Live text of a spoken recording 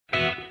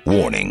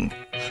Warning.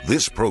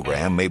 This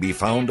program may be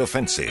found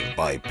offensive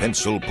by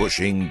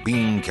pencil-pushing,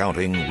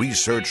 bean-counting,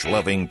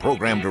 research-loving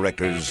program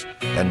directors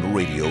and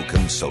radio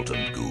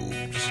consultant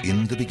goobs.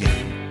 In the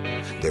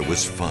beginning, there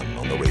was fun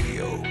on the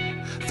radio.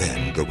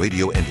 Then the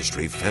radio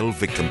industry fell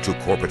victim to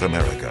corporate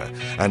America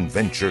and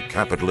venture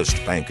capitalist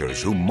bankers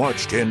who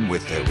marched in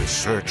with their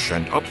research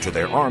and up to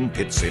their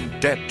armpits in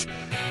debt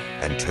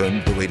and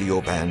turned the radio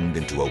band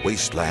into a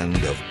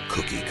wasteland of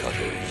cookie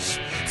cutters,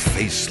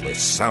 faceless,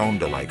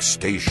 sound-alike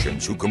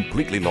stations who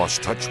completely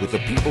lost touch with the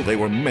people they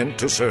were meant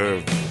to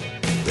serve.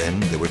 Then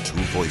there were two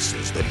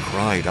voices that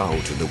cried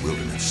out in the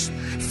wilderness,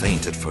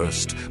 faint at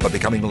first, but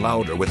becoming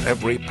louder with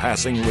every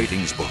passing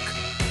ratings book.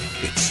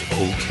 It's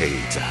okay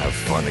to have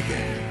fun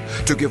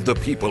again, to give the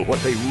people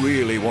what they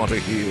really want to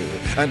hear,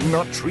 and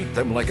not treat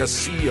them like a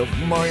sea of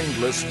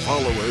mindless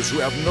followers who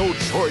have no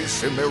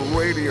choice in their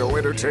radio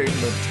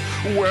entertainment.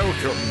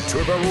 Welcome to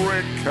the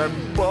Rick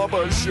and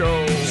Bubba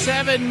Show.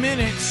 7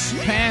 minutes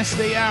past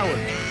the hour.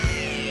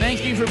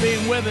 Thank you for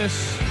being with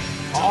us.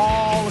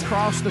 All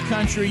across the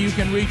country, you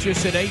can reach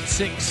us at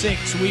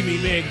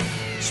 866-WE-BE-BIG.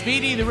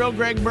 Speedy, the real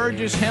Greg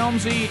Burgess,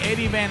 Helmsy,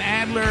 Eddie Van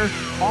Adler,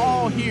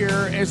 all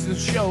here as the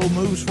show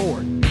moves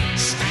forward.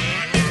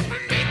 Stand up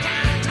and be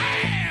prepared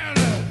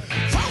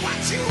for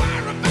what you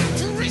are about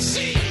to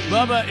receive.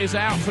 Bubba is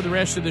out for the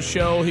rest of the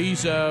show.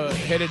 He's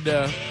headed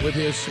with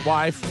his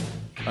wife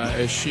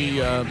as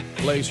she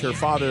lays her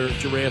father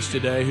to rest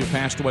today, who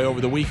passed away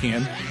over the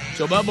weekend.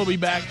 So Bubba will be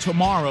back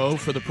tomorrow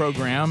for the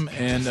program,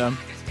 and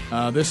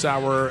this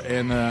hour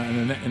and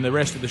the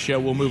rest of the show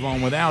will move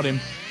on without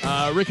him.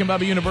 Rick and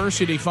Bubba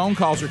University phone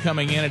calls are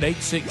coming in at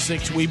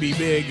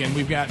 866-WE-BE-BIG, and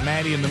we've got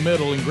Maddie in the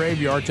middle and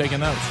Graveyard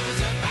taking notes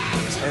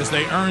as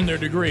they earn their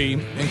degree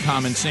in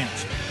common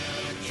sense.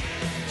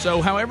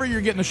 So however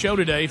you're getting the show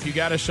today, if you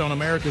got us on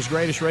America's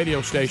greatest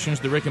radio stations,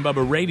 the Rick and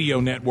Bubba Radio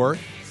Network,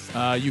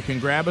 you can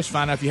grab us,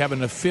 find out if you have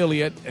an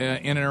affiliate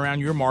in and around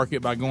your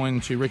market by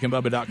going to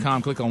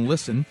rickandbubba.com, click on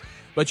Listen.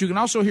 But you can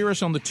also hear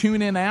us on the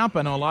TuneIn app.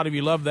 I know a lot of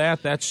you love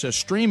that. That's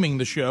streaming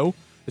the show.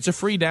 It's a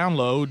free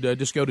download.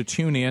 Just go to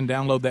TuneIn,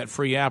 download that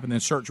free app, and then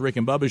search Rick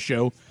and Bubba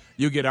Show.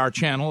 You get our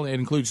channel. It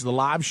includes the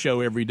live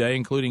show every day,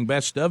 including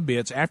Best of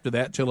Bits after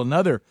that till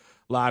another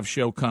live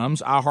show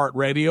comes.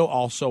 iHeartRadio,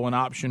 also an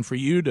option for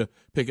you to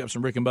pick up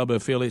some Rick and Bubba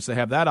affiliates that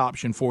have that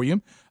option for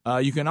you.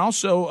 You can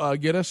also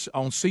get us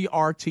on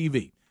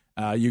CRTV.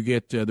 You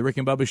get the Rick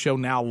and Bubba Show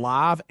now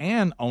live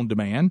and on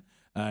demand.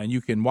 And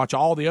you can watch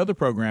all the other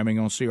programming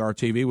on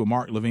CRTV with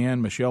Mark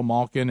Levin, Michelle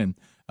Malkin, and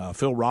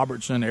Phil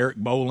Robertson, Eric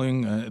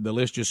Bowling. The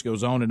list just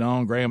goes on and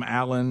on. Graham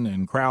Allen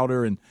and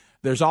Crowder. And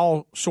there's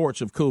all sorts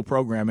of cool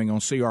programming on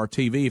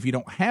CRTV. If you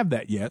don't have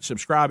that yet,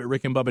 subscribe at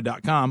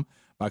rickandbubba.com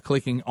by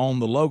clicking on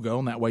the logo.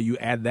 And that way you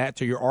add that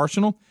to your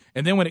arsenal.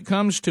 And then when it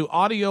comes to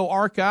audio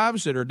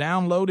archives that are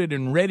downloaded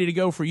and ready to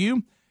go for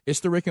you, it's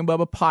the Rick and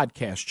Bubba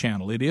podcast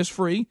channel. It is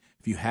free.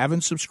 If you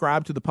haven't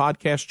subscribed to the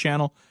podcast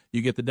channel,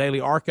 you get the daily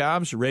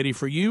archives ready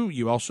for you.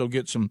 You also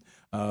get some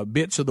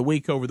bits of the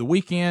week over the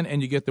weekend,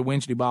 and you get the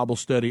Wednesday Bible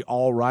study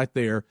all right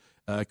there.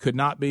 Could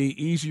not be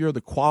easier.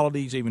 The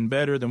quality's even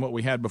better than what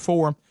we had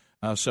before.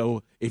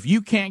 So if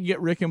you can't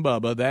get Rick and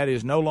Bubba, that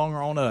is no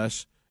longer on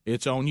us.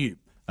 It's on you.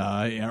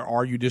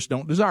 Or you just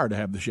don't desire to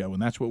have the show,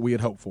 and that's what we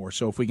had hoped for.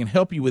 So if we can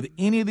help you with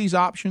any of these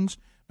options,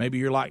 maybe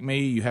you're like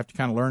me, you have to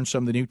kind of learn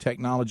some of the new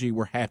technology,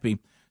 we're happy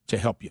to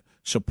help you.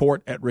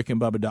 Support at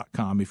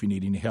rickandbubba.com if you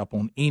need any help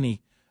on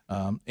any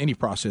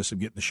process of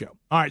getting the show.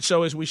 All right,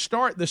 so as we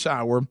start this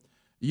hour,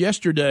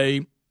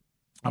 yesterday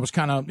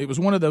it was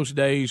one of those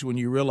days when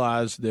you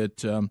realize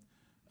that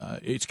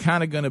it's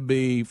kind of going to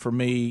be, for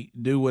me,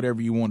 do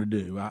whatever you want to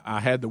do. I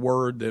had the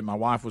word that my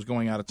wife was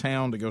going out of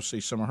town to go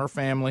see some of her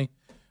family.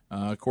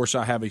 Of course,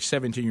 I have a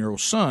 17-year-old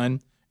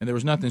son, and there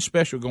was nothing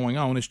special going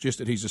on. It's just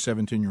that he's a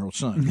 17-year-old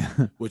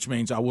son, which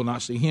means I will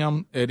not see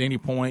him at any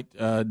point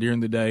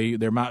during the day.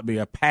 There might be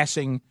a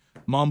passing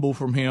mumble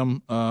from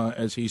him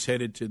as he's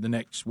headed to the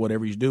next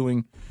whatever he's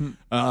doing.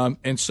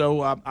 And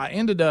so I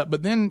ended up,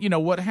 but then,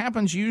 what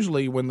happens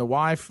usually when the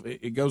wife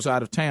it goes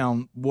out of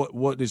town,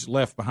 what is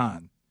left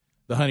behind?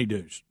 The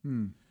honeydews.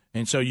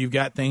 And so you've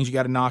got things you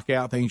got to knock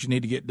out, things you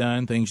need to get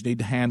done, things you need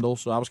to handle.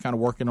 So I was kind of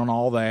working on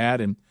all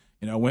that, and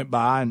went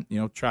by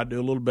and, tried to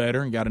do a little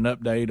better and got an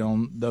update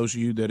on those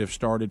of you that have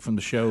started from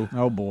the show.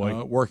 Oh,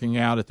 boy. Working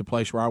out at the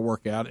place where I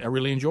work out. I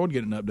really enjoyed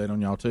getting an update on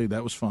y'all, too.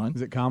 That was fun.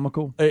 Is it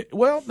comical?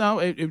 Well, no,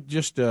 it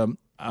just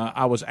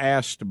I was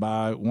asked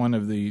by one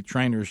of the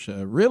trainers,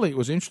 really, it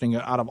was interesting.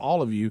 Out of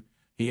all of you,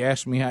 he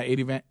asked me how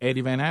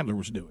Eddie Van Adler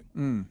was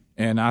doing.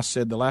 And I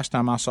said the last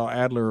time I saw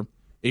Adler,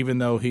 even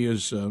though he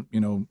is,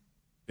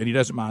 and he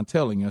doesn't mind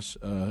telling us,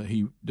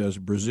 he does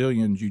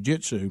Brazilian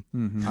jiu-jitsu.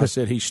 I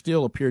said he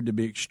still appeared to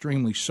be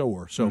extremely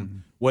sore. So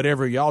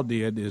whatever y'all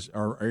did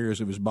are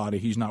areas of his body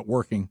he's not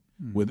working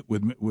with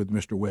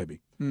Mr. Webby.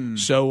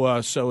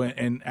 So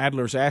and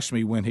Adler's asked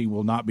me when he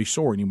will not be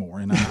sore anymore,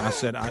 and I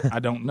said I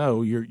don't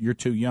know. You're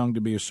too young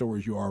to be as sore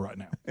as you are right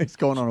now. It's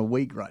going on a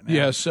week right now.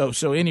 Yeah.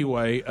 So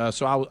anyway,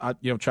 so I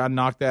tried to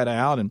knock that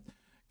out and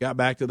got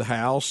back to the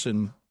house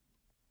and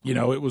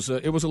it was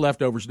a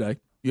leftovers day.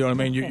 You know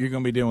what I mean? You're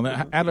going to be dealing with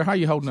that. Adler, how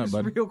you holding up,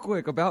 buddy? Real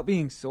quick about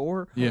being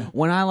sore. Yeah.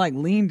 When I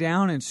lean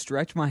down and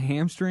stretch my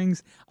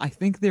hamstrings, I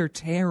think they're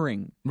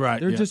tearing. Right,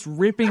 They're yeah. just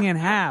ripping in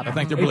half. I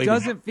think they're It bleeding.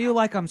 doesn't feel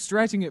like I'm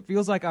stretching. It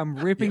feels like I'm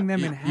ripping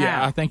them in half.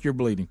 Yeah, I think you're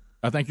bleeding.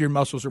 I think your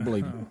muscles are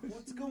bleeding.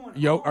 What's going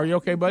on? Are you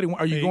okay, buddy?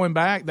 Are you going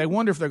back? They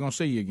wonder if they're going to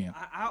see you again.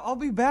 I'll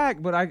be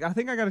back, but I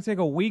think I got to take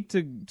a week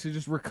to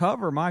just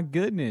recover. My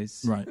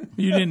goodness. Right.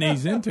 You didn't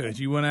ease into it.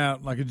 You went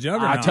out like a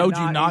juggernaut. I told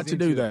you not not to easy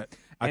do to- that.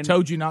 I And-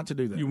 told you not to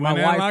do that. You My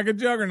went out wife- like a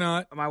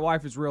juggernaut. My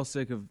wife is real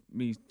sick of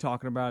me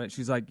talking about it.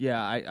 She's like,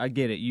 "Yeah, I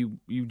get it. You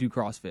do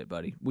CrossFit,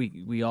 buddy.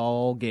 We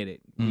all get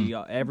it.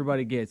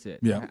 Everybody gets it.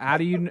 Yeah. How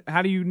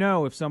do you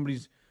know if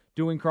somebody's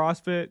doing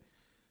CrossFit?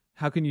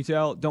 How can you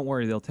tell? Don't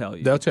worry, they'll tell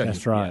you. They'll tell you.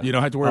 That's right. You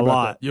don't have to worry A about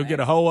lot. that. You'll get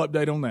a whole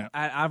update on that.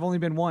 I've only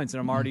been once,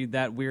 and I'm already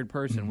that weird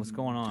person. What's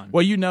going on?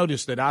 Well, you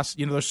notice that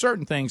there's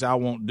certain things I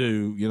won't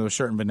do. There's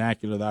certain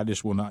vernacular that I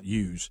just will not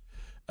use.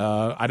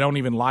 I don't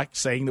even like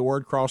saying the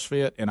word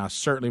CrossFit, and I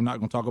certainly am not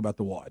going to talk about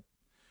the WOD.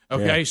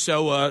 Okay, Yeah.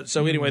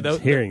 so anyway,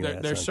 Hearing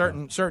that there's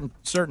sometimes.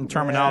 certain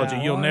terminology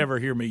you'll never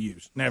hear me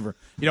use. Never.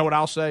 You know what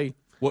I'll say?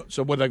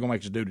 So what are they going to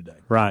make us do today?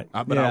 Right.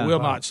 But I will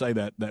not say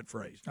that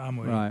phrase. I'm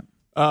with you. Right.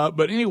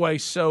 But anyway,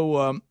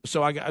 so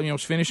I got,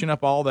 was finishing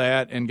up all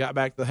that and got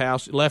back to the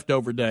house.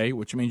 Leftover day,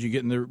 which means you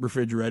get in the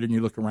refrigerator and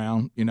you look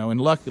around, and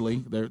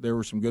luckily there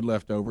were some good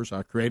leftovers.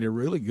 I created a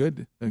really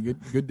good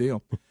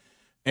deal.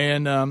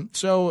 And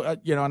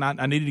and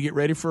I needed to get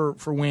ready for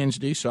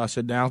Wednesday, so I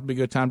said now would be a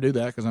good time to do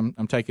that because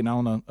I'm taking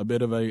on a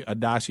bit of a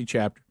dicey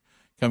chapter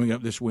coming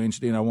up this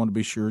Wednesday, and I want to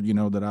be sure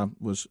that I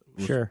was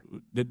Sure.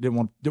 didn't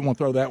want to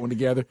throw that one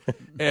together,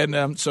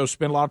 and so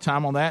spent a lot of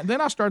time on that. And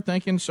then I started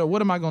thinking, so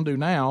what am I going to do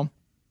now?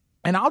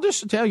 And I'll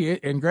just tell you,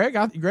 and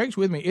Greg's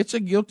with me. It's a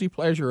guilty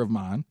pleasure of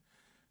mine,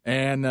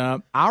 and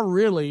I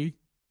really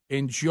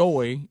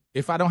enjoy.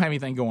 If I don't have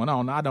anything going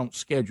on, I don't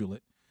schedule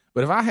it.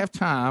 But if I have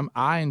time,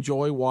 I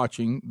enjoy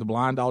watching the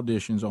blind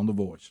auditions on The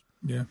Voice.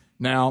 Yeah.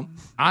 Now,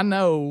 I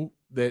know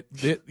that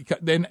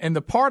and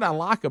the part I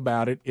like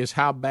about it is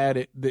how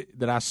bad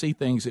that I see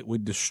things that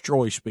would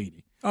destroy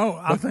Speedy. Oh,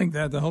 I think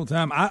that the whole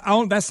time.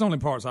 That's the only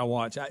parts I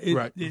watch.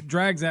 Right. It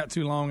drags out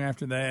too long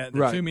after that.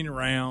 There are Right. too many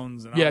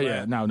rounds. And all Yeah, that.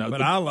 yeah, no.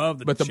 But I love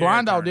the. But the chair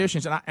blind turn.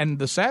 auditions, and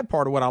the sad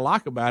part of what I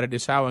like about it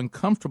is how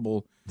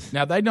uncomfortable.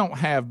 Now they don't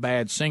have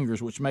bad singers,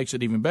 which makes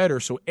it even better.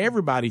 So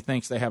everybody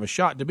thinks they have a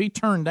shot. To be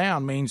turned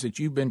down means that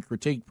you've been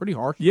critiqued pretty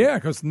harshly. Yeah,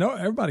 because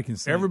everybody can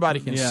sing. Everybody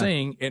can Yeah.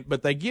 sing,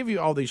 but they give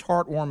you all these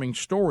heartwarming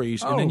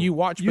stories, and then you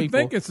watch You people.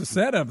 think it's a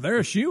setup? They're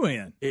a shoe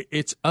in.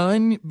 It's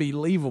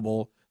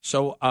unbelievable.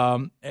 So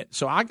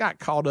I got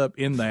caught up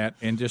in that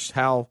and just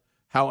how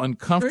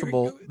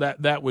uncomfortable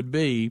that would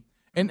be.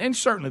 And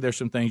certainly there's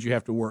some things you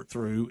have to work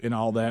through and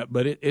all that,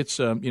 but it's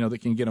that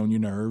can get on your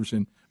nerves,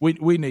 and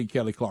we need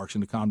Kelly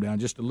Clarkson to calm down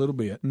just a little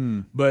bit.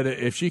 But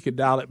if she could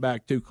dial it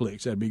back 2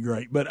 clicks, that'd be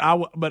great. But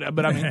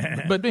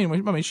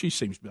anyway, she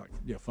seems to be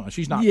like fun.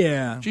 She's not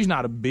she's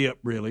not a bip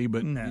really,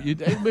 but and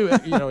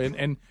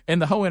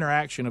the whole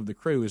interaction of the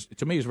crew is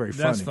very funny.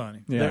 That's funny.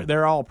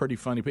 They're all pretty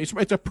funny.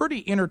 It's a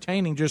pretty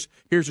entertaining. Just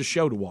here's a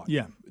show to watch.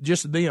 Yeah.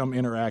 Just them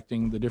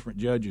interacting, the different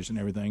judges and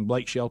everything.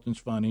 Blake Shelton's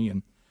funny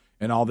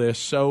and all this.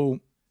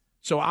 So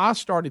I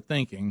started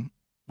thinking,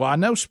 well, I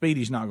know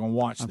Speedy's not going to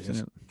watch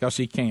this because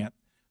he can't.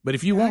 But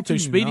if you want to,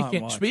 can you not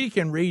watch Speedy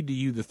can read to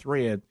you the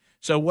thread.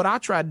 So what I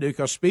tried to do,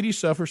 because Speedy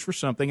suffers for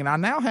something, and I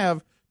now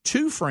have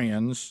 2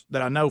 friends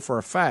that I know for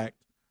a fact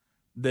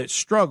that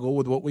struggle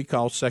with what we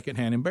call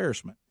secondhand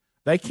embarrassment.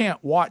 They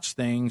can't watch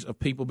things of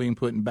people being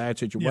put in bad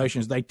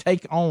situations. They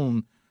take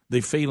on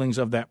the feelings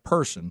of that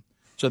person,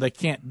 so they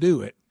can't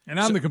do it. And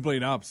I'm the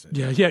complete opposite.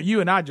 Yeah,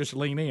 you and I just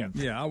lean in.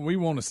 Yeah, we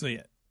want to see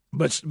it.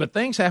 But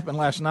things happened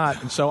last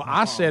night, and so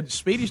I said,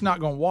 Speedy's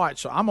not going to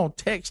watch, so I'm going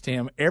to text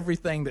him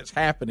everything that's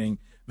happening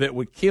that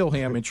would kill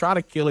him and try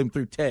to kill him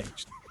through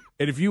text.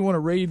 And if you want to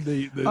read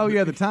the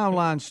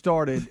timeline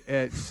started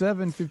at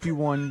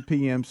 7:51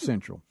 p.m.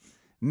 Central.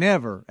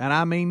 Never, and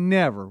I mean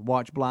never,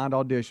 watch blind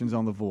auditions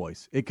on The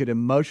Voice. It could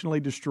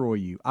emotionally destroy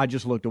you. I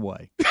just looked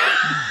away.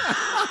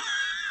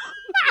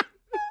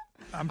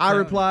 I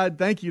replied,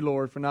 "Thank you,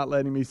 Lord, for not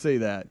letting me see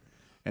that."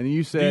 And you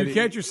Do said, you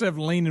catch yourself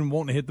leaning,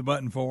 wanting to hit the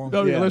button for him?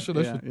 Oh, yeah,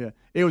 listen. Yeah.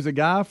 It was a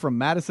guy from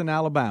Madison,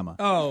 Alabama.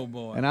 Oh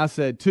boy! And I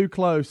said, too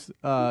close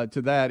to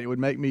that, it would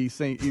make me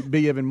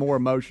be even more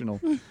emotional.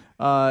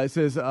 It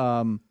says,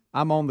 I'm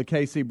on the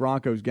KC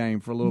Broncos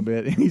game for a little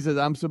bit. And he says,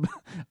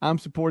 I'm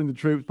supporting the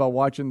troops by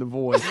watching The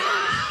Voice.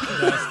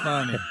 That's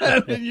funny.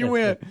 And then you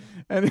went.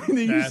 And then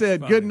you That's said,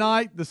 funny. good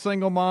night. The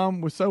single mom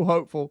was so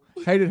hopeful.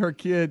 Hated her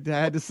kid.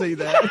 Had to see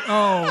that.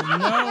 Oh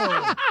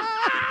no!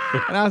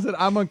 And I said,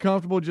 I'm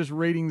uncomfortable just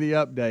reading the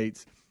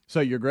updates. So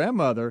your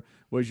grandmother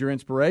was your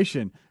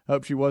inspiration.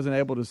 Hope she wasn't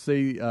able to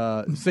see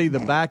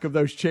the back of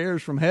those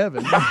chairs from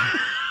heaven. My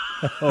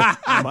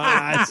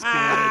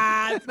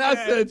God. And I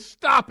said,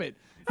 stop it.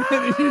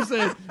 And you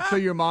said, so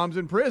your mom's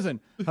in prison.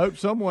 Hope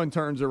someone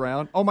turns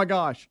around. Oh, my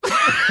gosh.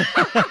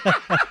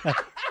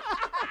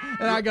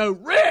 And I go,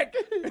 Rick.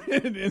 And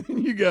and then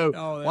you go,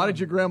 Oh, why did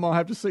your grandma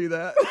have to see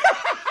that?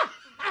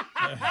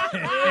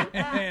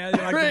 Yeah,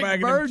 like Rick the back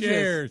of them Burgess.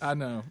 chairs. I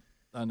know.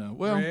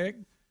 Well, Rick,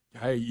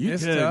 hey, you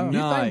It's think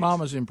tough.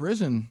 Mama's in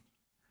prison?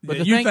 But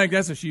yeah, the you thing- think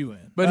that's a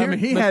shoe-in. But I here, mean,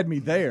 he but- had me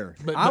there.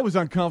 but- I was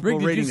uncomfortable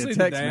Rick, did reading you see the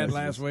the text dad messages.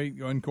 last week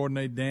going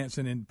coordinate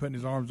dancing and putting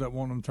his arms up,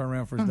 wanting him to turn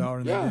around for his daughter,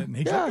 and yeah, they didn't?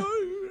 He's yeah. like,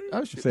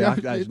 Oh, See, yeah,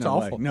 there's it's no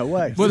awful. way. No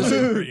way. Well,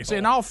 Serious. see,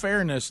 in all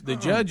fairness, the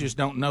judges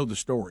don't know the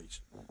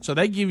stories, so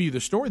they give you the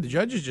story. The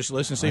judges just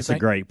listen. See That's if a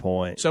great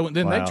point. So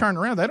then Wow. they turn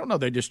around. They don't know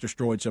they just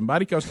destroyed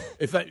somebody because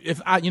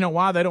you know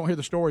why they don't hear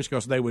the stories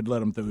because they would let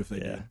them through if they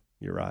Yeah, did.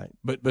 you're right.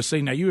 But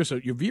see now you as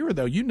your viewer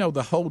though you know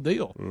the whole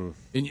deal. And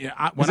Is it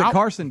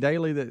Carson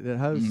Daly that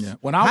hosts?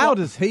 Yeah. How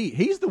does he?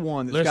 He's the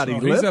one that's got Listen,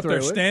 his he's lived up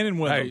there through it. standing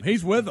with Hey. them.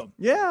 He's with them.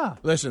 Yeah.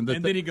 listen,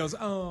 And then he goes,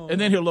 oh. and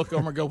then he'll look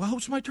over and go, "Oh,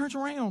 somebody turns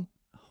around."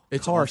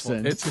 It's Carson.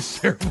 awful. It's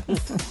just terrible.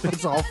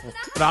 It's awful,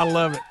 but I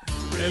love it.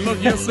 And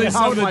look, you'll see I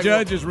some was of the like,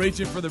 judges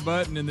reaching for the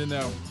button, and then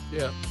they'll,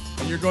 Yeah,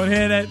 and you're going,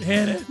 hit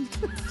it.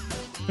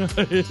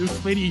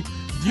 Speedy.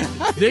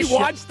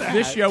 watched that.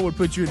 This show would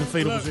put you in the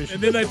fetal Look, position.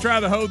 and then they try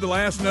to hold the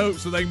last note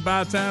so they can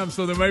buy time,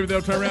 so then maybe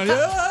they'll turn around,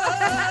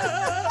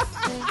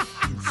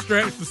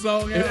 stretch the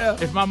song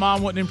out. If my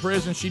mom wasn't in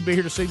prison, she'd be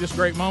here to see this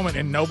great moment,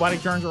 and nobody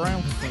turns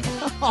around.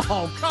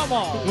 Oh, come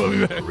on. We'll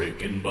be back.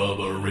 Rick and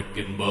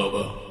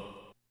Bubba.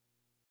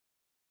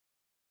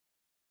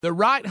 The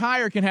right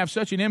hire can have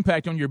such an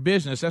impact on your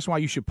business. That's why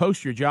you should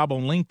post your job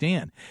on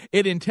LinkedIn.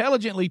 It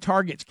intelligently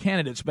targets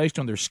candidates based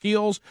on their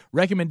skills,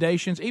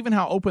 recommendations, even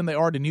how open they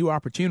are to new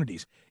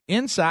opportunities.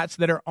 Insights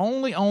that are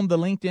only on the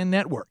LinkedIn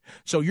network.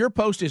 So your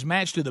post is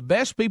matched to the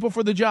best people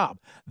for the job.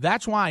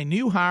 That's why a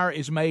new hire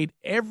is made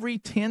every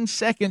 10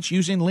 seconds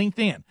using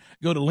LinkedIn.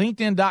 Go to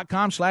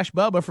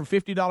linkedin.com/Bubba for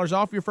 $50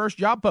 off your first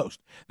job post.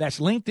 That's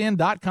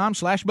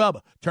linkedin.com/Bubba.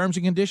 Terms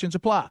and conditions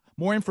apply.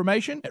 More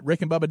information at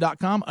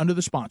rickandbubba.com under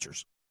the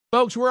sponsors.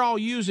 Folks, we're all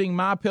using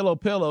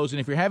MyPillow pillows, and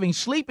if you're having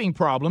sleeping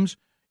problems,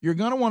 you're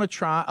going to want to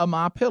try a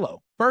MyPillow.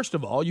 First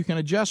of all, you can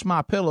adjust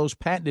MyPillow's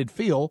patented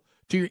feel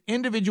to your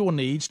individual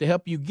needs to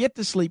help you get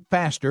to sleep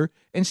faster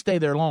and stay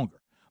there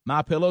longer.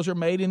 MyPillows are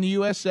made in the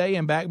USA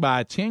and backed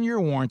by a 10-year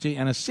warranty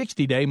and a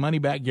 60-day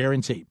money-back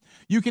guarantee.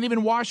 You can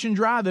even wash and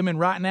dry them, and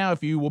right now,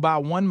 if you will buy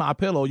one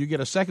MyPillow, you get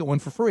a second one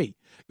for free.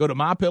 Go to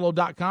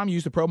MyPillow.com,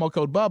 use the promo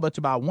code BUBBA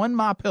to buy one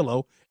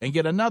MyPillow and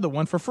get another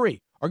one for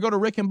free. Or go to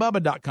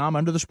rickandbubba.com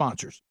under the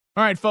sponsors.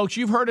 All right, folks,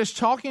 you've heard us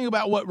talking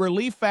about what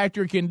Relief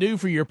Factor can do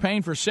for your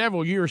pain for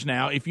several years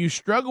now. If you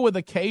struggle with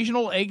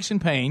occasional aches and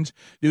pains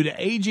due to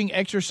aging,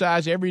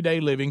 exercise,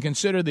 everyday living,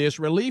 consider this.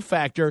 Relief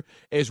Factor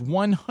is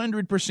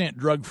 100%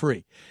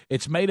 drug-free.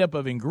 It's made up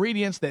of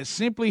ingredients that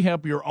simply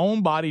help your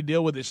own body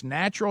deal with its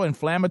natural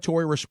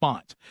inflammatory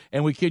response.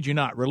 And we kid you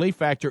not, Relief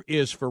Factor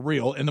is for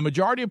real. And the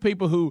majority of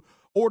people who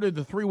ordered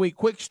the 3-week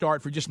quick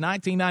start for just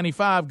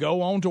 $19.95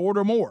 go on to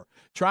order more.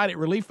 Try it at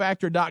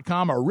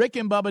relieffactor.com or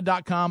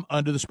rickandbubba.com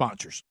under the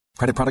sponsors.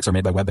 Credit products are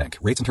made by WebBank.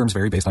 Rates and terms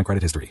vary based on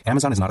credit history.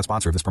 Amazon is not a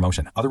sponsor of this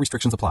promotion. Other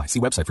restrictions apply. See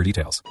website for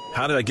details.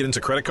 How did I get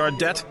into credit card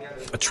debt?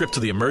 A trip to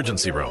the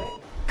emergency room.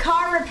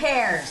 Car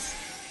repairs.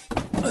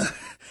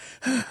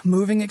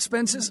 Moving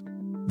expenses.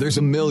 There's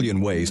a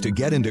million ways to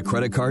get into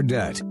credit card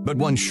debt, but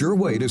one sure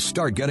way to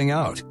start getting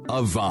out.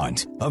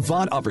 Avant.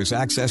 Avant offers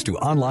access to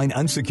online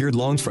unsecured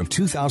loans from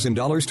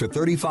 $2,000 to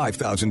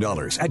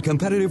 $35,000 at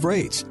competitive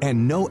rates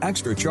and no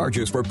extra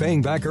charges for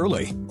paying back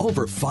early.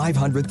 Over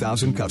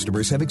 500,000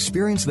 customers have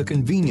experienced the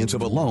convenience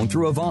of a loan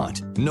through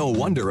Avant. No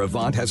wonder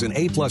Avant has an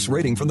A+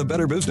 rating from the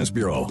Better Business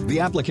Bureau. The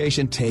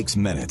application takes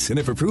minutes, and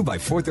if approved by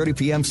 4:30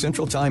 p.m.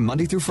 Central Time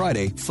Monday through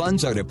Friday,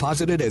 funds are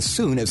deposited as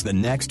soon as the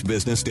next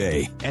business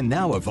day. And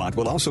now Avant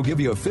will also give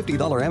you a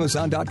 $50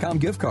 Amazon.com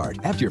gift card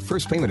after your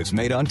first payment is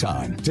made on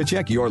time. To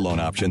check your loan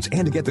options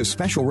and to get this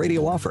special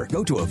radio offer,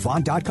 go to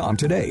Avant.com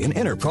today and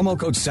enter promo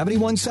code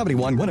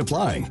 7171 when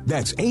applying.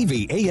 That's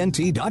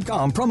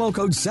AVANT.com, promo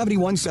code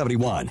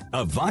 7171.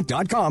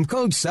 Avant.com,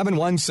 code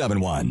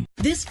 7171.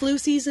 This flu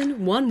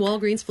season, one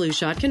Walgreens flu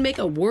shot can make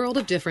a world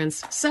of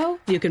difference. So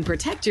you can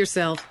protect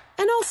yourself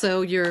and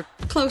also your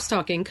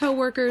close-talking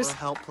coworkers,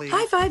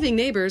 high-fiving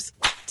neighbors,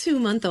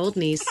 2-month-old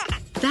niece.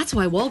 That's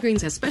why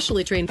Walgreens has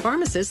specially trained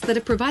pharmacists that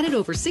have provided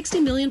over 60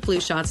 million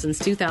flu shots since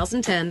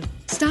 2010.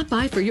 Stop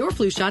by for your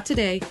flu shot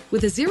today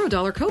with a $0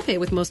 copay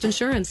with most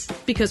insurance.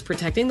 Because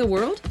protecting the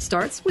world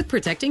starts with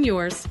protecting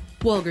yours.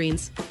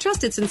 Walgreens.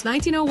 Trusted since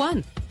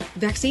 1901.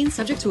 Vaccines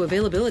subject to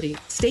availability.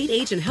 State,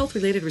 age, and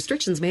health-related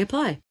restrictions may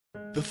apply.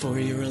 Before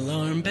your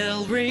alarm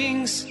bell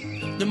rings,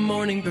 the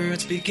morning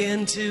birds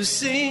begin to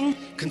sing.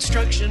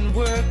 Construction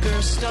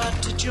workers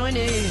start to join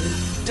in.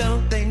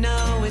 Don't they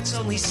know it's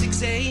only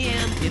 6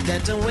 a.m.? If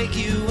that don't wake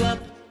you up,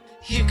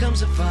 here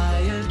comes a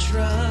fire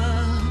truck.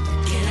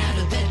 Get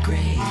out of bed, Gray.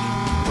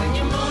 When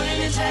your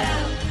morning is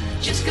hell,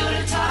 just go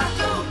to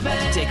Taco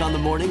Bell. Take on the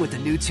morning with the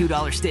new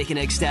 $2 steak and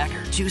egg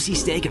stacker. Juicy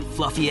steak and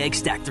fluffy egg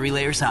stacked 3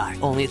 layers high.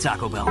 Only at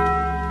Taco Bell.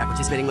 At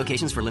participating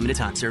locations for limited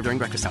time. Served during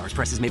breakfast hours.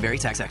 Prices may vary.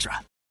 Tax extra.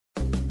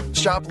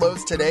 Shop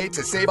Lowe's today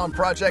to save on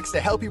projects to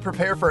help you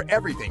prepare for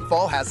everything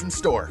fall has in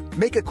store.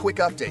 Make a quick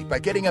update by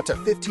getting up to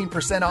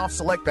 15% off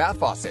select bath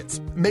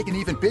faucets. Make an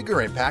even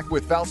bigger impact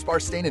with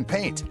Valspar Stain and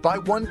Paint. Buy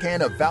 1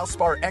 can of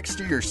Valspar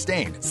Exterior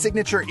Stain,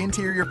 Signature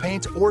Interior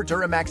Paint, or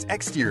Duramax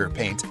Exterior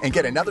Paint, and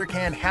get another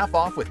can half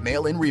off with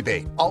mail-in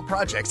rebate. All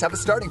projects have a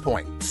starting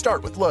point.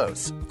 Start with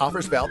Lowe's.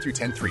 Offers valid through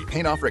 10/3.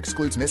 Paint offer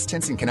excludes mist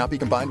tints and cannot be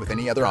combined with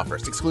any other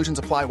offers. Exclusions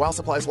apply while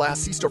supplies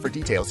last. See store for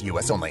details.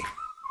 U.S. only.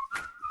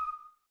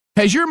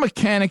 Has your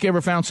mechanic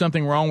ever found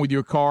something wrong with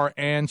your car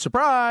and,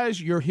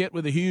 surprise, you're hit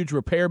with a huge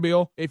repair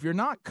bill? If you're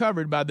not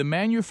covered by the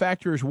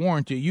manufacturer's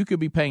warranty, you could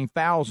be paying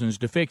thousands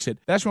to fix it.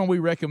 That's when we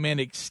recommend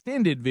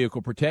extended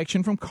vehicle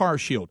protection from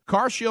CarShield.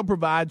 CarShield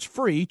provides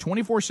free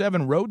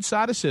 24/7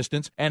 roadside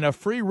assistance and a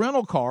free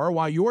rental car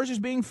while yours is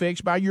being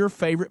fixed by your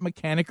favorite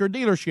mechanic or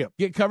dealership.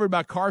 Get covered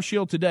by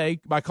CarShield today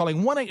by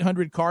calling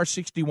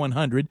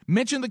 1-800-CAR-6100.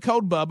 Mention the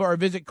code BUBBA or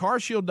visit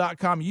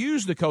carshield.com.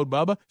 Use the code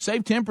BUBBA.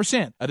 Save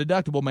 10%. A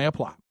deductible may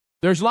apply.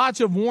 There's lots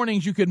of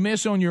warnings you could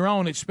miss on your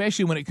own,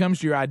 especially when it comes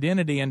to your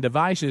identity and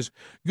devices.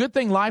 Good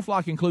thing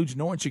LifeLock includes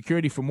Norton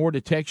Security for more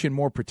detection,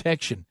 more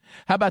protection.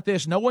 How about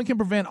this? No one can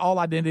prevent all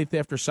identity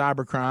theft or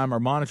cybercrime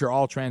or monitor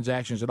all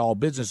transactions at all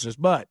businesses,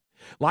 but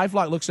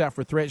LifeLock looks out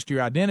for threats to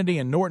your identity,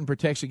 and Norton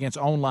protects against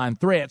online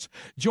threats.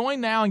 Join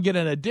now and get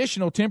an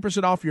additional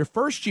 10% off your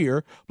first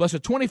year, plus a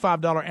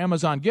 $25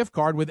 Amazon gift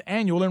card with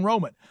annual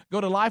enrollment. Go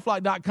to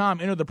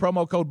LifeLock.com, enter the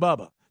promo code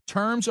BUBBA.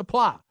 Terms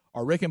apply.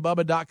 Or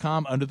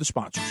rickandbubba.com under the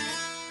sponsors.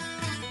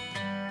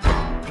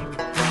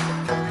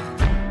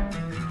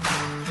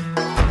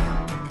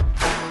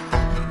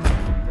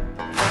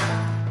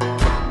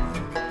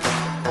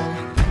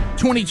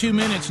 "22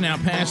 minutes now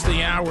past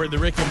the hour of the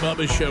Rick and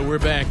Bubba Show. We're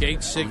back,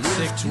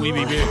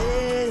 866-WE-BE-BIG.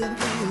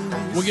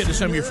 We'll get to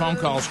some of your phone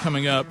calls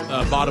coming up,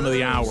 bottom of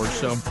the hour.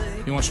 So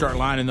if you want to start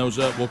lining those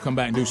up, we'll come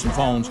back and do some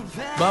phones.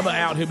 Bubba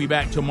out. He'll be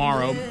back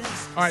tomorrow.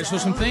 All right, so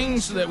some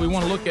things that we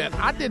want to look at.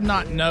 I did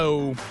not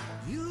know...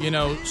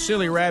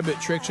 silly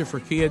rabbit tricks are for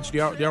kids. Do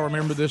y'all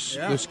remember this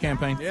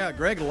campaign? Yeah,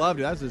 Greg loved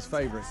it. That was his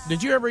favorite.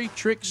 Did you ever eat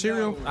Trick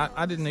cereal?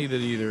 I didn't eat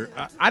it either.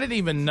 I didn't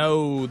even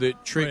know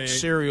that Trick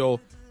cereal...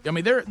 I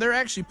mean, they're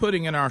actually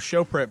putting in our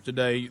show prep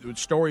today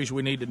stories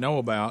we need to know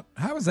about.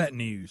 How is that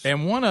news?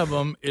 And one of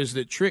them is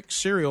that Trick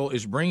cereal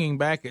is bringing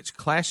back its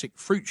classic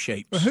fruit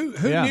shapes. Well,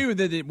 who knew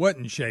that it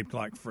wasn't shaped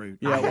like fruit?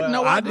 Yeah,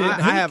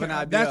 I have an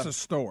idea. That's a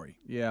story.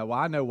 Yeah, well,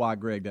 I know why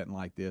Greg doesn't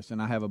like this, and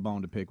I have a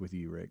bone to pick with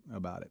you, Rick,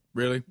 about it.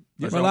 Really?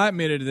 Well, I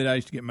admitted that I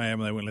used to get mad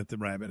when they wouldn't let the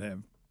rabbit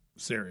have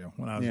cereal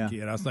when I was a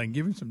kid. I was thinking,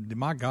 give him some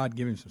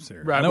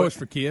cereal. Right, I know it's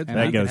for kids. And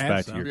that goes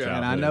back to your childhood.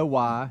 And I know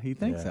why he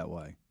thinks that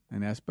way.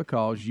 And that's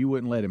because you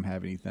wouldn't let him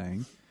have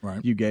anything.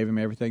 Right. You gave him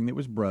everything that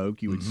was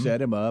broke. You would set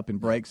him up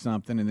and break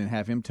something and then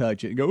have him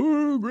touch it and go,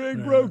 "Ooh,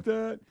 Greg broke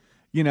that."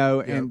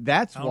 And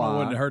that's I why. don't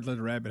know what it hurt to let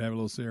the rabbit have a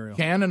little cereal.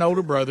 Can an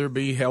older brother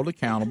be held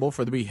accountable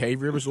for the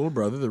behavior of his little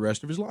brother the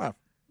rest of his life?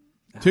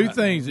 Two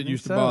things that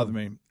used to bother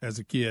me as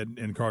a kid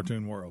in the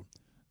cartoon world.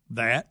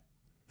 That,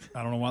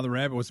 I don't know why the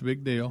rabbit was a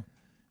big deal,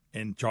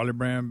 and Charlie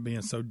Brown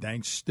being so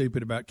dang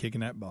stupid about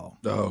kicking that ball.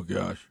 Oh,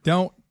 gosh.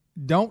 Don't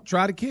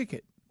try to kick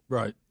it.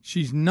 Right.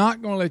 She's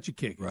not going to let you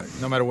kick it. Right.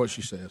 No matter what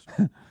she says.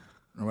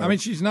 I mean,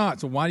 she's not,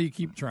 so why do you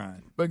keep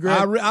trying? But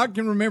Greg, I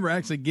can remember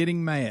actually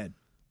getting mad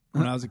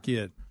when I was a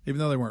kid, even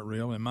though they weren't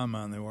real. In my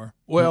mind, they were.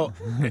 Well,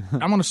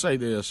 I'm going to say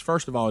this.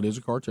 First of all, it is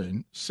a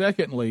cartoon.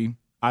 Secondly,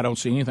 I don't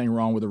see anything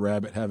wrong with a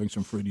rabbit having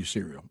some fruity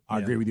cereal. I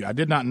agree with you. I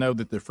did not know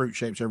that the fruit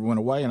shapes ever went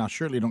away, and I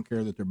surely don't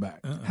care that they're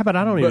back. How about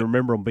I don't even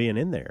remember them being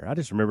in there? I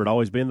just remember it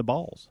always being the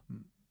balls.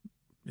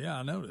 Yeah,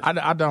 I noticed.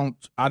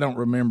 I don't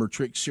remember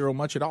Trick cereal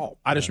much at all.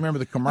 I just remember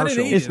the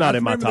commercial. It's not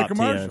in my top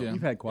 10.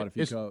 You've had quite a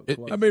few.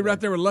 I'd be right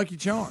there with Lucky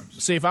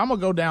Charms. See, if I'm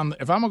gonna go down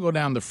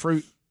the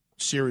fruit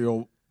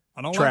cereal,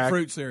 I don't track, like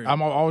fruit cereal.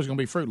 I'm always gonna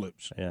be Fruit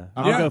Loops. Yeah,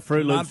 I'll go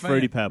Fruit Loops,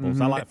 Fruity Pebbles.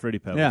 I like Fruity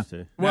Pebbles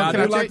too. Well, I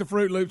do like the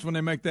Fruit Loops when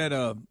they make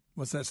that.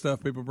 What's that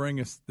stuff people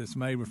bring us that's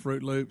made with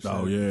Fruit Loops?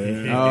 Oh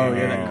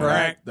yeah, that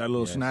crack, that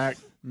little snack.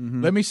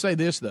 Mm-hmm. Let me say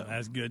this though,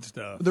 that's good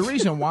stuff. The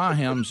reason why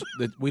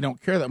that we don't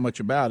care that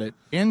much about it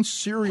in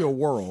cereal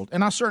world,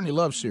 and I certainly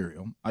love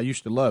cereal. I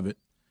used to love it.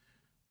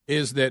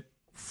 Is that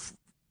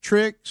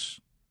Trix,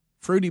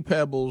 Fruity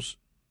Pebbles,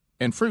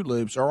 and Fruit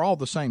Loops are all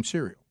the same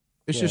cereal.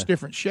 It's just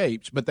different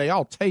shapes, but they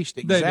all taste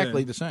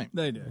exactly the same.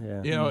 They do.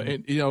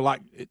 Yeah.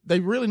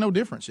 They really no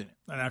difference in it.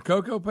 Now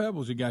Cocoa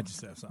Pebbles, you got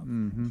yourself something.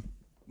 Mm-hmm.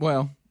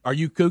 Well, are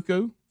you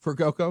cuckoo for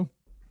Cocoa?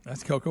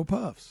 That's Cocoa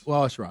Puffs.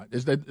 Well, that's right.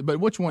 But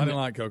which one? I didn't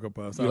like Cocoa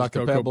Puffs. You I like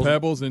the Cocoa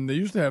Pebbles, and they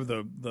used to have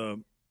the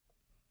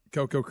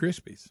Cocoa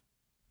Krispies.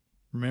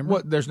 Remember?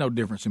 What? There's no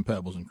difference in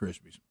Pebbles and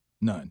Krispies.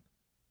 None.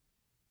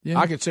 Yeah.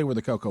 I could see where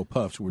the Cocoa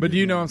Puffs were. But do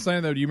you know what I'm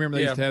saying, though? Do you remember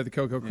they used to have the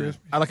Cocoa Krispies?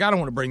 I don't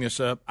want to bring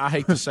this up. I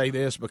hate to say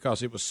this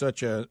because it was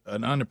such an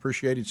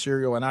unappreciated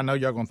cereal, and I know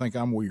y'all going to think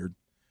I'm weird.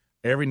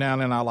 Every now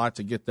and then I like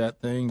to get that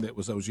thing that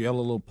was those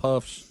yellow little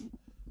puffs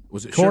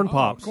Was it Corn sugar?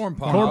 Pops? Corn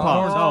Pops. Corn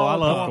Pops. Oh, I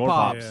love Corn Corn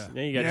Pops. Pops.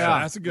 Yeah, you got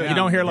that's a good. You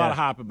don't hear a lot Yeah. of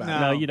hype about it.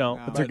 No, you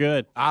don't. But they're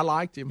good. I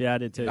liked him. Yeah, I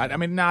did too. I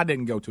mean, I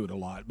didn't go to it a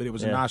lot, but it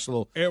was a Yeah. nice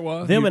little. It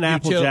was. Them and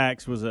Apple util-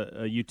 Jacks was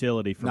a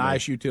utility for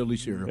nice me. utility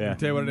cereal. Yeah. I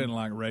tell you what, I didn't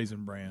like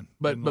Raisin Bran.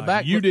 But Didn't but like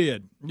back it. You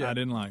did. Yeah. I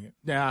didn't like it.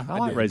 Yeah, I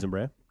like did. Raisin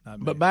Bran.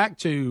 But back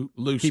to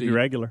Lucy. Keep you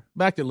regular.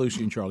 Back to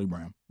Lucy and Charlie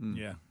Brown.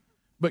 Yeah.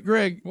 But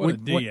Greg, What a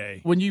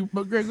DA.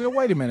 But Greg,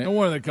 wait a minute. No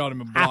wonder they called him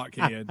a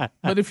blockhead.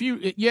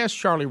 But yes,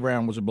 Charlie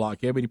Brown was a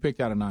blockhead, but he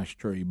picked out a nice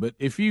tree. But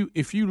if you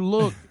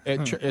look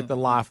at the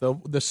life,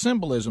 though, the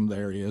symbolism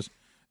there is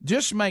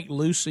just make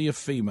Lucy a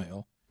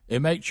female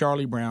and make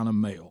Charlie Brown a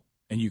male,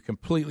 and you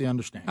completely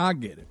understand. I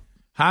get it.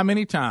 How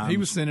many times He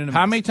was sending a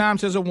How many message.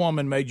 times has a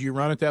woman made you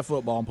run at that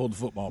football and pull the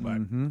football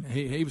back?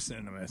 He was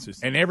sending a message.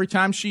 And every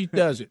time she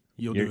does it,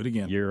 you'll do it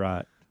again. You're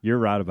right. You're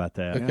right about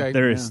that. Okay.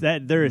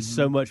 There is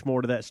so much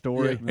more to that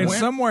story. Yeah. And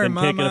somewhere in than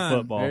my kicking mind, a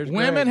football.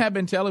 Women have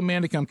been telling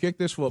men to come kick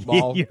this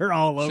football. You're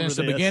all over since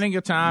the this. beginning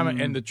of time,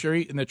 and the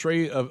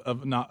tree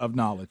of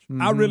knowledge.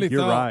 I really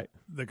You're thought right.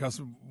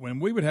 because when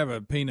we would have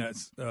a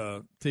Peanuts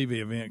TV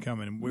event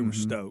coming, we were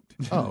stoked.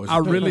 Oh, I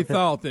really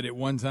thought that at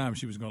one time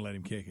she was going to let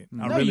him kick it.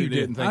 I No, really you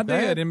didn't think I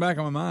that. did. In the back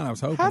of my mind, I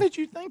was hoping. How did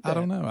you think that? I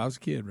don't know. I was a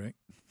kid, Rick.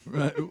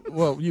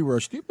 Well, you were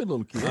a stupid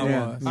little kid. I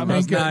was. I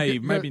was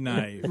naive, maybe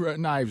naive.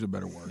 Naive's a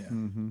better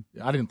word.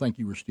 I didn't think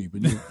you were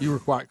stupid. You were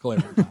quite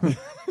clever.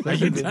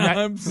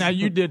 now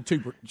you did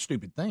two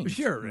stupid things.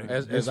 Sure, Rick.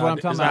 That's what I'm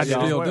talking about. I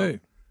still y'all. do.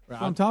 That's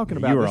what I'm talking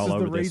You about. were This all is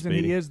over the this, reason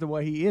Speedy. he is the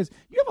way he is.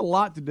 You have a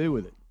lot to do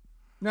with it.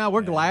 Now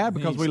we're glad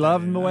because we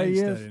love him the way he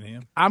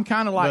is. I'm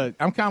kind of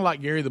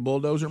like Gary the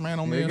Bulldozer Man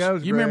on There this. he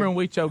goes, You remember Greg. when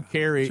we told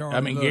Gary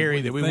Charlie, look, Gary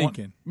what that you we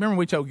thinking? remember when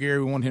we told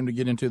Gary we wanted him to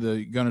get into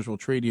the Gunnersville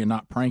Treaty and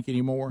not prank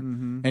anymore,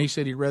 and he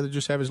said he'd rather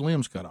just have his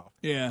limbs cut off.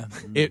 Yeah,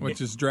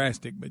 which is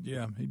drastic, but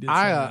yeah, he did say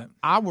that.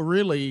 I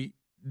really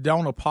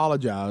don't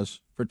apologize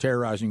for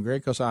terrorizing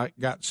Greg because I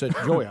got such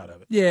joy out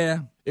of it. Yeah,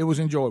 It was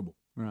enjoyable.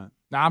 Right.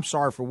 Now I'm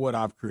sorry for what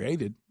I've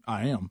created.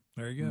 I am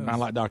there you go. kind of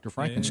like Dr.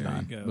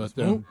 Frankenstein, There you go. but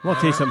Well, I'll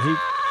tell you something.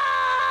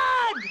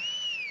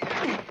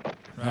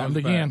 happened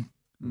again.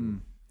 He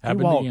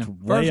Happened walked again.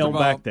 way First on of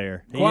all, back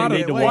there. He Quite didn't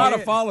need to a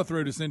walk. follow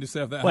through to send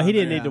yourself that. Well, he high.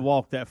 didn't need to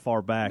walk that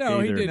far back No,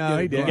 he either. did. No,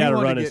 he You did. gotta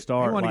wanted run to and get-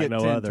 start He wanted like to get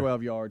no 10, other.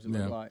 12 yards. It Yeah.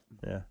 looked like.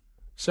 Yeah.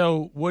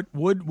 So would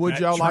That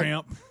y'all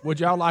tramp.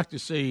 would y'all like to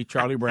see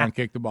Charlie Brown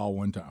kick the ball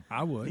one time?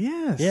 I would.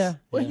 Yes. Yeah.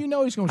 Well, you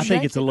know he's going to I shake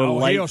think it's a it. little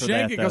late he'll for shake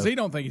that, it because though. he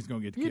don't think he's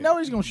going to get the You kick. know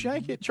he's going to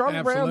shake it.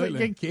 Charlie Brown Absolutely.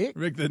 didn't get kicked.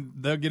 Rick,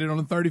 they'll get it on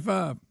the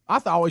 35. I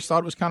always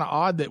thought it was kind of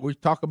odd that we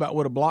talk about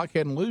what a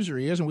blockhead and loser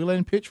he is, and we let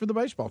him pitch for the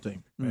baseball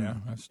team. Yeah,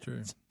 that's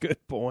true. Good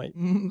point.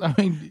 I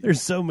mean,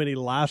 There's so many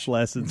life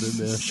lessons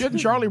in this.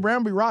 shouldn't Charlie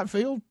Brown be right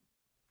field?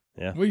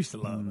 Yeah. We used to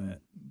love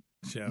that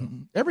show.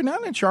 Every now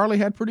and then, Charlie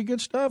had pretty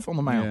good stuff on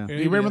the mound. Yeah.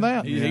 Do you remember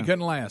that? He couldn't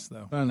last,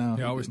 though. I know.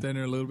 He always stayed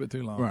there a little bit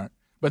too long. Right.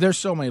 But there's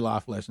so many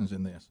life lessons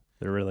in this.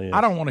 There really is. I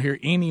don't want to hear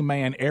any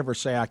man ever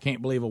say, I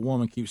can't believe a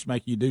woman keeps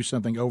making you do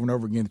something over and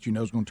over again that you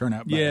know is going to turn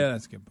out bad. Yeah,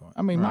 that's a good point.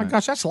 I mean, my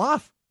gosh, that's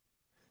life.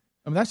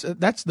 I mean,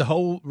 that's the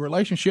whole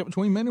relationship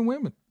between men and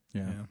women.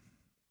 Yeah.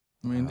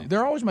 I mean,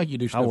 they're always making you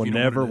do I stuff will you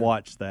don't never wanna do.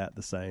 watch that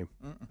the same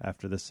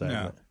after this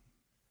segment.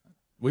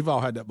 We've all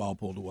had that ball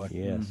pulled away.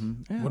 Yes.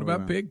 Yeah, What about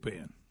right.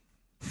 Pigpen?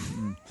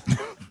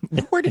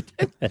 Where did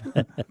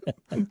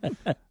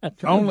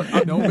Only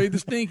don't be the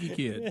stinky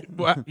kid.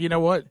 well, you know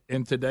what?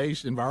 In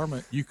today's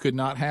environment, you could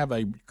not have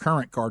a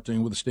current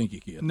cartoon with a stinky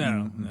kid.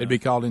 No. It'd be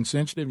called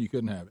insensitive. You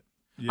couldn't have it.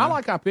 Yeah. I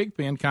like how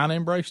Pigpen kind of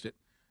embraced it.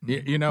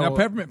 You know, Now,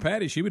 Peppermint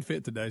Patty, she would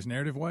fit today's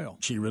narrative well.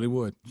 she really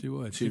would. She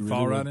would. She She'd really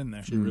fall would. right in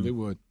there. She really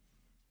would.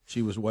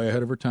 She was way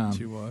ahead of her time.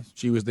 She was.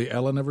 She was the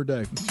Ellen of her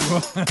day.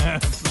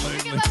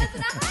 Absolutely.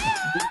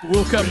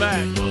 We'll come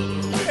back.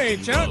 Hey,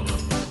 Chuck.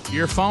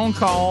 Your phone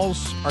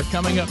calls are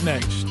coming up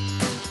next.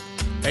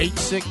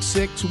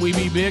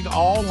 866-WE-BE-BIG.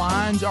 All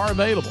lines are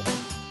available.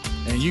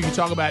 And you can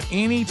talk about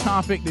any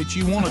topic that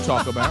you want to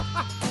talk about.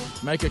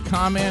 Make a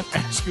comment,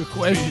 ask a He's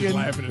question,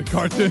 laughing at a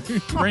cartoon.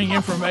 bring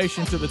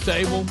information to the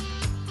table,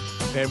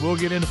 and we'll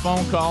get into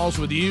phone calls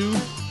with you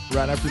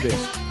right after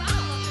this.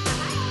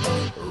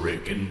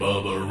 Rick and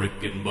Bubba,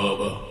 Rick and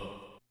Bubba.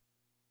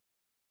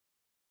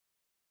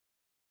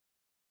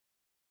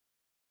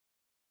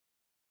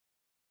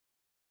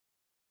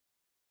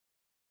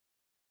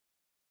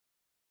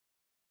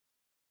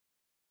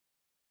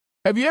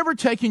 Have you ever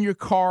taken your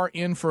car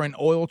in for an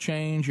oil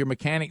change, your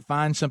mechanic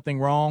finds something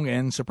wrong,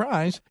 and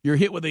surprise, you're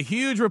hit with a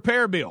huge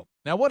repair bill?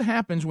 Now, what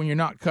happens when you're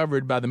not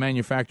covered by the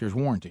manufacturer's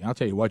warranty? I'll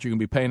tell you what, you're going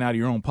to be paying out of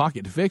your own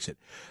pocket to fix it.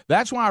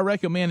 That's why I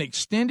recommend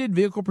extended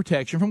vehicle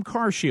protection from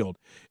CarShield.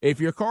 If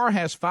your car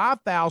has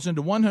 5,000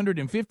 to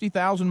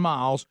 150,000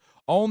 miles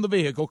on the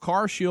vehicle,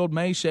 CarShield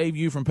may save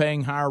you from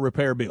paying higher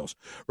repair bills.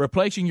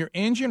 Replacing your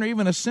engine or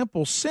even a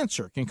simple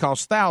sensor can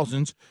cost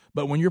thousands,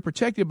 but when you're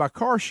protected by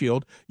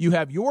CarShield, you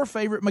have your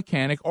favorite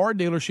mechanic or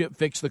dealership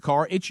fix the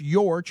car. It's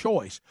your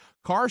choice.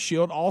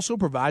 CarShield also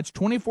provides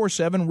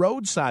 24/7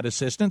 roadside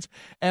assistance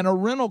and a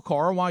rental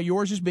car while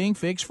yours is being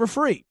fixed for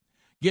free.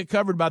 Get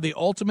covered by the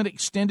ultimate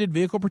extended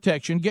vehicle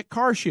protection. Get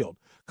CarShield.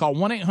 Call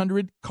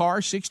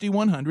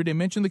 1-800-CAR-6100 and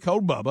mention the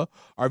code Bubba,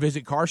 or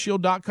visit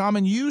carshield.com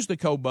and use the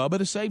code Bubba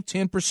to save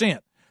 10%.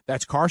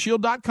 That's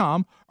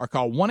carshield.com, or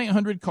call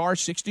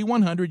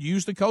 1-800-CAR-6100.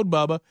 Use the code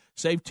Bubba,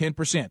 save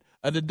 10%.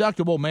 A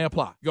deductible may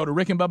apply. Go to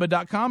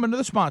rickandbubba.com under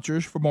the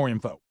sponsors for more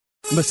info.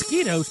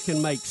 Mosquitoes can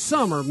make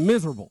summer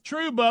miserable.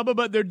 True, Bubba,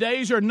 but their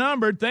days are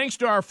numbered thanks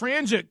to our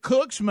friends at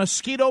Cook's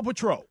Mosquito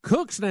Patrol.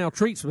 Cook's now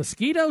treats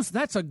mosquitoes?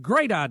 That's a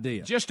great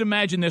idea. Just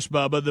imagine this,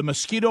 Bubba. The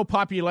mosquito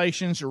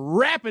populations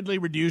rapidly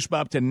reduced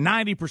by up to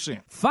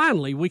 90%.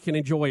 Finally, we can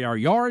enjoy our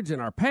yards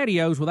and our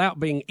patios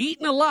without being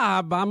eaten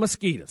alive by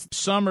mosquitoes.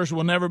 Summers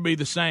will never be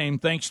the same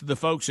thanks to the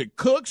folks at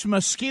Cook's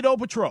Mosquito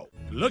Patrol.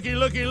 Looky,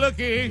 looky,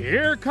 looky.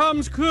 Here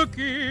comes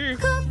Cookie.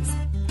 Cook's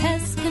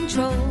Pest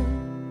Control.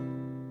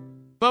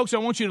 Folks, I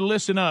want you to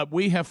listen up.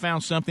 We have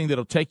found something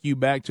that'll take you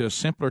back to a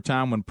simpler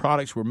time when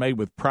products were made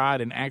with pride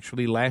and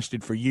actually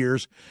lasted for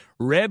years.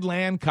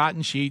 Redland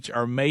cotton sheets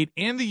are made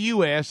in the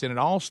U.S., and it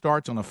all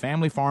starts on a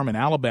family farm in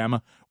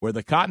Alabama where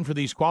the cotton for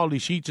these quality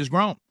sheets is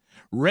grown.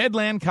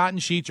 Redland cotton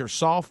sheets are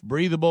soft,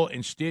 breathable,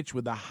 and stitched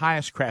with the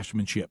highest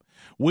craftsmanship.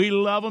 We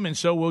love them, and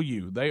so will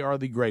you. They are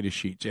the greatest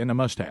sheets and a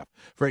must-have.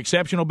 For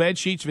exceptional bed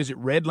sheets, visit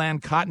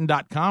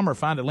redlandcotton.com or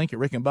find a link at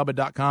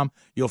rickandbubba.com.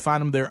 You'll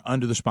find them there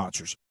under the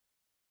sponsors.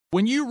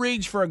 When you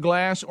reach for a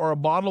glass or a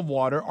bottle of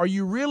water, are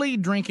you really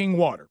drinking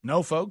water?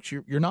 No, folks,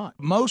 you're not.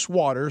 Most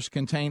waters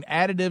contain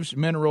additives,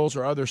 minerals,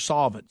 or other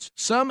solvents.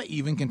 Some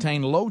even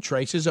contain low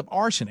traces of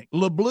arsenic.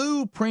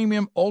 LeBlue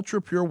Premium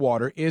Ultra Pure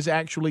Water is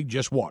actually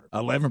just water.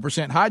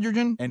 11%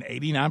 hydrogen and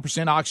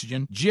 89%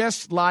 oxygen,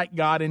 just like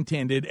God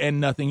intended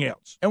and nothing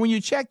else. And when you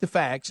check the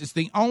facts, it's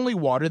the only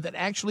water that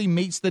actually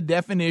meets the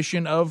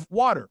definition of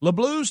water.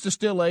 LeBlue's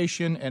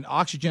distillation and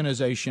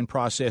oxygenization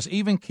process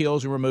even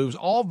kills and removes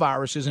all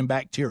viruses and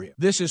bacteria.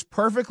 This is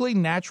perfectly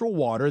natural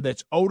water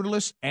that's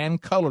odorless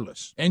and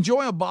colorless.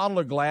 Enjoy a bottle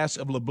or glass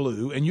of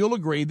LeBlue, and you'll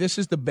agree this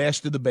is the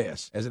best of the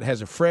best, as it has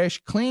a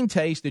fresh, clean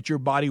taste that your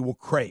body will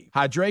crave.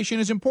 Hydration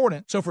is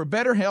important, so for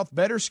better health,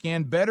 better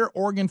skin, better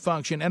organ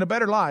function, and a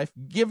better life,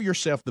 give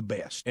yourself the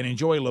best and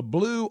enjoy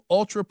LeBlue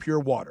Ultra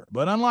Pure Water.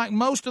 But unlike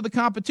most of the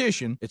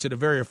competition, it's at a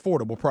very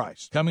affordable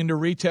price. Coming to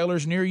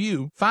retailers near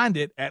you, find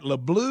it at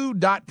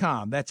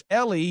lebleu.com. That's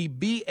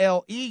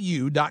LEBLEU.com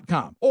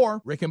or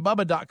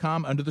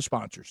rickandbubba.com under the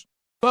sponsors.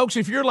 Folks,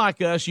 if you're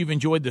like us, you've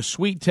enjoyed the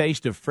sweet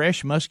taste of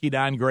fresh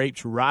muscadine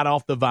grapes right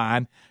off the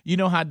vine. You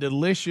know how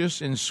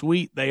delicious and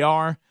sweet they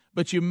are,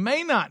 but you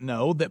may not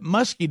know that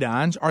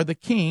muscadines are the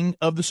king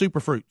of the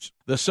superfruits.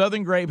 The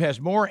southern grape has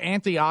more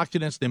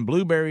antioxidants than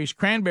blueberries,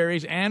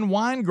 cranberries, and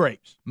wine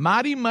grapes.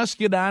 Mighty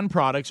Muscadine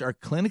products are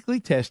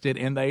clinically tested,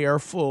 and they are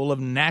full of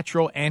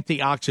natural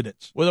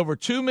antioxidants. With over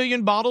 2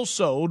 million bottles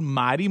sold,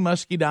 Mighty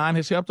Muscadine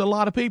has helped a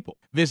lot of people.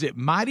 Visit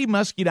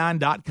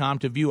mightymuscadine.com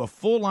to view a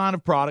full line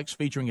of products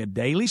featuring a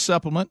daily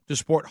supplement to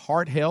support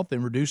heart health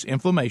and reduce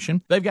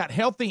inflammation. They've got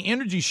healthy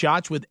energy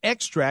shots with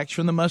extracts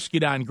from the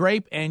muscadine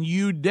grape, and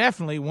you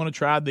definitely want to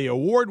try the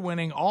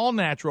award-winning,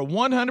 all-natural,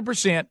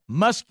 100%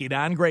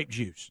 muscadine grape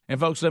juice. And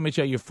folks, let me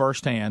tell you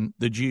firsthand,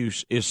 the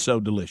juice is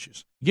so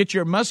delicious. Get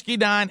your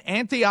muscadine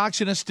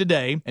antioxidants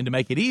today, and to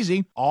make it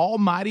easy, all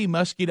Mighty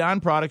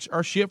Muscadine products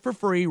are shipped for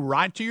free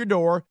right to your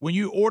door when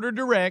you order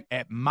direct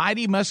at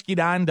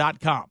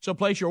mightymuscadine.com. So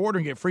place your order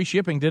and get free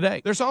shipping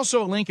today. There's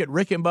also a link at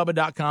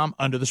rickandbubba.com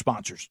under the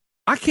sponsors.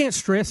 I can't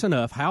stress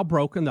enough how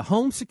broken the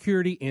home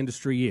security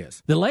industry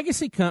is. The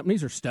legacy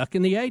companies are stuck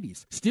in the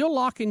 80s, still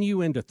locking you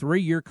into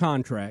 3-year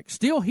contracts,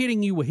 still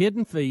hitting you with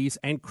hidden fees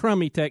and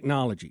crummy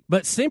technology.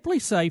 But Simply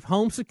Safe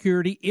Home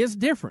Security is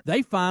different.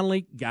 They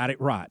finally got it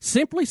right.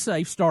 Simply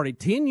Safe started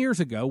 10 years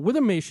ago with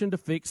a mission to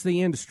fix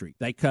the industry.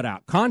 They cut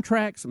out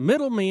contracts,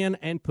 middlemen,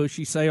 and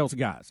pushy sales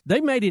guys.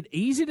 They made it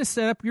easy to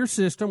set up your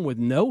system with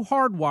no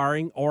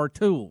hardwiring or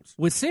tools.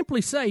 With Simply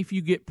Safe,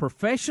 you get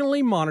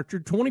professionally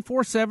monitored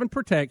 24/7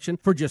 protection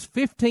for just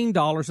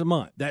 $15 a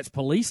month. That's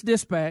police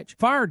dispatch,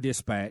 fire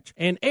dispatch,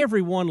 and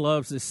everyone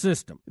loves this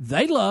system.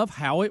 They love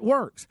how it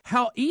works,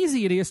 how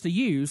easy it is to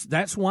use.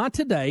 That's why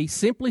today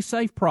Simply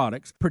Safe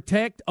products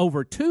protect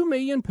over 2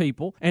 million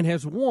people and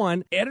has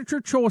won Editor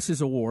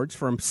Choices Awards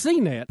from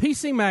CNET,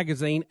 PC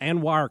Magazine, and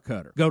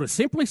Wirecutter. Go to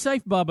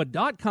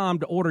simplysafebubba.com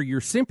to order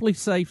your Simply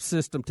Safe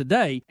system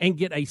today and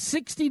get a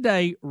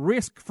 60-day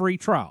risk-free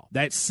trial.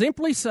 That's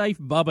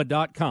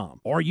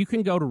simplysafebubba.com. Or you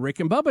can go to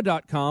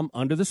rickandbubba.com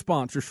under the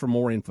sponsors for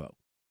more info.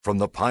 From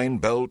the Pine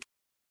Belt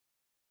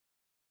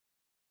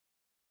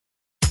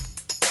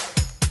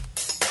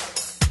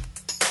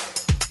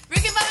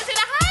Rick and Bubba's in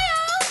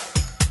Ohio.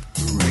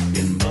 Rick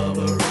and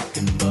Bubba, Rick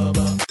and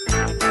Bubba.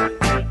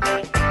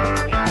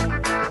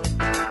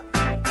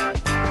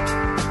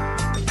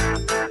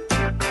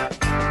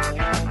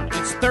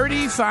 It's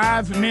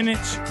 35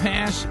 minutes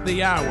past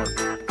the hour.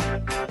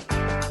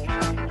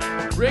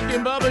 Rick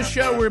and Bubba's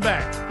show, we're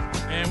back.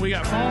 And we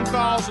got phone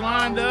calls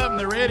lined up, and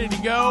they're ready to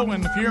go.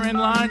 And if you're in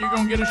line, you're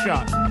going to get a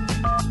shot.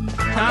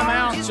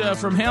 Timeout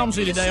from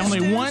Helmsley today.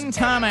 Only one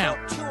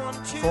timeout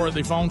for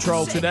the phone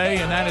troll today,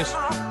 and that is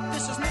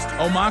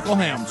Michael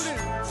Helms,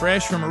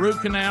 fresh from a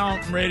root canal,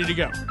 ready to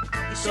go.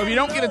 So if you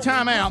don't get a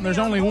timeout, and there's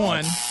only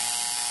one,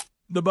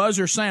 the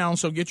buzzer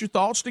sounds. So get your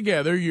thoughts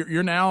together.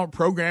 You're now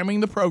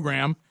programming the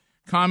program.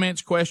 Comments,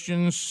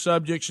 questions,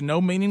 subjects, no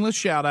meaningless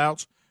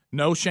shout-outs,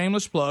 no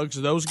shameless plugs.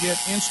 Those get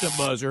instant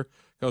buzzer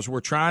because we're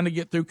trying to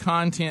get through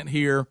content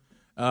here,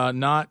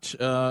 not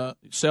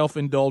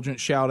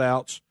self-indulgent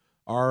shout-outs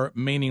or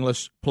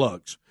meaningless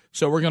plugs.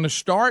 So we're going to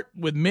start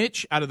with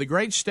Mitch out of the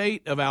great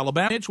state of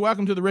Alabama. Mitch,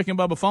 welcome to the Rick and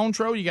Bubba Phone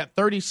Show. You got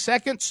 30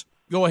 seconds.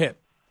 Go ahead.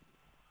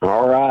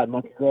 All right,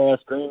 Monkey Grass,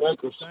 Green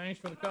Acres. Thanks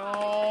for the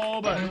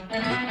call, buddy.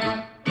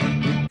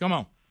 Come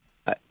on.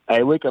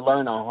 Hey, we could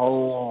learn a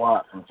whole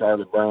lot from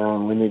Charlie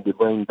Brown. We need to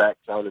bring back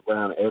Charlie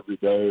Brown every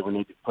day. We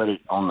need to put it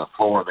on the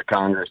floor of the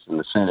Congress and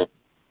the Senate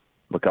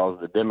because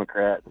the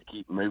Democrats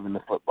keep moving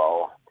the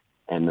football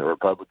and the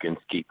Republicans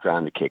keep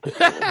trying to kick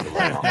it.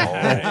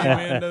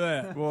 Amen to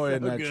that. Boy,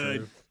 isn't that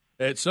good.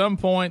 At some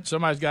point,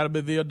 somebody's got to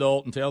be the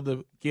adult and tell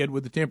the kid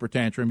with the temper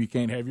tantrum you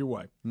can't have your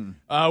way.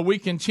 We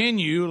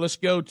continue. Let's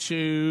go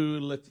to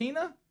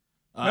Latina.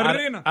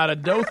 Out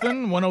of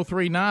Dothan,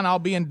 103.9. I'll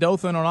be in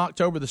Dothan on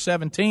October the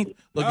 17th.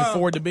 Looking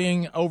forward to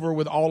being over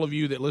with all of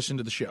you that listen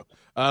to the show.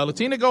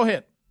 Latina, go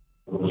ahead.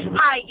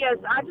 Hi, yes.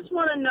 I just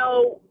want to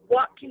know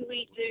what can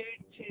we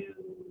do to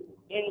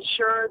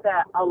ensure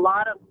that a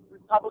lot of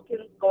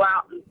Republicans go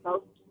out and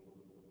vote?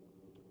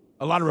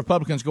 A lot of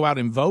Republicans go out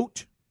and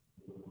vote?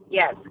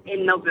 Yes,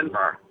 in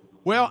November.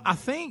 Well, I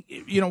think,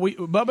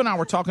 Bubba and I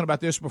were talking about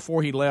this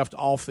before he left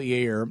off the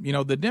air.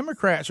 The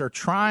Democrats are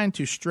trying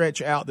to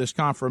stretch out this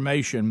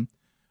confirmation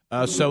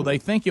so they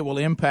think it will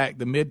impact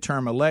the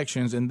midterm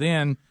elections, and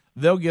then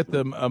they'll get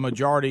a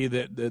majority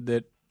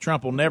that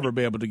Trump will never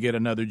be able to get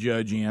another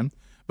judge in.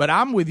 But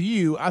I'm with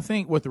you. I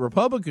think what the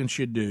Republicans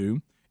should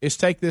do is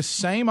take this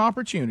same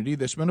opportunity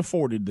that's been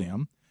afforded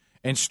them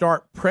and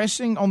start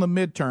pressing on the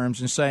midterms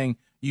and saying,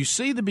 you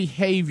see the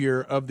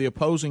behavior of the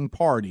opposing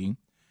party,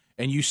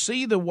 and you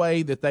see the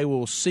way that they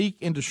will seek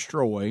and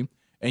destroy,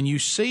 and you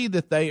see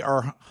that they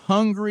are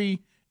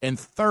hungry and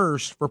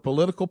thirst for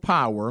political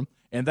power,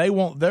 and they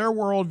want their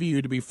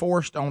worldview to be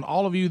forced on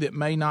all of you that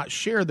may not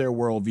share their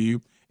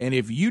worldview. And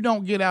if you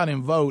don't get out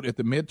and vote at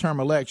the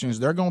midterm elections,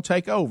 they're going to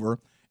take over,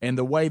 and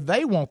the way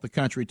they want the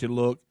country to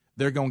look,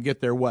 they're going to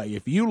get their way.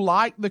 If you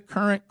like the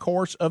current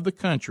course of the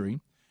country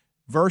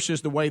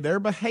versus the way they're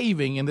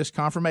behaving in this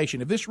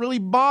confirmation, if this really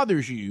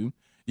bothers you,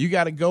 you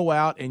got to go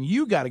out and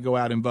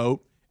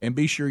vote. And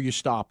be sure you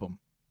stop them.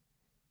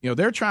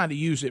 They're trying to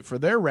use it for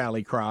their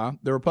rally cry.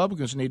 The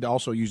Republicans need to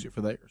also use it for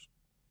theirs.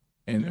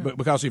 But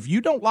because if you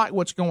don't like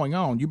what's going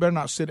on, you better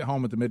not sit at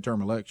home at the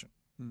midterm election.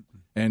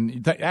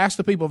 And ask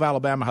the people of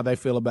Alabama how they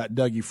feel about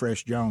Dougie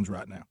Fresh Jones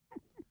right now.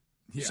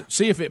 Yeah.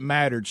 See if it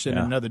mattered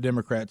sending another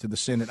Democrat to the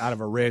Senate out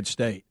of a red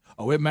state.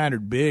 Oh, it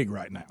mattered big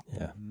right now.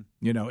 Yeah.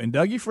 And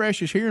Dougie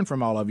Fresh is hearing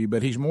from all of you,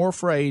 but he's more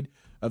afraid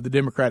of the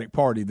Democratic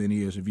Party than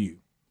he is of you.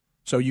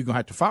 So you're going to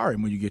have to fire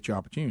him when you get your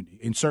opportunity.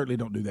 And certainly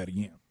don't do that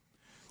again.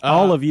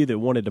 All of you that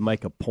wanted to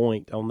make a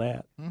point on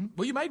that.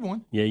 Well, you made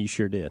one. Yeah, you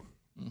sure did.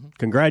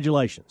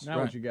 Congratulations.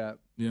 Now what you got?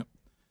 Yep.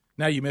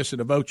 Now you're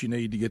missing a vote you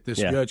need to get this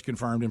judge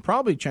confirmed and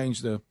probably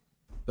change the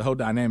whole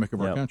dynamic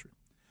of our country.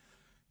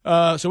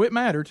 So it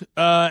mattered.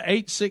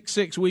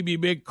 866 We Be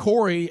Big.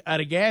 Corey out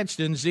of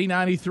Gadsden,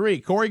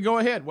 Z93. Corey, go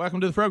ahead.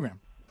 Welcome to the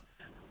program.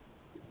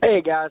 Hey,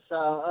 guys.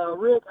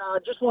 Rick, I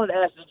just wanted to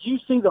ask, did you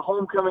see the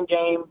homecoming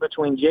game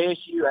between JSU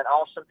and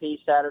Austin Peay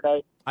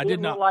Saturday? I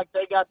did not. It looked like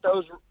they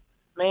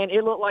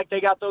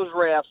got those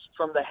refs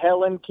from the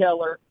Helen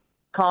Keller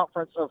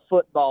Conference of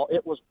Football.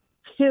 It was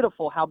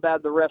pitiful how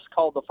bad the refs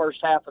called the first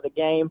half of the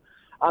game.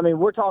 I mean,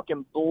 we're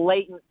talking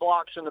blatant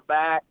blocks in the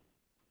back.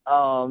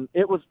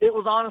 It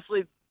was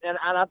honestly, and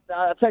I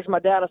texted my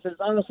dad, I said, it's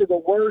honestly the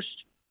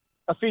worst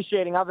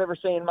officiating I've ever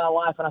seen in my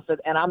life. And I said,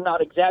 and I'm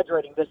not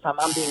exaggerating this time,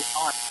 I'm being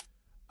honest.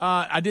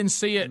 I didn't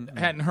see it,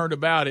 hadn't heard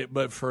about it,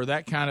 but for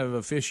that kind of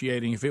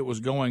officiating, if it was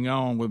going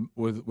on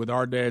with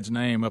our dad's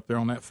name up there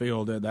on that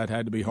field, that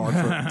had to be hard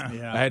for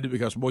him. I had to,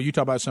 because, boy, you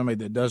talk about somebody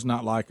that does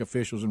not like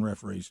officials and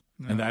referees,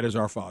 and that is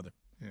our father.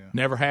 Yeah.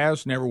 Never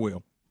has, never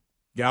will.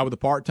 Guy with a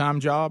part-time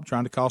job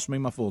trying to cost me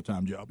my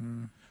full-time job.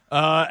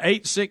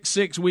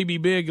 866 We Be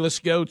Big. Let's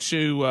go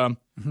to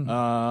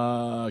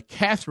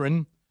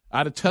Catherine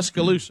out of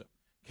Tuscaloosa.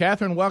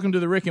 Catherine, welcome to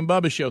the Rick and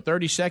Bubba Show.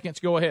 30 seconds.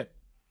 Go ahead.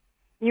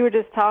 You were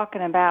just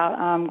talking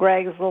about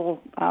Greg's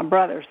little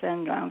brother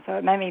syndrome, so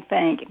it made me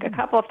think. A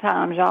couple of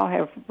times y'all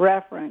have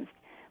referenced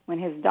when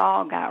his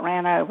dog got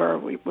ran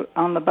over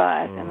on the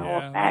bus, and the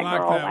little fat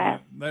girl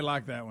laughed. They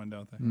like that one,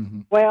 don't they?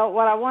 Well,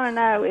 what I want to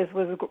know is,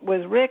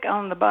 was Rick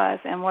on the bus,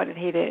 and what did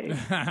he do?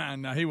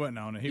 No, he wasn't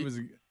on it. He was.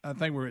 I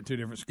think we were at two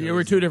different schools. Yeah, we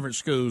were two different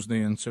schools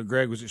then, so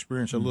Greg was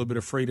experiencing a little bit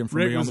of freedom from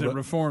Rick me on the was bus. at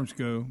reform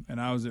school, and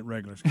I was at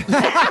regular school.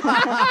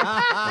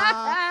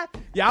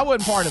 Yeah, I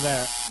wasn't part of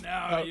that. No,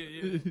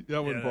 I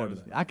wasn't part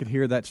of that. I could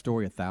hear that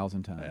story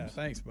 1,000 times. Yeah,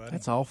 thanks, buddy.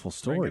 That's an awful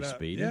story,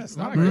 Speedy. Yeah, it's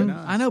not very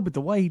nice. I know, but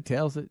the way he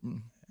tells it.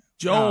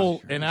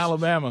 Joel in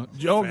Alabama.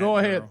 Joel, go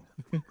ahead.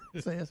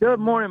 Good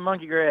morning,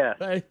 Monkey Grass.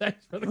 Hey,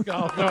 thanks for the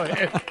call. Go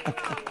ahead.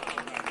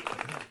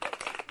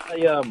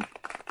 Hey,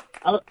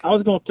 I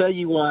was going to tell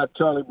you why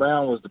Charlie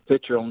Brown was the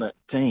pitcher on that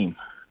team.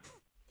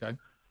 Okay.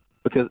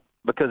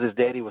 Because his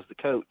daddy was the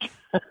coach.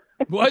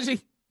 Was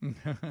he?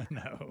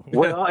 No.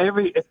 Well,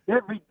 every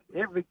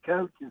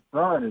coach's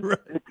son is a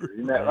pitcher.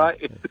 Isn't that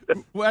right?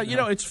 Well,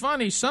 it's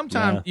funny.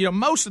 Sometimes,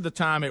 most of the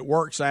time it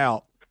works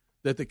out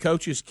that the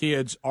coach's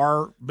kids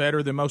are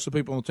better than most of the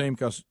people on the team,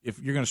 because if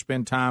you're going to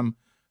spend time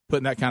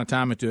putting that kind of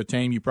time into a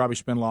team, you probably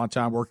spend a lot of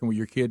time working with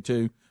your kid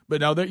too. But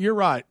no, you're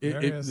right.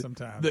 There is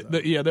sometimes.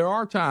 There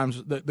are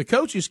times the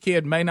coach's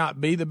kid may not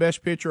be the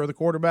best pitcher or the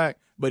quarterback,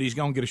 but he's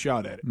going to get a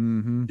shot at it.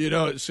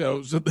 Mm-hmm.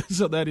 So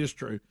that is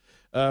true.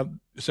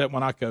 Except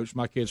when I coached,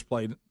 my kids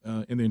played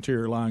in the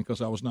interior line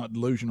because I was not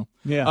delusional.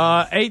 Yeah.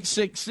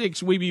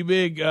 866 We Be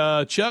Big.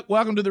 Chuck,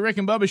 welcome to the Rick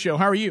and Bubba Show.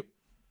 How are you?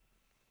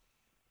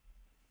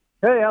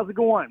 Hey, how's it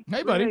going?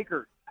 Hey, buddy.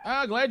 Akers.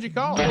 Glad you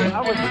called.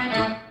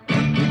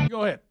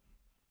 Go ahead.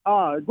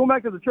 Going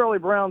back to the Charlie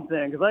Brown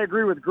thing, because I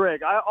agree with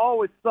Greg. I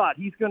always thought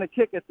he's going to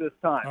kick it this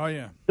time. Oh,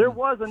 yeah. There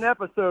was an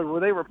episode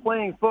where they were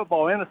playing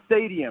football in a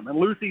stadium, and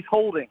Lucy's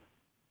holding.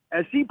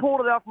 And she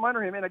pulled it out from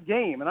under him in a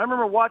game. And I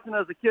remember watching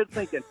as a kid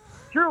thinking,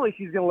 surely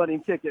she's going to let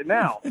him kick it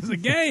now. It's a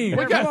game.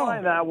 We got to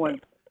find that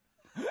one.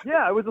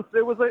 Yeah, it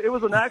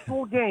was an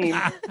actual game.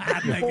 I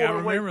think I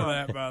remember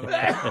that, by the way.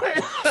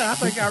 I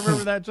think I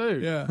remember that too.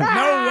 Yeah.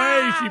 No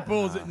way she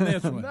pulls it in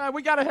this one. No,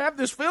 we got to have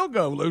this field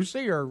goal,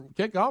 Lucy, or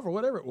kickoff, or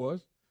whatever it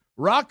was.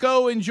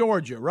 Rocco in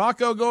Georgia.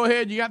 Rocco, go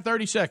ahead. You got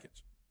 30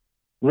 seconds.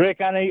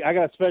 Rick, I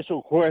got a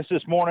special request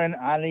this morning.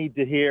 I need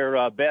to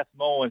hear Beth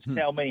Mullins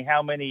tell me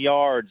how many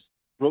yards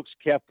Brooks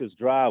Koepka's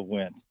drive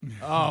went.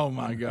 Oh,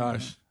 my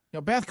gosh.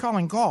 Beth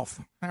calling golf.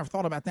 I never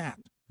thought about that.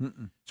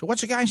 So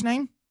what's the guy's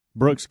name?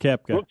 Brooks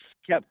Koepka. Brooks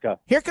Koepka.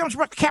 Here comes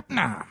Brooks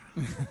Koepka.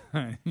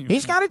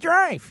 He's got a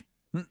drive.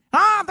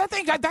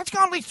 That's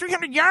gone at least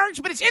 300 yards,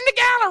 but it's in the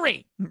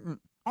gallery.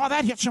 Oh,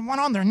 that hit someone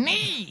on their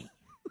knee.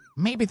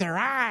 Maybe their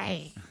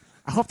eye.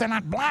 I hope they're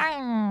not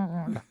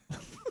blind.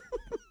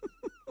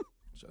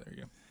 So there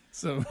you go.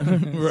 So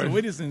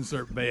we just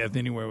insert Beth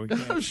anywhere we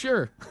can. Oh,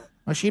 sure.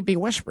 Well, she'd be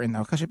whispering,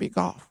 though, because it'd be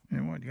golf.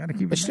 You got to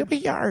keep It'd still be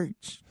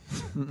yards.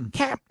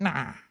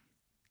 Koepka.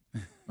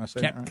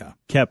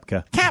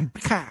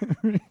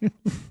 Koepka.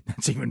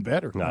 That's even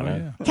better. I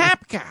know.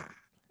 Koepka.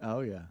 Oh,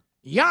 yeah.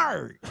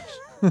 Yards.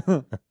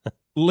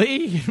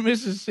 Lee,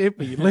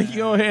 Mississippi. Lee,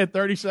 go ahead.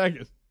 30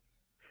 seconds.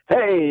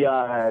 Hey,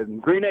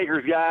 Green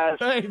Acres guys.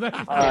 Hey, thank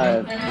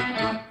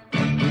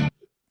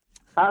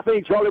I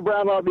think Charlie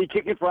Brown ought to be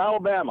kicking for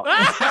Alabama.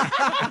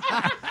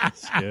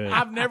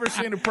 I've never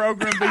seen a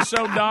program be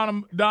so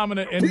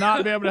dominant and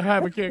not be able to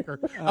have a kicker.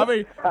 I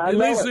mean, at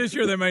least this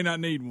year they may not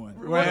need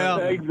one.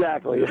 Well,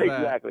 exactly.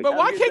 But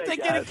why can't they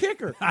get a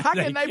kicker? How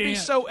can they be can't.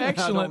 so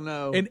excellent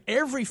know. in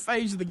every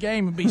phase of the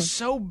game and be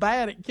so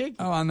bad at kicking?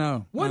 Oh, I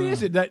know. What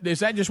is it? Is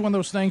that just one of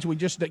those things we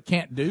just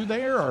can't do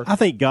there? Or? I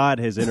think God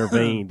has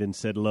intervened and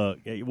said, look,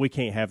 we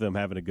can't have them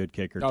having a good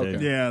kicker, too.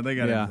 Yeah, they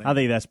got everything. I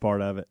think that's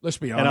part of it. Let's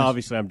be honest. And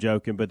obviously I'm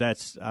joking, but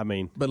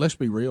But let's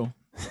be real.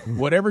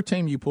 Whatever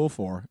team you pull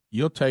for,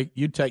 you'd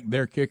take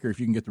their kicker if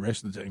you can get the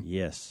rest of the team.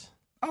 Yes.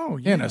 Oh,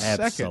 yeah. In a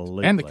Absolutely.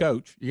 second. And the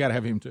coach. You got to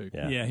have him, too.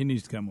 Yeah, he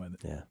needs to come with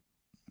it. Yeah.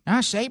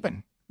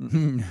 Saban.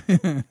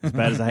 As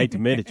bad as I hate to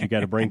admit it, you got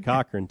to bring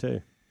Cochran,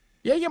 too.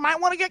 Yeah, you might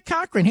want to get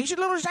Cochran. He's a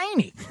little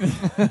zany.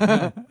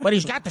 But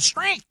he's got the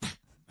strength.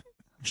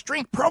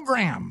 Strength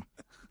program.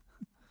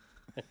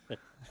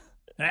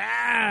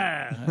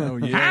 Oh,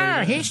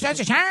 yeah. He does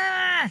it.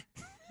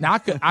 No, I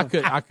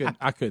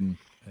couldn't.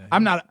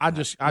 I'm not. I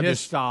just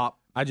stop.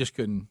 I just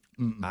couldn't.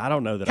 I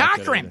don't know that I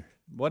could Cochran. either.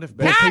 What if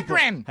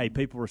Cochran?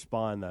 People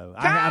respond though.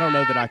 I don't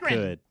know that I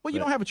could. Well, you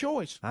don't have a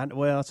choice.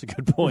 Well, that's a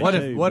good point. What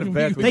too. if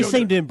Beth they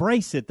seem to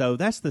embrace it though?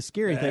 That's the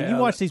scary thing. You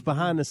watch these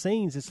behind the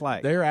scenes. It's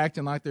like they're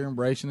acting like they're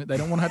embracing it. They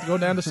don't want to have to go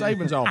down to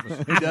Saban's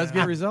office. He does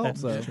get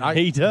results though.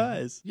 He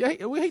does. Yeah,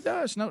 he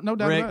does. No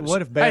doubt Rick, about it.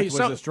 what if Beth was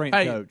a strength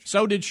coach?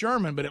 So did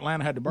Sherman, but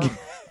Atlanta had to burn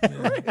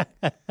him.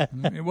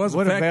 It was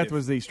What effective. if Beth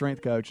was the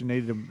strength coach and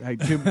needed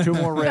two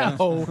more reps?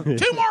 No.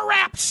 2 more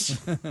reps.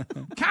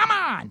 Come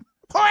on,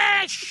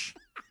 push.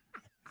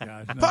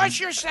 Gosh,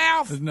 Push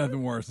yourself. There's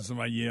nothing worse than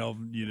somebody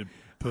yelling you to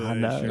push. I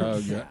know.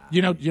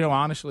 You know,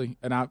 honestly,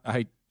 and I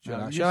hate. Should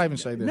I even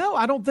say this? No,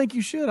 I don't think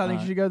you should. I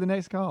think you should go to the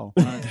next call.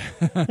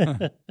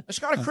 Let's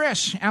go to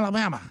Chris,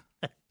 Alabama.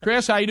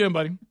 Chris, how you doing,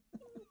 buddy?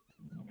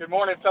 Good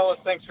morning, fellas.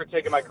 Thanks for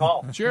taking my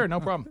call. Sure, no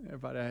problem.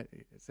 Everybody,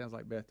 it sounds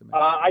like Beth to me.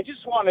 I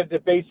just wanted to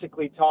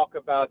basically talk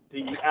about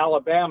the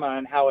Alabama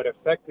and how it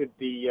affected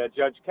the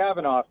Judge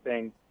Kavanaugh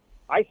thing.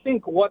 I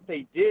think what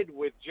they did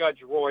with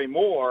Judge Roy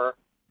Moore,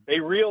 they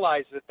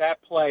realized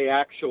that play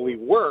actually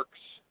works,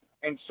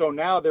 and so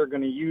now they're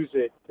going to use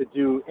it to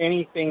do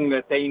anything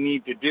that they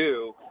need to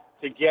do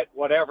to get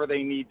whatever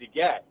they need to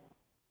get.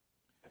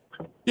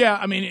 Yeah,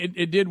 I mean,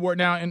 it did work.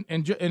 Now,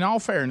 in all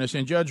fairness,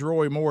 in Judge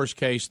Roy Moore's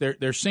case,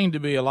 there seemed to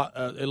be a lot,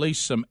 at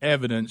least some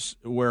evidence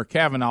where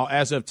Kavanaugh,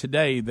 as of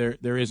today,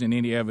 there isn't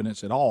any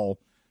evidence at all.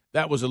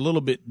 That was a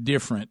little bit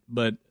different,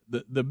 but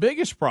the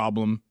biggest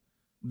problem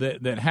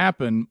that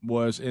happened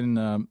was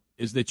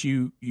is that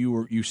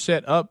you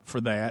set up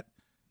for that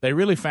they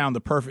really found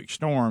the perfect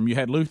storm. You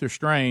had Luther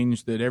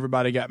Strange that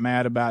everybody got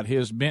mad about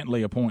his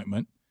Bentley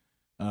appointment.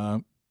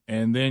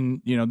 And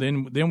then,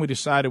 then we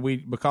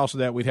decided because of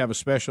that, we'd have a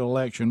special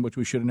election, which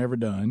we should have never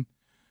done.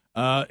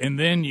 And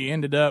then you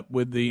ended up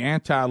with the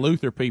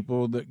anti-Luther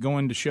people that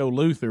going to show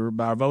Luther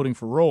by voting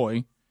for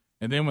Roy.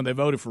 And then when they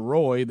voted for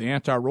Roy, the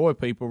anti-Roy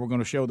people were going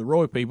to show the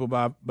Roy people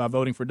by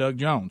voting for Doug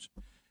Jones.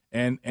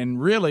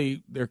 And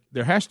really,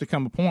 there has to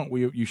come a point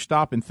where you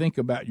stop and think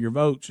about your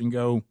votes and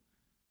go,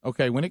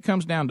 okay, when it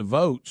comes down to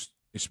votes,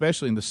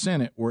 especially in the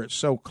Senate where it's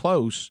so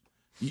close,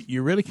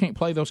 you really can't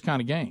play those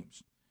kind of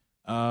games.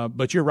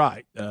 But you're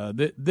right.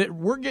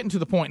 We're getting to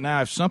the point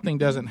now, if something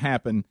doesn't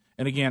happen,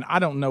 and again, I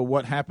don't know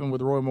what happened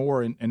with Roy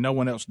Moore, and no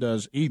one else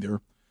does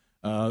either.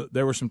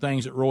 There were some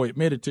things that Roy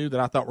admitted to that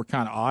I thought were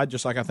kind of odd,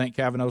 just like I think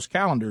Kavanaugh's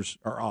calendars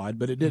are odd,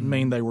 but it didn't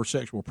mean they were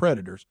sexual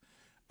predators.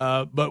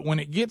 But when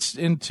it gets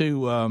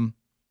into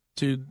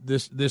to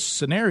this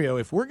scenario,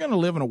 if we're going to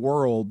live in a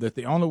world that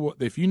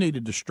if you need to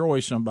destroy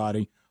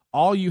somebody,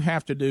 all you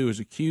have to do is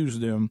accuse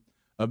them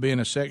of being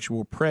a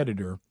sexual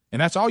predator,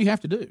 and that's all you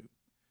have to do.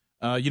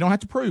 You don't have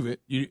to prove it.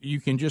 You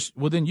can just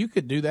then you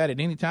could do that at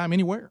any time,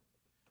 anywhere.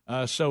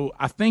 So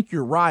I think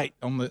you're right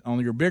on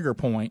your bigger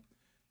point,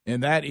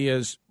 and that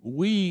is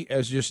we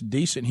as just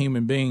decent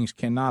human beings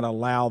cannot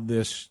allow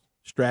this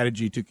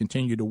strategy to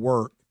continue to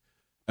work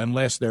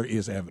unless there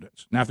is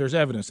evidence. Now, if there's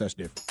evidence, that's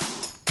different.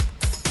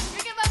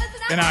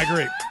 And I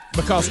agree,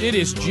 because it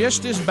is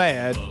just as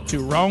bad to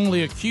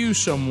wrongly accuse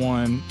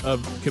someone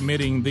of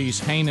committing these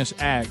heinous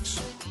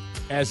acts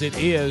as it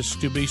is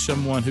to be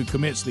someone who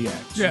commits the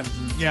acts.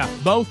 Yeah.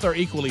 Both are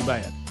equally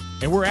bad.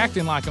 And we're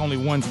acting like only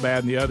one's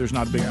bad and the other's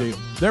not a big deal.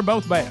 They're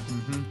both bad.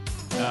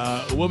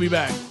 We'll be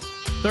back.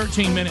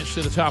 13 minutes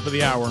to the top of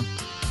the hour.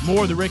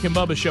 More of the Rick and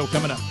Bubba Show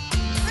coming up.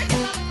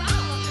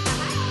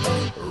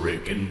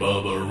 Rick and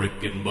Bubba,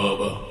 Rick and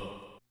Bubba.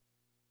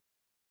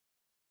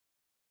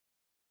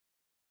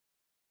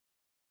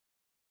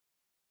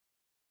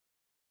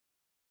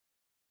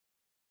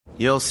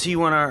 You'll see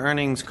when our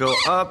earnings go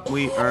up,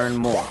 we earn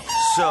more.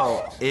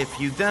 So, if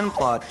you then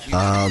plot...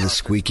 the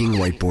squeaking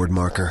whiteboard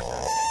marker.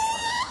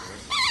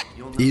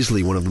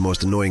 Easily one of the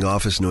most annoying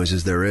office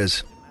noises there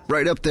is.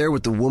 Right up there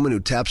with the woman who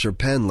taps her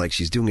pen like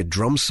she's doing a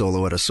drum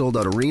solo at a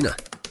sold-out arena.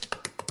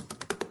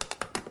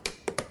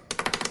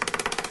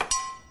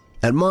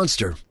 At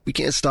Monster, we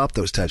can't stop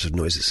those types of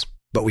noises,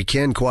 but we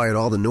can quiet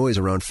all the noise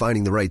around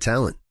finding the right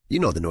talent. You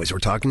know the noise we're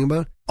talking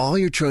about. All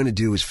you're trying to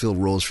do is fill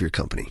roles for your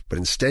company, but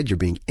instead you're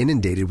being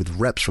inundated with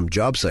reps from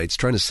job sites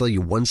trying to sell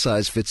you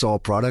one-size-fits-all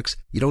products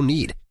you don't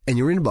need, and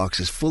your inbox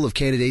is full of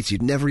candidates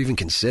you'd never even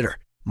consider.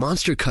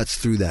 Monster cuts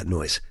through that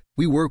noise.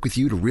 We work with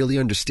you to really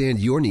understand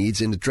your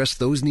needs and address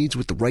those needs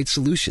with the right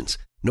solutions.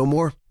 No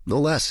more, no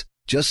less.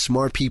 Just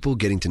smart people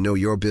getting to know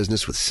your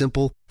business with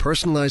simple,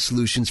 personalized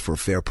solutions for a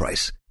fair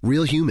price.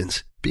 Real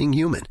humans being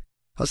human.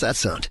 How's that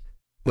sound?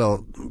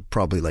 Well,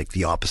 probably like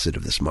the opposite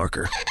of this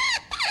marker.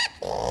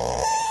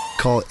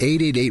 Call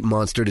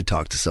 888-MONSTER to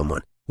talk to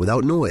someone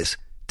without noise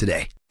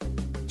today.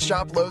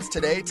 Shop Lowe's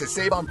today to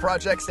save on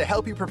projects to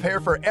help you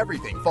prepare for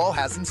everything fall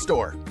has in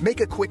store.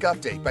 Make a quick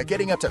update by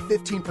getting up to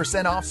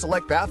 15% off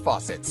select bath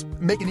faucets.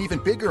 Make an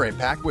even bigger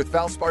impact with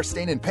Valspar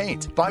Stain and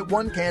Paint. Buy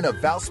 1 can of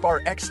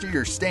Valspar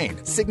Exterior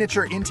Stain,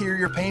 Signature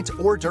Interior Paint,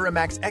 or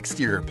Duramax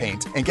Exterior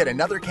Paint, and get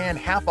another can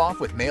half off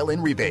with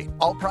mail-in rebate.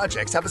 All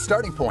projects have a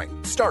starting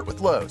point. Start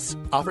with Lowe's.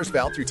 Offers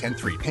valid through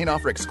 10/3. Paint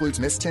offer excludes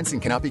mist tints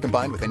and cannot be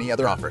combined with any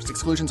other offers.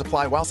 Exclusions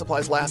apply while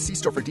supplies last. See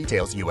store for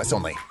details. U.S.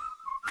 only.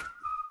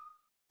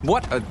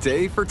 What a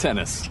day for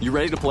tennis. You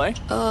ready to play?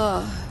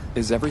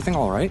 Is everything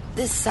all right?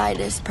 This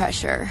sinus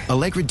pressure.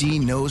 Allegra D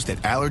knows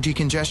that allergy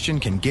congestion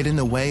can get in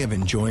the way of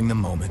enjoying the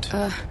moment.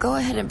 Go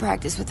ahead and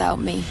practice without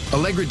me.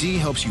 Allegra D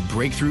helps you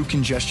break through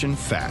congestion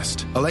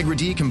fast. Allegra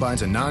D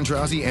combines a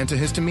non-drowsy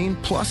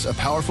antihistamine plus a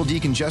powerful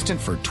decongestant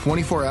for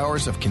 24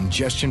 hours of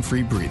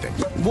congestion-free breathing.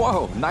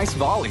 Whoa, nice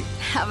volley.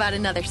 How about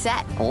another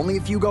set? Only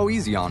if you go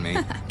easy on me.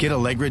 Get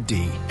Allegra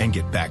D and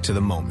get back to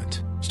the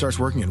moment. Starts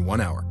working in 1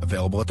 hour.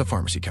 Available at the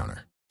pharmacy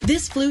counter.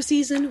 This flu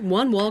season,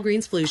 one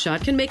Walgreens flu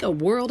shot can make a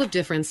world of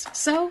difference.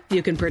 So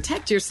you can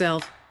protect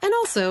yourself and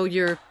also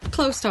your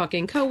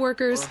close-talking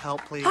coworkers,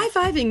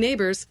 high-fiving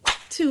neighbors,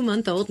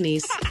 2-month-old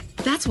niece.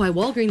 That's why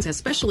Walgreens has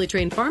specially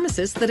trained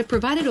pharmacists that have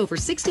provided over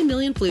 60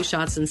 million flu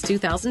shots since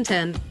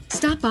 2010.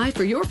 Stop by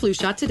for your flu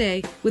shot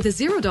today with a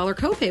 $0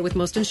 copay with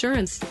most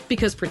insurance.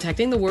 Because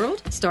protecting the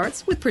world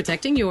starts with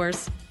protecting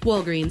yours.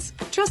 Walgreens.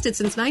 Trusted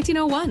since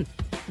 1901.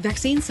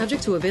 Vaccine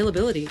subject to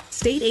availability.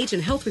 State, age,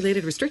 and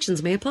health-related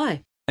restrictions may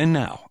apply. And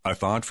now, a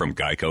thought from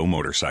Geico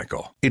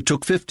Motorcycle. It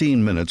took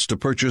 15 minutes to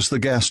purchase the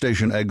gas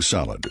station egg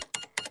salad.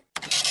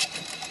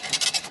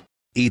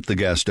 Eat the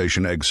gas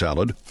station egg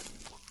salad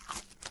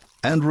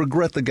and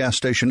regret the gas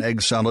station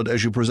egg salad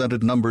as you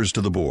presented numbers to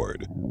the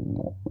board.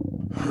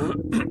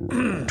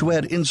 To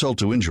add insult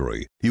to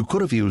injury, you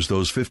could have used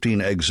those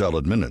 15 egg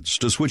salad minutes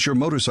to switch your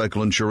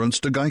motorcycle insurance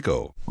to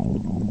Geico.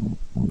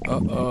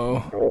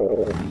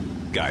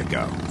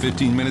 Geico.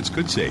 15 minutes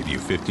could save you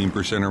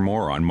 15% or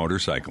more on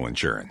motorcycle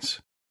insurance.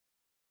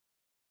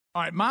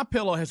 All right,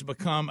 MyPillow has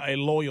become a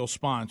loyal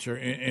sponsor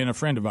and a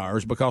friend of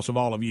ours because of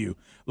all of you.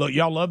 Look,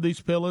 y'all love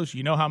these pillows.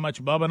 You know how much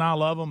Bubba and I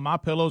love them. My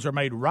pillows are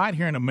made right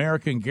here in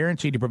America and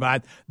guaranteed to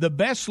provide the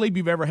best sleep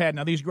you've ever had.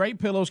 Now, these great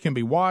pillows can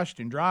be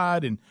washed and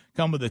dried and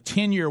come with a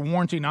 10-year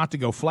warranty not to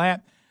go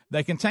flat.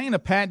 They contain a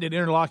patented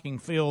interlocking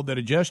field that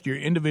adjusts your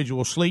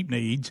individual sleep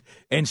needs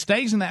and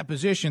stays in that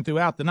position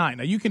throughout the night.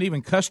 Now, you can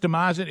even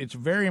customize it. It's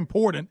very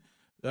important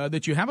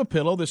that you have a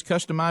pillow that's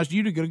customized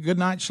you to get a good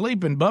night's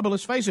sleep. And, Bubba,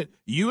 let's face it,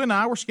 you and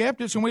I were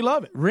skeptics, and we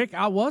love it. Rick,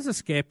 I was a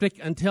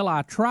skeptic until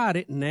I tried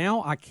it.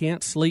 Now I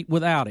can't sleep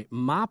without it.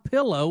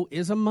 MyPillow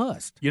is a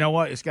must. You know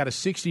what? It's got a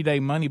 60-day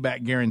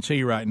money-back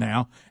guarantee right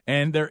now,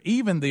 and they're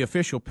even the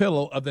official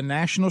pillow of the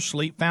National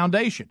Sleep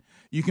Foundation.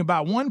 You can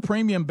buy one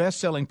premium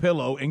best-selling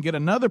pillow and get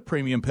another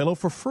premium pillow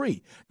for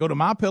free. Go to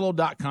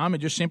MyPillow.com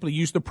and just simply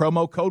use the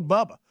promo code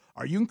BUBBA.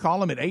 Or you can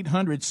call them at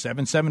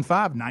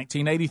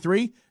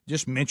 800-775-1983.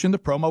 Just mention the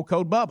promo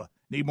code BUBBA.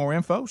 Need more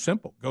info?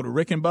 Simple. Go to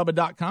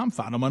rickandbubba.com.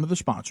 Find them under the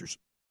sponsors.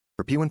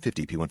 For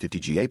P150,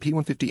 P150GA,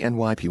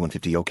 P150NY,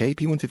 P150OK,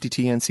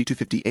 P150TN,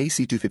 C250A,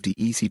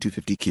 C250E,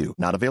 C250Q.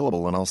 Not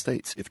available in all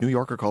states. If New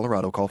York or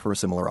Colorado, call for a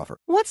similar offer.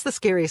 What's the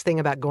scariest thing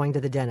about going to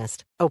the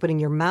dentist? Opening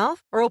your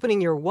mouth or opening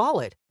your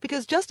wallet?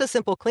 Because just a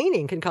simple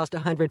cleaning can cost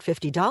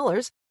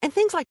 $150, and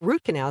things like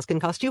root canals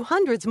can cost you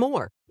hundreds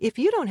more. If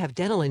you don't have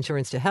dental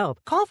insurance to help,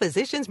 call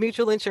Physicians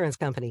Mutual Insurance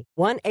Company,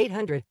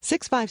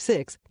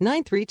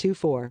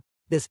 1-800-656-9324.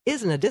 This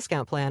isn't a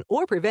discount plan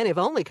or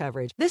preventive-only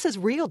coverage. This is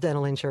real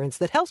dental insurance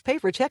that helps pay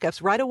for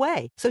checkups right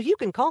away. So you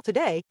can call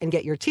today and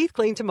get your teeth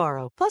cleaned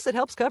tomorrow. Plus, it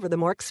helps cover the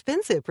more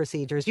expensive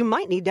procedures you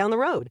might need down the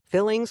road.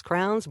 Fillings,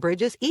 crowns,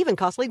 bridges, even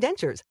costly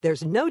dentures.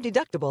 There's no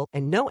deductible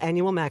and no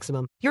annual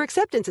maximum. Your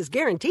acceptance is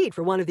guaranteed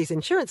for one of these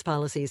insurance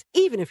policies,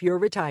 even if you're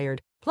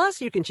retired.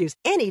 Plus, you can choose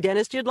any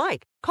dentist you'd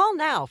like. Call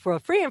now for a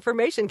free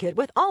information kit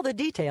with all the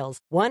details.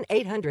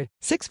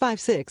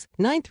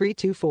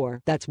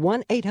 1-800-656-9324. That's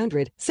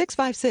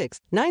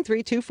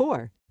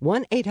 1-800-656-9324.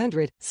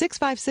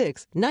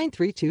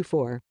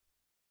 1-800-656-9324.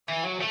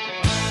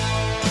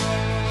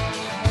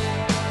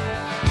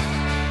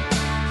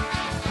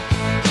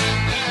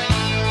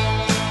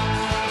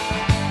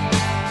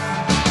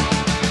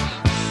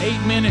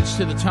 Eight minutes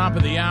to the top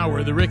of the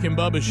hour, the Rick and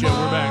Bubba Show.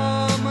 We're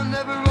back. Mama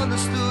never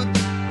understood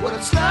what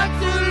it's like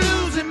to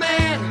lose a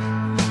man.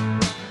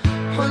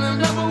 When the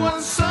number one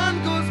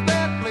son goes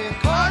back playing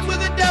cards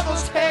with the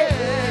devil's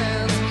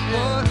hands.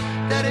 But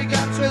daddy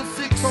got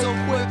 12-6 so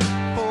quick,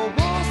 4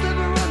 walls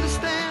never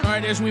understand. All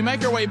right, as we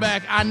make our way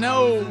back, I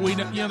know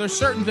there's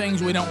certain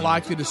things we don't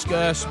like to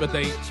discuss, but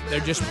they're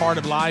just part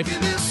of life.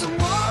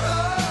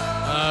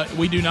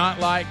 We do not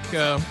like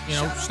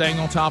staying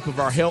on top of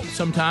our health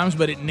sometimes,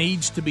 but it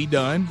needs to be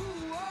done.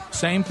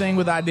 Same thing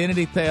with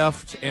identity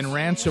theft and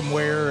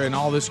ransomware and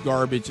all this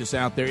garbage that's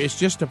out there. It's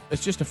just a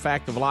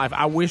fact of life.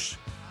 I wish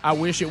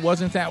it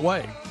wasn't that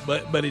way,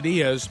 but it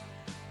is.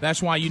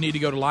 That's why you need to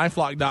go to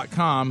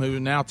LifeLock.com, who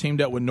now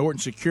teamed up with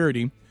Norton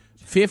Security.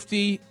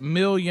 50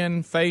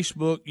 million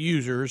Facebook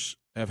users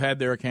have had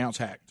their accounts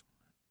hacked.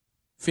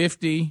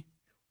 50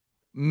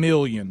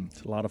 million.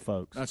 That's a lot of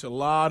folks. That's a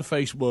lot of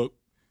Facebook.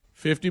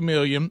 50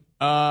 million.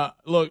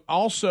 Look,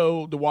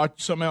 also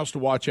something else to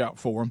watch out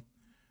for.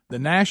 The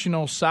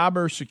National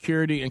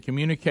Cybersecurity and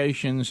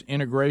Communications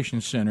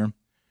Integration Center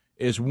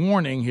is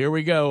warning, here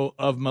we go,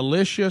 of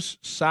malicious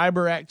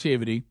cyber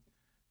activity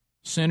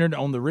centered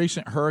on the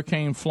recent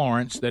Hurricane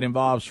Florence that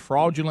involves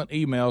fraudulent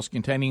emails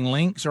containing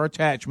links or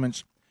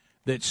attachments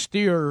that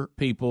steer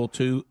people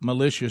to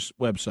malicious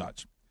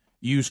websites.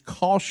 Use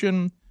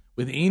caution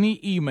with any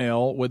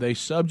email with a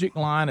subject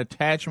line,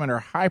 attachment,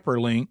 or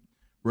hyperlink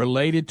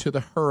related to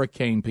the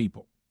hurricane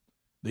people.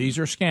 These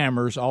are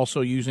scammers also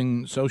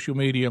using social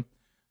media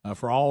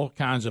for all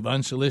kinds of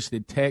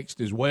unsolicited text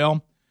as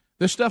well.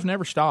 This stuff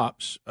never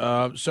stops.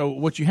 So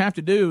what you have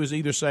to do is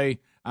either say,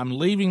 I'm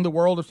leaving the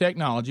world of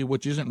technology,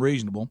 which isn't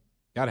reasonable,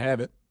 got to have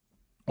it,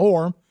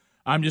 or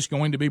I'm just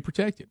going to be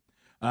protected.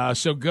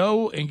 So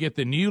go and get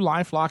the new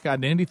LifeLock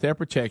Identity Theft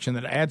Protection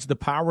that adds the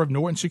power of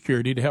Norton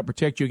Security to help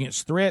protect you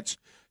against threats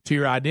to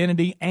your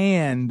identity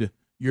and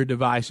your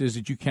devices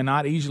that you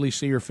cannot easily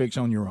see or fix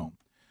on your own.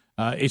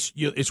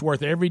 It's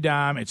worth every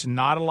dime. It's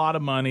not a lot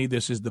of money.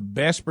 This is the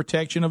best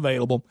protection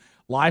available.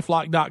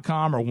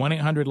 LifeLock.com or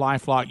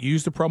 1-800-LifeLock.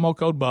 Use the promo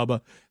code BUBBA.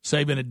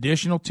 Save an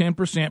additional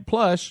 10%.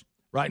 Plus,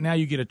 right now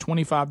you get a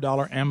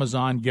 $25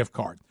 Amazon gift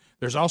card.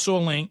 There's also a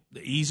link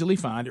to easily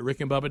find at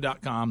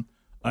rickandbubba.com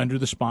under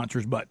the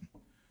sponsors button.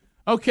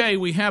 Okay,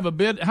 we have a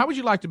bit. How would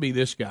you like to be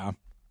this guy?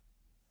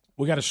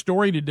 We got a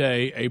story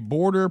today. A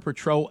Border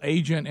Patrol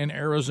agent in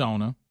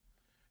Arizona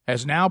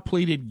has now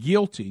pleaded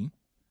guilty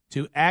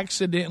to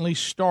accidentally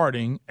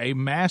starting a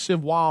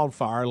massive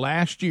wildfire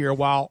last year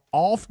while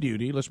off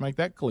duty. Let's make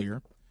that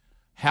clear.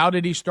 How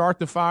did he start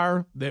the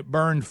fire that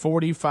burned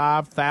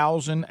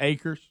 45,000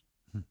 acres?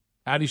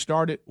 How did he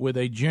start it? With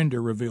a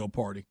gender reveal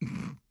party.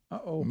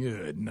 Uh-oh.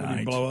 Good Did night.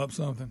 he blow up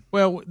something?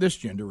 Well, this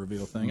gender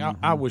reveal thing,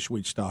 I wish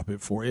we'd stop it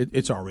for it.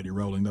 It's already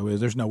rolling, though.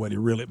 There's no way to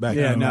reel it back.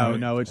 Yeah, in.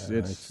 no, it's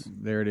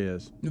there. It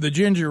is. The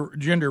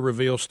gender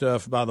reveal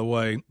stuff. By the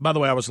way,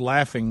 I was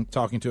laughing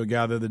talking to a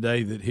guy the other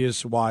day that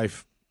his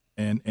wife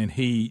and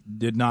he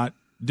did not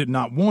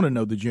want to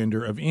know the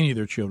gender of any of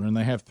their children.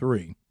 They have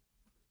 3,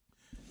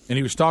 and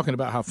he was talking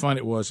about how fun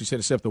it was. He said,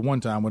 except the one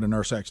time when a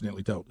nurse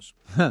accidentally told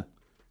us.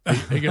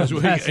 He goes,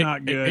 That's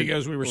not good. He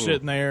goes, we were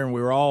sitting there and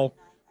we were all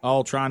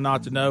trying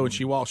not to know, and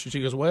she walks.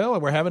 She goes, well,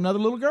 we're having another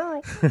little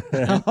girl.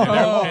 and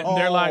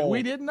they're like,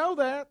 we didn't know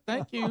that.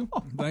 Thank you.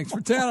 Thanks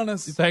for telling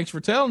us. Thanks for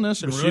telling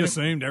us. But And she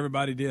assumed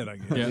everybody did, I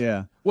guess.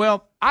 Yeah.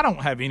 Well, I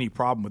don't have any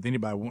problem with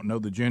anybody wanting to know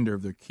the gender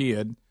of their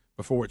kid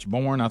before it's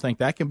born. I think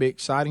that can be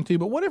exciting too.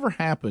 But whatever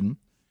happened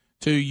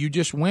to you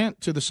just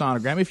went to the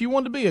sonogram, if you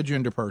wanted to be a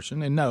gender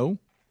person and know,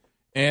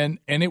 and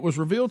it was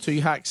revealed to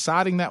you how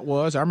exciting that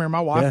was. I remember my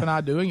wife and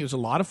I doing it. It was a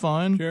lot of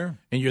fun. Sure.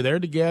 And you're there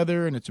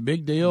together, and it's a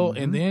big deal.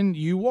 And then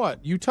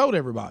you told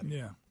everybody.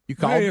 Yeah. You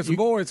called. Hey, it's a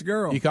boy, it's a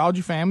girl. You called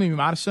your family. You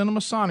might have sent them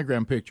a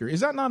sonogram picture. Is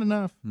that not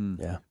enough?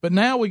 Yeah. But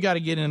now we got to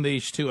get into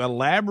these 2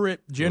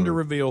 elaborate gender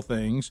reveal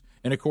things.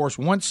 And of course,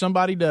 once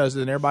somebody does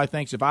it, and everybody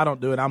thinks if I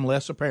don't do it, I'm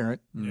less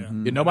apparent. Yeah.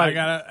 Nobody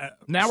gotta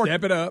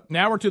step it up.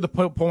 Now we're to the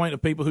point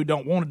of people who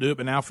don't want to do it,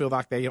 but now feel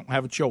like they don't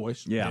have a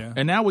choice. Yeah.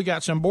 And now we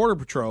got some Border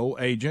Patrol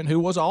agent who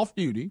was off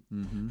duty,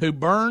 who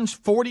burns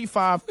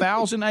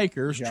 45,000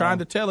 acres trying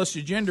to tell us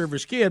the gender of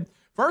his kid.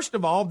 First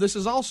of all, this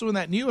is also in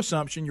that new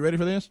assumption. You ready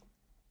for this?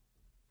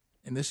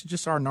 And this is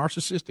just our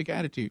narcissistic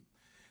attitude.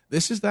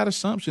 This is that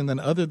assumption that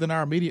other than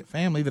our immediate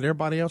family that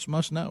everybody else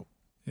must know.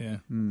 Yeah.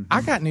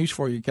 I got news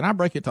for you. Can I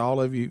break it to all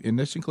of you? And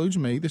this includes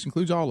me. This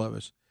includes all of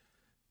us.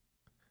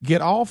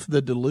 Get off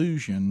the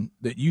delusion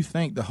that you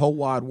think the whole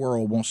wide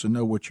world wants to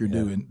know what you're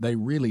doing. They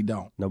really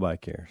don't. Nobody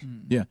cares.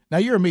 Yeah. Now,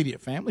 your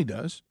immediate family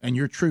does, and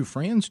your true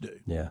friends do.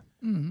 Yeah.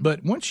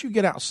 But once you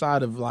get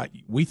outside of, like,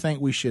 we think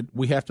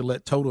we have to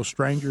let total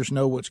strangers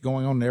know what's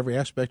going on in every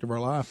aspect of our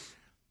life,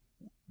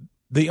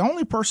 the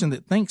only person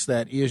that thinks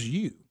that is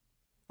you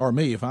or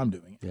me if I'm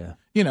doing it.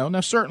 Yeah.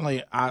 Now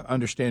certainly I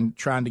understand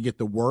trying to get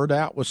the word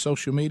out with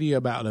social media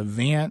about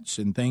events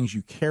and things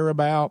you care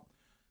about.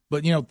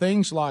 But,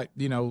 things like,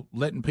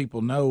 letting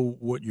people know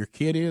what your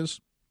kid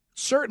is,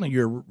 certainly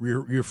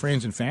your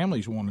friends and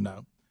families want to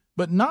know,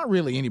 but not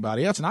really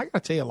anybody else. And I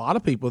got to tell you, a lot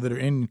of people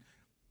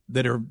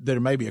that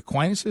are maybe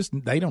acquaintances,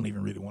 they don't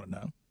even really want to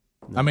know.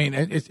 No. I mean,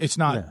 it's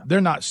not,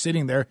 they're not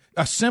sitting there.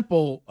 A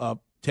simple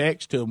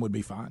text to them would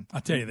be fine. I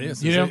tell you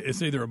this,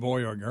 it's either a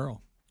boy or a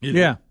girl.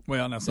 Yeah.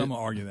 Well, now some will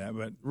argue that,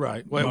 but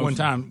right. Well, at one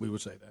time we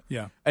would say that.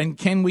 Yeah. And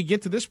can we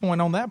get to this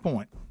point on that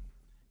point?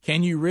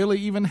 Can you really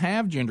even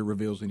have gender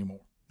reveals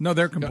anymore? No,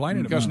 they're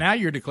complaining because about now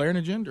you're declaring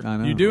a gender. I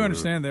know. You do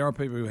understand there are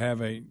people who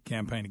have a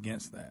campaign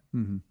against that.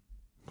 Mm-hmm.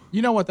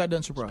 You know what? That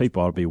doesn't surprise me.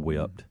 People ought to be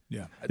whipped.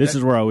 Yeah. This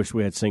is where I wish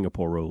we had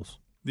Singapore rules.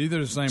 These are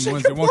the same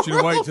ones that want you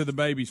to wait till the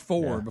baby's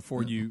 4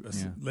 before you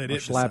let or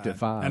it slapped decide. at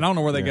 5. And I don't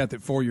know where they got that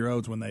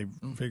 4-year-olds when they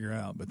figure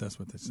out, but that's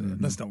what they said.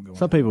 Let's don't go.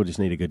 Some people just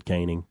need a good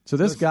caning. So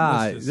this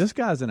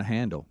guy's in a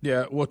handle.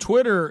 Yeah. Well,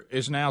 Twitter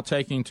is now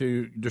taking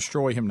to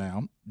destroy him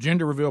now.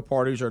 Gender reveal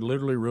parties are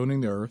literally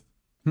ruining the earth.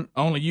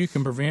 Only you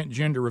can prevent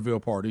gender reveal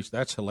parties.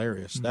 That's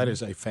hilarious. That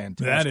is a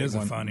fantastic one. That is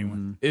a funny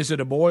one. Is it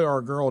a boy or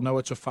a girl? No,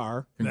 it's a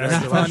fire.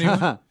 That's a funny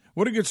one.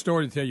 What a good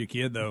story to tell your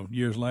kid, though,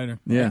 years later.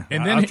 Yeah.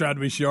 And then I tried to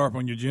be sharp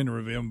on your gender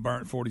reveal and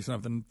burnt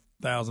 40-something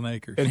thousand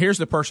acres. And here's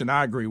the person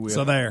I agree with.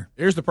 So there.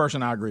 Here's the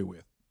person I agree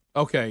with.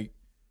 Okay,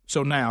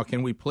 so now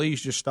can we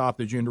please just stop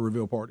the gender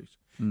reveal parties?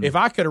 If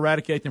I could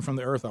eradicate them from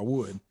the earth, I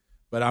would.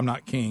 But I'm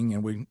not king,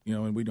 and we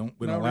don't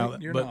allow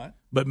that. You're but, not.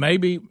 But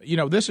maybe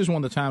this is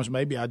one of the times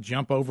maybe I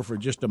jump over for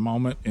just a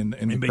moment in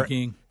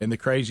the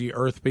crazy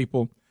earth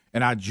people,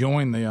 and I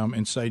join them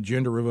and say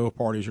gender reveal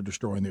parties are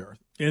destroying the earth.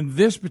 In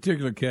this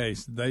particular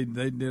case, they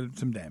did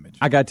some damage.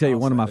 I got to tell you,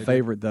 one of my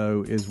favorite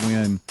though is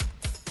when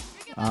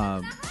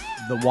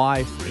the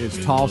wife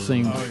is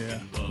tossing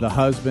the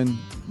husband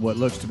what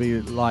looks to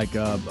be like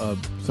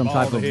some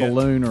type of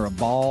balloon or a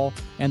ball,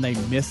 and they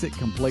miss it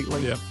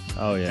completely. Yeah.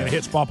 Oh yeah. And it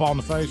hits Papa on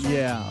the face.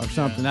 Yeah, or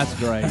something. That's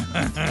great.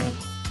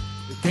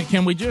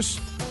 Can we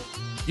just,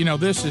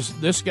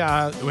 this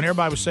guy, when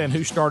everybody was saying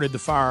who started the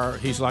fire,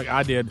 he's like,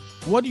 I did.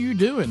 What are you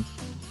doing?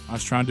 I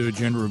was trying to do a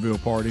gender reveal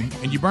party.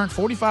 And you burnt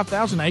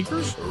 45,000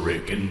 acres?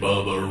 Rick and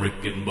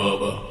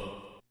Bubba.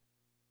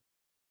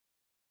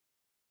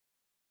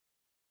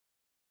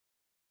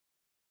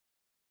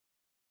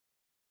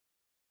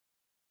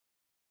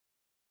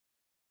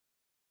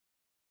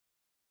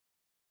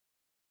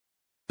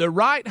 The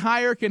right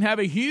hire can have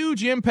a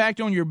huge impact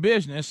on your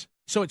business.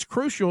 so it's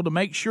crucial to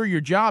make sure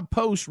your job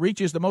post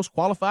reaches the most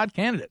qualified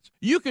candidates.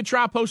 You could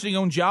try posting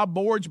on job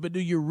boards, but do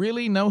you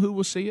really know who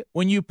will see it?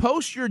 When you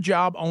post your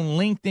job on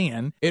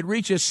LinkedIn, it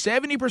reaches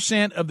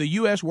 70% of the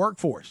U.S.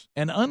 workforce.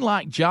 And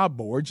unlike job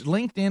boards,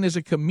 LinkedIn is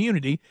a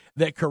community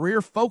that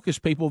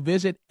career-focused people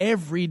visit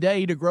every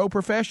day to grow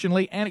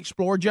professionally and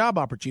explore job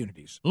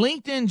opportunities.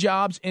 LinkedIn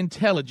Jobs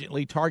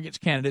intelligently targets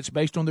candidates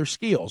based on their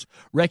skills,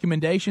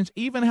 recommendations,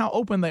 even how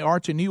open they are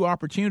to new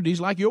opportunities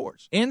like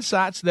yours.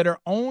 Insights that are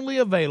only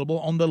available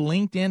on the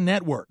LinkedIn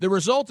network. The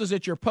result is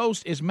that your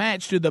post is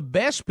matched to the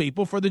best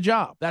people for the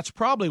job. That's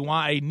probably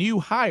why a new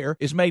hire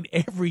is made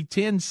every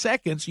 10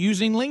 seconds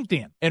using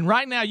LinkedIn. And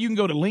right now you can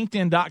go to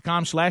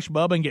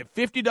linkedin.com/Bubba and get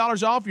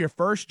 $50 off your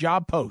first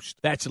job post.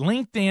 That's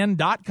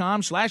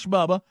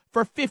linkedin.com/Bubba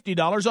for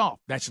 $50 off.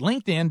 That's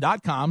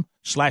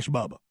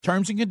linkedin.com/Bubba.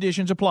 Terms and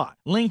conditions apply.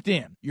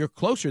 LinkedIn, you're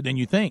closer than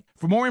you think.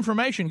 For more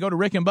information, go to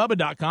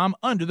rickandbubba.com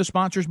under the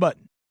sponsors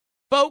button.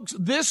 Folks,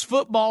 this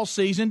football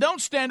season,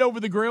 don't stand over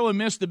the grill and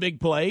miss the big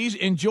plays.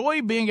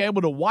 Enjoy being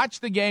able to watch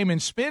the game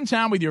and spend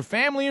time with your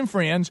family and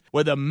friends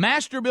with a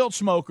Masterbuilt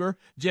smoker.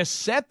 Just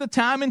set the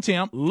time and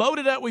temp, load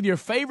it up with your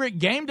favorite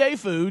game day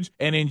foods,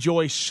 and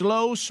enjoy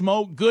slow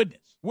smoke goodness.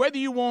 Whether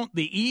you want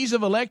the ease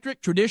of electric,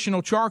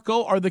 traditional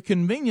charcoal, or the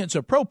convenience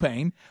of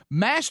propane,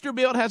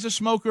 Masterbuilt has a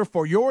smoker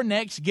for your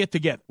next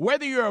get-together.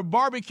 Whether you're a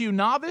barbecue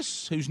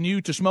novice who's new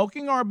to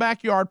smoking or a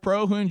backyard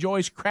pro who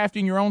enjoys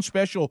crafting your own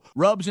special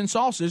rubs and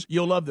sauces,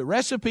 you'll love the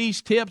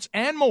recipes, tips,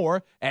 and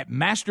more at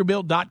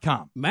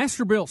Masterbuilt.com.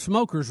 Masterbuilt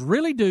smokers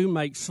really do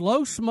make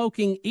slow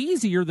smoking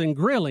easier than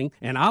grilling,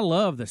 and I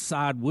love the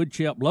side wood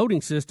chip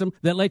loading system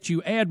that lets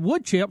you add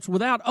wood chips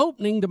without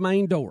opening the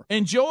main door.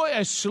 Enjoy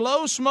a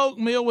slow smoke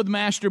meal with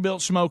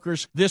Masterbuilt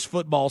smokers this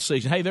football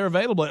season. Hey, they're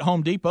available at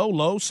Home Depot,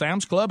 Lowe's,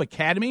 Sam's Club,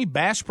 Academy,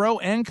 Bass Pro,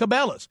 and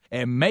Cabela's.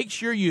 And make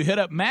sure you hit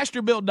up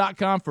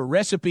Masterbuilt.com for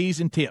recipes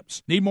and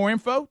tips. Need more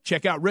info?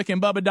 Check out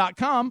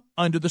rickandbubba.com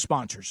under the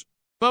sponsors.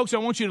 Folks, I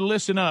want you to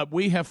listen up.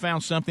 We have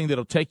found something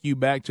that'll take you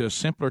back to a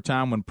simpler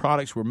time when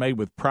products were made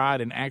with pride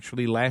and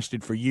actually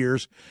lasted for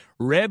years.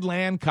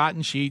 Redland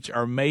cotton sheets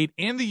are made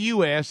in the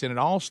U.S., and it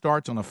all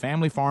starts on a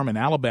family farm in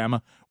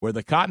Alabama where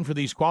the cotton for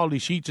these quality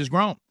sheets is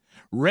grown.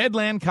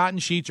 Redland cotton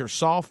sheets are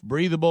soft,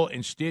 breathable,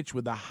 and stitched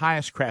with the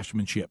highest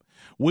craftsmanship.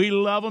 We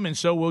love them, and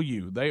so will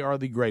you. They are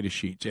the greatest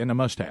sheets and a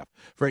must-have.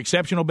 For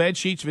exceptional bed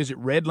sheets, visit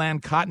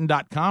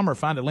redlandcotton.com or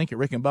find a link at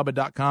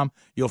rickandbubba.com.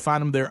 You'll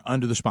find them there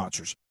under the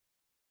sponsors.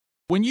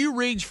 When you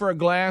reach for a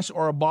glass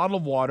or a bottle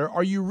of water,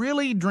 are you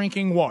really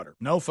drinking water?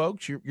 No,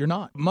 folks, you're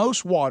not.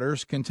 Most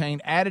waters contain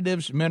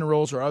additives,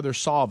 minerals, or other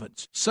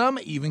solvents. Some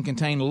even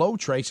contain low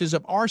traces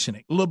of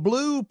arsenic.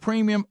 LeBlue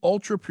Premium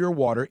Ultra Pure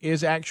Water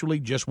is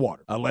actually just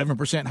water.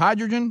 11%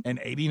 hydrogen and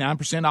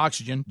 89%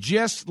 oxygen,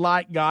 just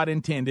like God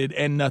intended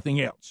and nothing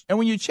else. And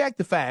when you check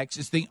the facts,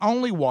 it's the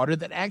only water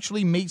that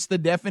actually meets the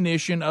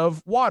definition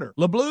of water.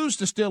 LeBlue's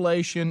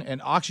distillation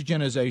and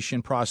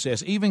oxygenization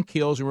process even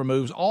kills and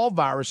removes all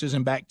viruses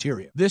and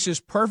bacteria. This is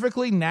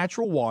perfectly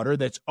natural water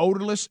that's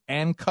odorless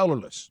and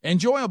colorless.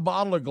 Enjoy a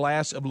bottle or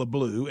glass of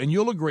LeBlue, and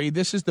you'll agree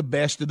this is the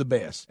best of the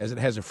best, as it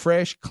has a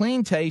fresh,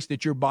 clean taste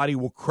that your body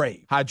will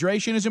crave.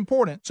 Hydration is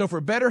important, so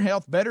for better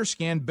health, better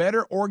skin,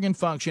 better organ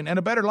function, and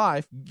a better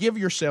life, give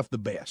yourself the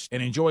best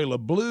and enjoy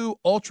LeBlue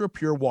Ultra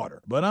Pure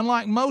Water. But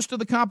unlike most of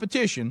the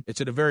competition, it's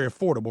at a very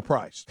affordable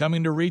price.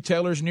 Coming to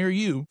retailers near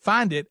you,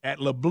 find it at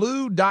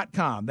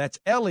leblue.com. That's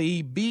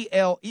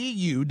LEBLEU.com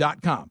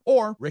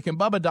or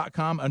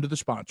rickandbubba.com under the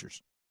sponsors.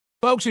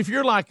 Folks, if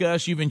you're like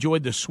us, you've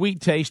enjoyed the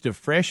sweet taste of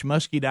fresh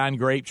muscadine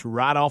grapes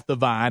right off the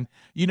vine.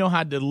 You know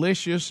how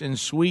delicious and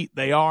sweet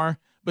they are,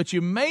 but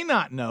you may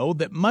not know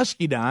that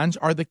muscadines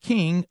are the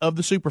king of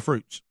the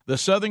superfruits. The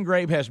Southern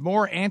grape has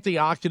more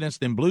antioxidants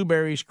than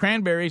blueberries,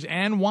 cranberries,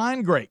 and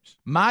wine grapes.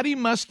 Mighty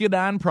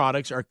Muscadine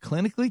products are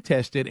clinically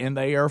tested, and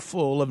they are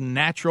full of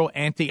natural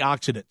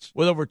antioxidants.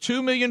 With over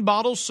 2 million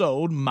bottles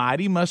sold,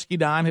 Mighty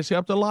Muscadine has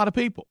helped a lot of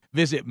people.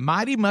 Visit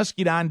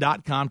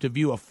MightyMuscadine.com to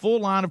view a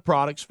full line of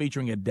products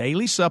featuring a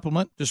daily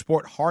supplement to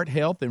support heart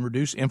health and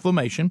reduce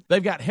inflammation.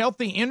 They've got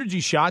healthy energy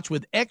shots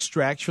with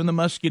extracts from the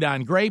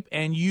muscadine grape,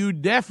 and you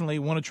definitely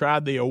want to try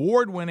the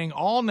award-winning,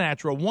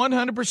 all-natural,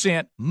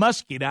 100%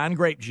 muscadine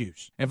grape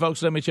juice. And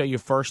folks, let me tell you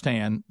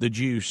firsthand, the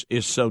juice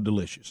is so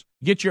delicious.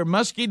 Get your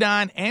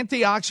muscadine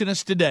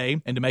antioxidants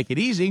today, and to make it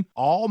easy,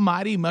 all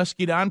Mighty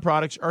Muscadine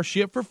products are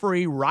shipped for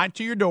free right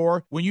to your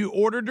door when you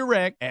order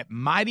direct at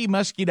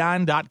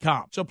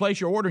MightyMuscadine.com. So place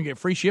your order and get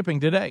free shipping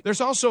today.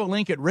 There's also a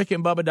link at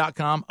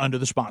rickandbubba.com under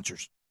the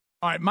sponsors.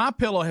 All right,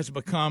 MyPillow has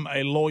become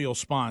a loyal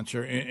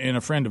sponsor and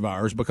a friend of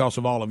ours because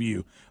of all of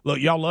you. Look,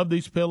 y'all love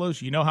these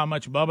pillows. You know how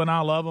much Bubba and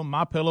I love them.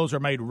 My pillows are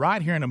made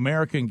right here in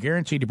America and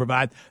guaranteed to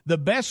provide the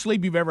best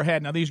sleep you've ever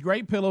had. Now, these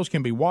great pillows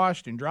can be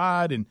washed and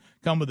dried and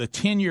come with a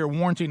 10-year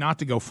warranty not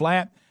to go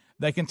flat.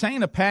 They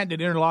contain a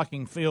patented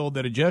interlocking fill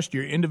that adjusts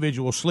your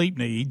individual sleep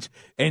needs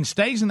and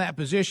stays in that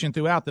position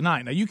throughout the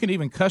night. Now, you can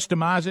even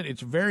customize it.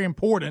 It's very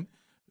important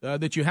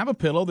that you have a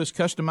pillow that's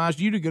customized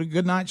you to get a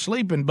good night's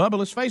sleep. And, Bubba,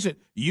 let's face it,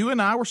 you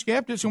and I were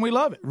skeptics, and we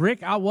love it.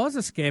 Rick, I was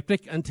a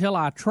skeptic until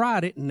I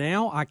tried it.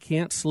 Now I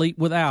can't sleep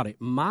without it.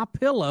 My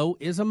pillow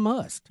is a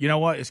must. You know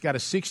what? It's got a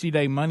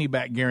 60-day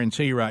money-back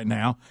guarantee right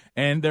now,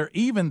 and they're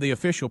even the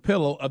official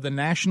pillow of the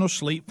National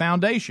Sleep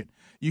Foundation.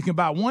 You can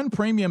buy one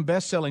premium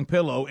best-selling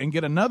pillow and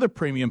get another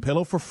premium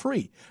pillow for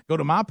free. Go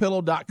to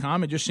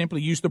MyPillow.com and just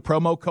simply use the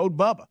promo code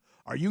BUBBA.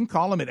 Or you can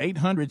call them at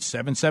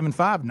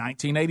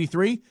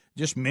 800-775-1983.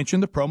 Just mention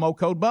the promo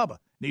code BUBBA.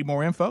 Need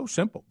more info?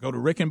 Simple. Go to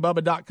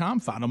rickandbubba.com.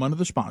 Find them under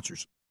the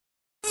sponsors.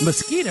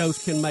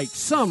 Mosquitoes can make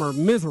summer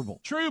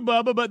miserable. True,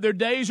 Bubba, but their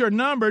days are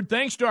numbered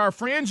thanks to our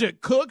friends at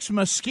Cook's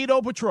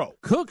Mosquito Patrol.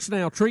 Cook's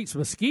now treats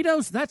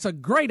mosquitoes? That's a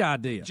great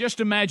idea. Just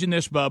imagine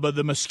this, Bubba.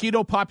 The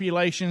mosquito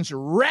populations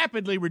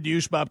rapidly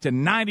reduced by up to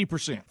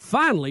 90%.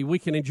 Finally, we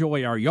can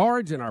enjoy our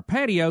yards and our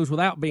patios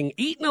without being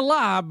eaten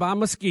alive by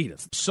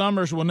mosquitoes.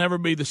 Summers will never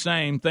be the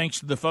same thanks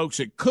to the folks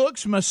at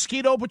Cook's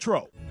Mosquito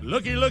Patrol.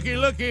 Looky, looky,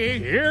 looky.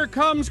 Here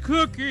comes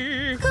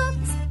Cookie.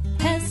 Cook's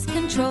Pest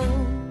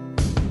Control.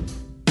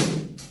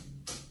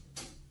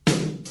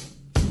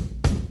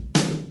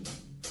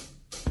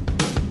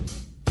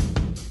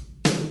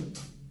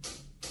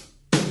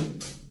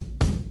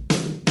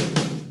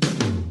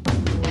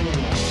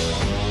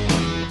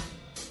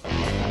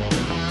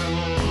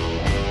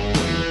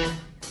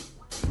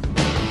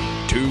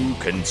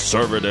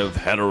 Conservative,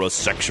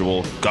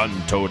 heterosexual,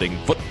 gun-toting,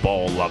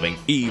 football-loving,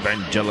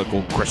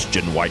 evangelical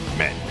Christian white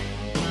men.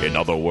 In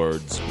other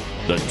words,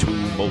 the two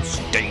most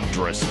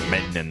dangerous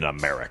men in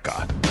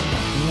America,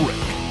 Rick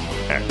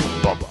and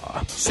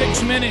Bubba.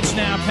 6 minutes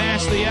now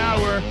past the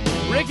hour.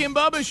 Rick and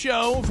Bubba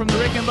show from the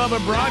Rick and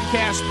Bubba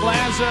Broadcast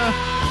Plaza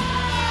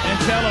and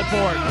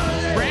Teleport.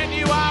 Brand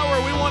new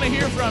hour. We want to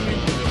hear from you.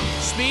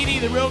 Speedy,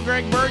 the real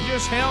Greg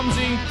Burgess,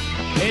 Helmsy,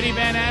 Eddie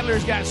Van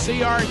Adler's got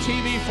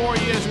CRTV for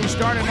you as we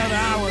start another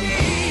hour.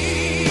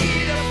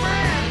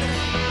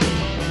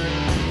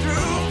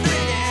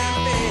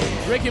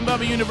 Rick and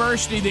Bubba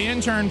University, the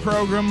intern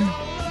program.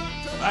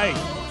 Hey,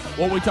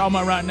 what we're talking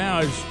about right now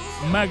is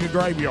Mega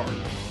Graveyard.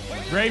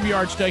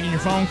 Graveyard's taking your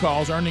phone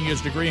calls, earning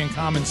his degree in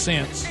common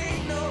sense,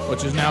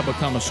 which has now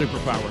become a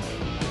superpower.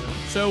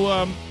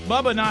 So,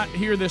 Bubba not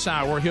here this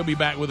hour. He'll be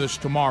back with us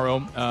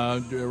tomorrow.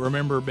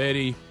 Remember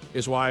Betty,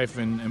 his wife,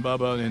 and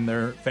Bubba and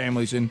their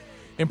families in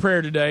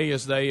prayer today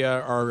as they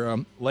are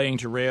laying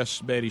to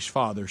rest Betty's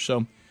father.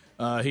 So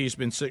he's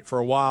been sick for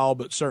a while,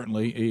 but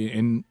certainly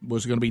and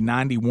was going to be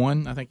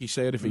 91, I think he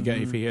said, if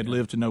he had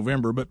lived to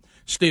November. But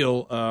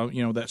still,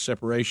 that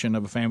separation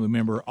of a family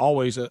member,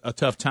 always a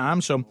tough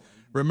time. So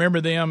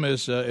remember them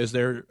as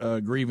they're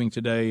grieving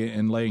today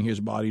and laying his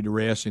body to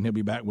rest, and he'll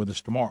be back with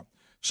us tomorrow.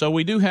 So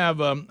we do have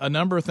a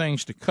number of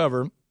things to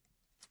cover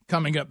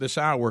coming up this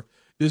hour.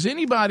 Does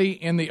anybody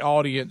in the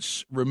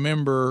audience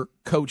remember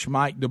Coach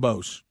Mike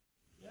DuBose?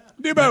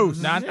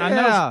 DuBose.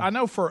 Now, I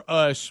know for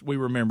us, we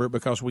remember it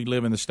because we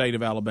live in the state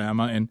of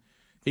Alabama. And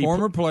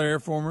former player,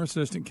 former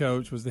assistant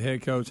coach, was the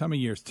head coach. How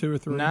many years? 2 or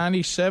 3?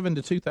 97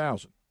 to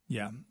 2000.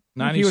 Yeah.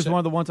 He was one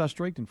of the ones I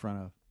streaked in front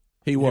of.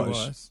 He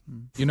was.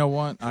 You know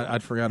what?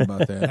 I'd forgot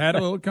about that. Had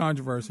a little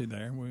controversy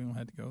there. We don't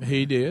have to go there.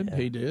 He did.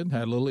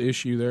 Had a little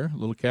issue there, a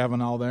little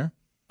Kavanaugh there.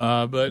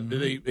 But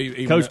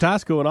he coached high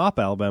school in Opp,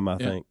 Alabama,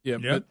 I think. Yeah,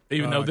 but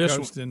even though this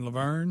coached in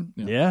Laverne.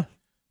 Yeah,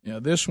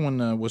 this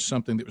one was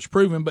something that was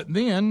proven. But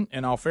then,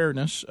 in all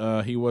fairness,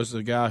 he was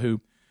the guy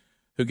who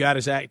got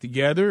his act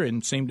together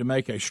and seemed to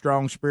make a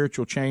strong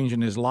spiritual change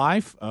in his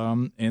life,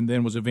 and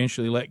then was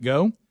eventually let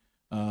go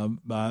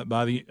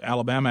by the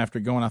Alabama after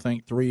going, I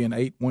think,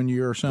 3-8 one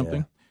year or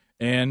something. Yeah.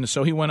 And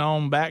so he went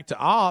on back to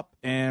Opp,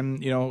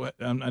 and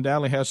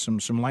undoubtedly has some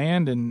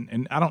land,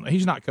 and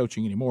he's not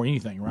coaching anymore,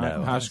 anything, right?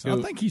 No, high school.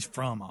 I think he's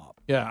from Opp.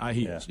 Yeah,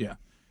 he is. Yeah,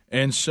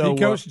 and so he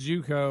coached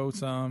JUCO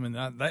some, and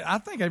I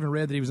think I even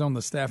read that he was on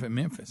the staff at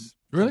Memphis.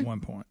 Really? At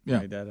one point. Yeah,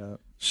 made that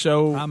up.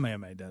 So I may have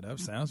made that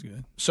up. Sounds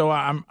good. So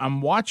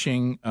I'm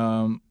watching.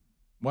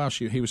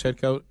 He was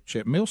head coach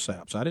at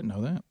Millsaps. I didn't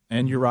know that.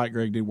 And you're right,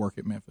 Greg did work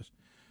at Memphis.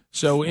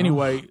 So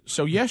anyway,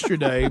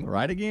 yesterday,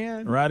 right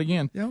again.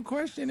 You don't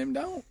question him,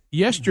 don't.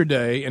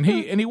 Yesterday, and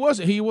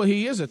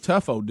he is a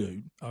tough old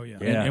dude. Oh yeah,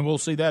 and we'll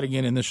see that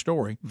again in this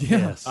story.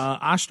 Yes,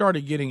 I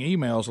started getting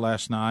emails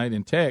last night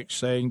and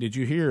texts saying, "Did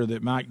you hear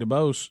that Mike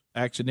DuBose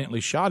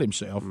accidentally shot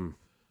himself?"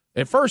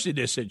 At first, it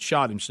just said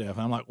shot himself.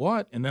 And I'm like,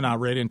 what? And then I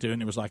read into it,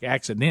 and it was like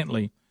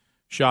accidentally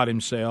shot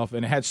himself,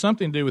 and it had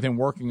something to do with him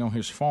working on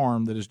his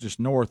farm that is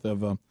just north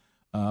of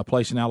a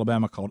place in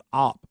Alabama called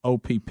Opp,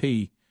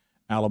 O-P-P.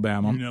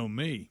 Alabama. You know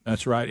me.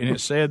 That's right. And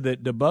it said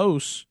that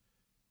DuBose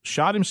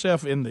shot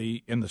himself in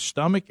the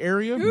stomach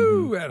area.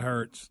 Ooh, that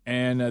hurts.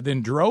 And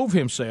then drove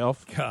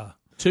himself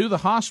to the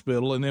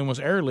hospital and then was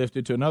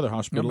airlifted to another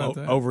hospital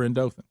over in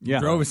Dothan.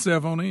 Yeah. Drove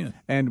himself on in.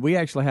 And we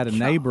actually had a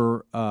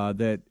neighbor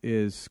that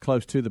is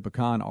close to the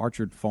pecan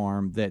orchard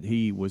farm that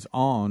he was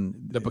on.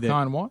 The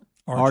pecan what?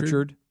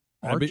 Orchard.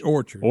 That'd be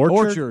orchard.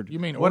 Orchard. You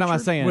mean orchard? What am I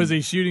saying? Was he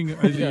shooting?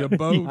 Is he a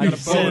bow? Got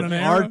a bow and an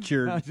arrow?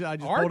 Orchard. I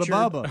just pulled a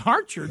Bubba.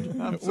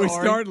 Orchard. We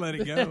started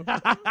letting it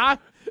go.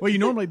 Well, you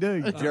normally do,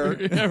 you jerk.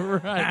 Yeah,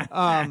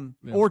 right.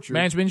 Orchard.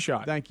 Man's been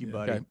shot. Thank you,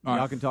 buddy. Okay. All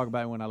Y'all right. can talk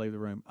about it when I leave the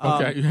room.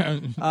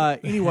 Okay.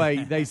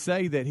 Anyway, they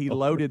say that he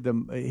loaded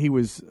them. He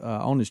was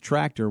on his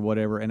tractor or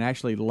whatever, and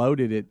actually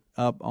loaded it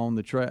up on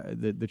the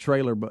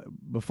trailer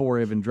before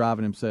even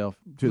driving himself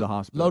to the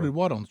hospital. Loaded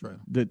what on the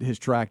trailer? His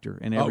tractor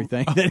and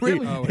everything.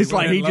 Really? It's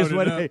like he just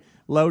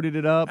loaded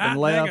it up and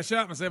left. I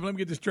shot myself. Let me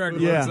get this tractor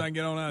Yeah. so I can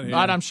get on out of here.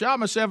 All right, I'm shot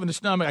myself in the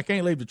stomach. I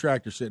can't leave the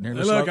tractor sitting here.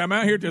 Hey, look, I'm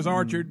out here at this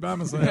orchard by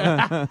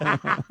myself.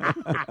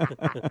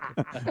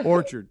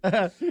 Orchard.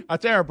 I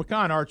tell you, our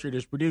pecan orchard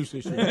is produced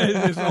this year.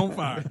 It's on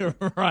fire.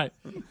 Right.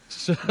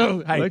 So,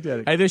 hey, Looked at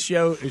it. hey, this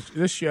show is.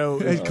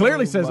 It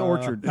clearly says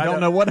orchard. I don't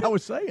know what I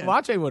was saying. Well,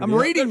 I'll tell you what. I'm it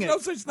is. reading There's it. no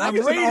such thing I'm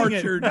as an reading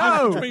orchard. it.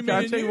 No, Between me I'll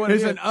and tell you you. what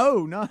there's it is. an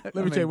O. Not.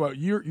 Let me tell you what.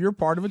 You're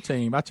part of a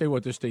team. I tell you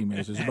what this team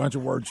is. It's a bunch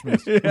of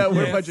wordsmiths. Yeah,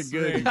 we're a Yes, bunch of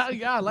good. God, We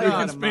God,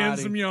 can spin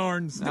some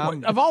yarns.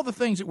 of all the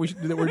things that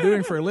we're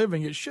doing for a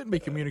living, it shouldn't be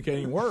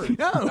communicating words.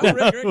 No,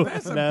 Rick,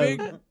 that's a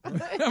big.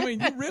 I mean,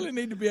 you really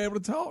need to be able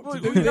to talk to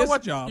do You know this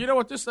what? job. You know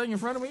what this thing in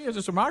front of me is?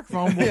 It's a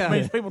microphone. Yeah.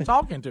 Means people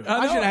talking to it.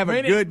 I should have a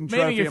Meaning- good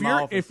trophy meaning in my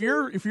office.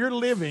 if you're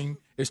living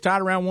is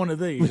tied around one of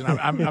these, and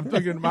I'm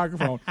looking at the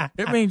microphone,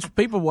 it means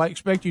people will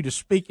expect you to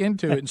speak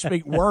into it and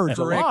speak words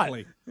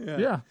Correctly. a lot.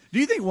 Yeah. Do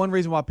you think one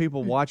reason why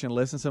people watch and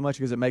listen so much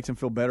because it makes them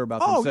feel better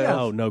about Oh, themselves?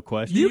 Oh, no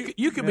question.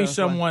 You could be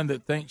someone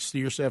that thinks to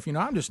yourself,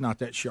 I'm just not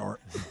that sharp,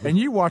 and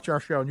you watch our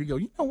show and you go,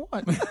 you know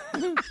what?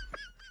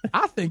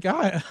 I think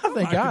I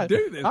could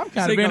do this. I'm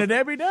kind See, of in it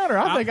every Downer.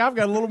 I think I've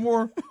got a little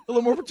more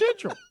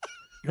potential.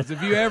 Because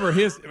if you ever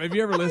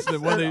listen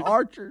to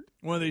Orchard.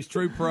 one of these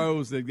true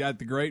pros that got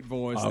the great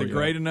voice, Oh, the yeah.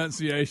 great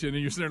enunciation,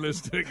 and you're sitting there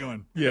listening to it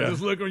going,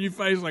 just look on your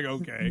face like,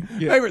 okay.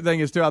 Favorite thing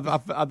is too. I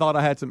thought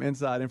I had some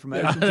inside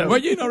information. Well,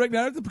 Rick,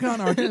 now it's the pecan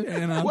orchard.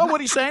 And, Well,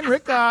 what he's saying,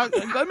 Rick, let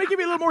me give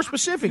you a little more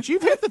specifics.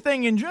 You've hit the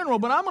thing in general,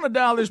 but I'm going to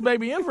dial this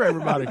baby in for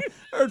everybody.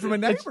 heard from a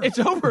neighbor. It's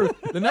over.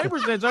 The neighbor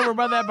said it's over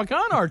by that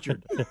pecan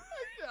orchard.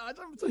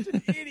 I'm such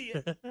an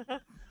idiot.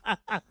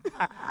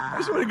 I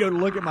just want to go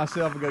look at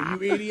myself and go,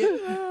 you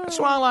idiot. That's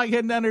why I like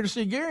heading down there to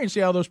see Gary and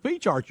see all those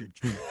peach orchards.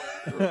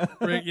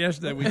 Rick,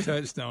 yesterday we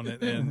touched on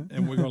it, and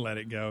we're going to let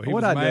it go. He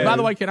What was I mad. did- By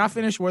the way, can I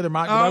finish whether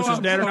Mike DeVos is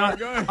I'm dead or sorry. not?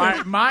 Go ahead. All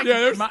right, Mike. Yeah,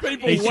 there's Mike-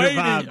 people He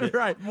survived waiting, it.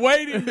 Right.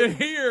 waiting to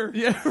hear.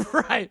 Yeah,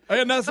 right.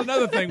 And that's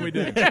another thing we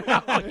do.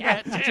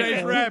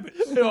 Chase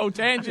rabbits. Oh,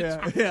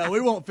 tangents. Yeah, we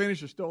won't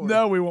finish the story.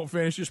 No, we won't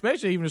finish,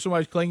 especially even if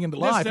somebody's clinging to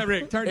life.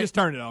 Rick, just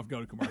turn it off.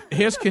 Go to commercial.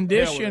 His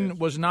condition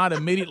was not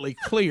immediately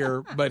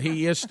clear, but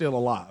he is still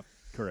alive.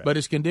 Correct. But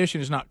his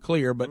condition is not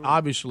clear, but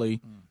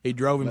obviously he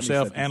drove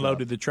himself set this and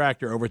loaded the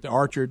tractor over at the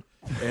orchard.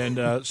 And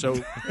so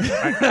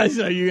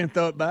So you can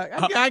throw it back?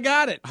 I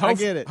got it. I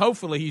get it.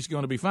 Hopefully he's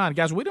going to be fine.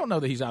 Guys, we don't know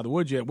that he's out of the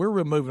woods yet. We're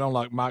really moving on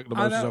like Mike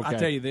DeVos is okay. I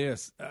tell you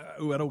this. That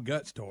old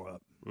gut's tore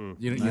up. You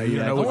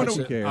yeah, know I what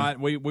don't care.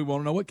 We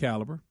want to know what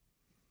caliber.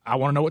 I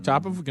want to know what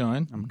type of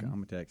gun. I'm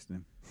going to text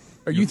him.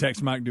 Are you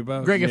text Mike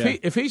Dubose? Greg,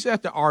 if he's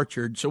at the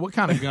orchard, so what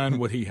kind of gun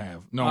would he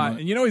have? No,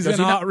 he's in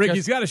op. Rick,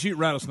 he's got to shoot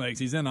rattlesnakes.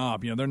 He's in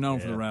op. They're known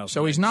for the rattlesnakes.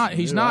 So he's not.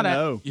 He's Ooh, not I at.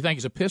 know. You think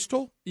it's a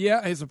pistol?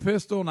 Yeah, it's a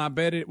pistol, and I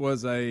bet it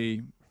was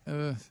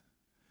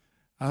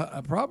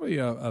probably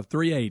a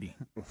 380.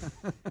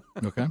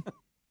 Okay.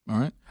 All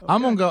right.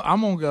 I'm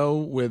gonna go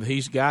with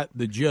he's got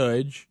the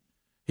judge.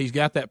 He's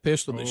got that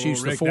pistol that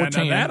shoots Rick, the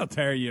 410. that'll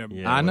tear you.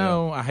 I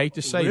know. I hate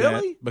to say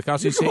Really? that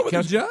because You go with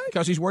the judge?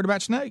 because he's worried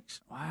about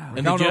snakes. Wow. And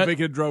I don't the know if judge- he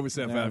could have drove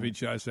himself out if he'd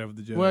shot himself with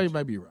the judge. Well,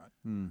 maybe you're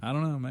right. I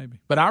don't know, maybe.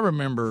 But I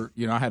remember,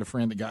 I had a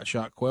friend that got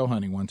shot quail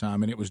hunting one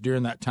time, and it was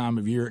during that time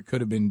of year. It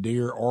could have been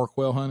deer or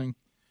quail hunting.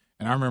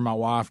 And I remember my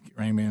wife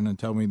came in and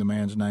told me the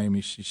man's name.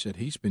 She said,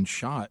 he's been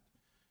shot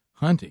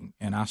hunting.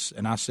 And I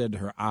said to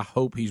her, I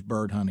hope he's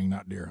bird hunting,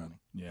 not deer hunting.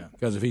 Yeah.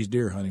 Because if he's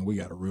deer hunting, we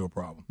got a real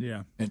problem. Yeah.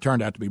 And it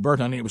turned out to be bird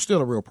hunting. It was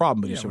still a real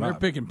problem, but he Yeah, when they're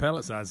survived. picking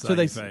pellets outside So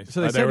they your face.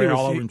 so they They said he ran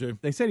all was over him, too.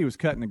 they said he was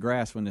cutting the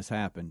grass when this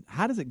happened.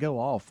 How does it go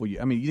off? You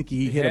think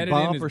he hit had a it in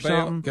bump his or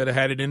belt. something, Could have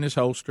had it in his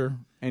holster.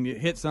 and you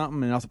hit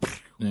something, and also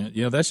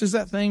Yeah, this is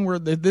that thing where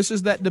this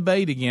is that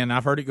debate again.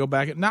 I've heard it go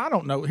back. Now, I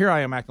don't know. Here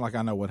I am acting like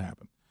I know what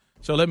happened.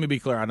 So let me be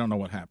clear. I don't know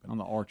what happened on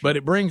the orchard. But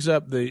it brings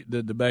up the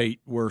debate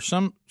where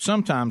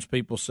sometimes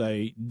people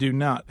say do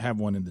not have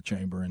one in the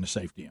chamber and the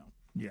safety on.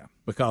 Yeah.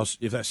 Because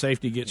if that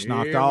safety gets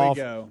knocked Here we off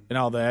go. and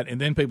all that, and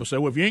then people say,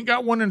 well, if you ain't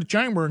got one in the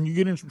chamber and you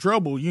get in some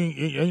trouble, you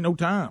ain't no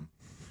time.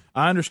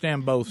 I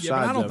understand both Yeah,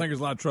 sides. but I don't of think it. there's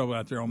a lot of trouble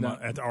out there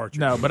at the Archer.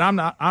 No, but I'm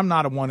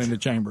not a one in the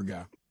chamber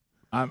guy.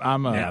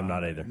 I'm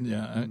not either.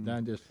 Yeah,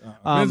 I just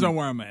Depends on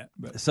where I'm at.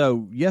 But.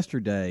 So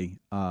yesterday,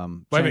 wait a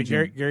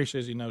minute. Gary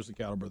says he knows the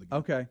caliber of the gun.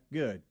 Okay,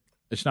 good.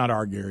 It's not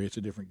our Gary. It's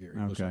a different Gary.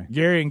 Okay. Listen.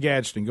 Gary and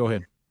Gadsden, go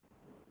ahead.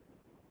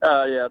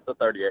 Yeah, it's a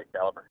 38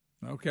 caliber.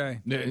 Okay.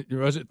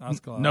 Was it? That's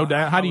close. No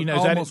doubt. How do you know?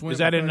 Almost went Is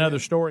that with in another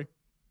 38. story?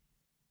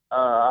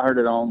 I heard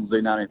it on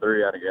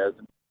Z93 out of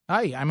Gadsden.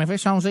 Hey, I mean, if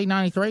it's on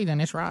Z93, then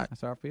it's right.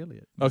 That's our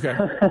affiliate. Okay.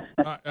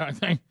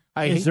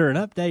 Hey, Is there an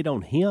update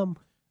on him?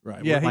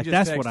 right. Yeah, Like, he just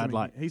that's texted what I'd me.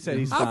 like. He said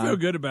he's fine. I feel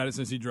good about it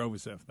since he drove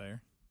himself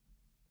there.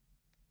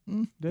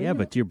 Yeah,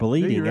 but you're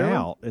bleeding really?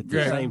 out at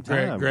the same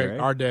time. Greg,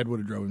 our dad would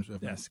have drove himself.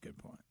 That's a good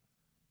point.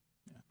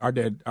 Our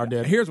dad.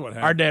 Here's what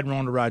happened. Our dad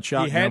wanted to ride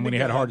shotgun when he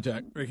had a heart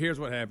attack. Here's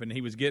what happened.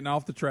 He was getting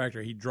off the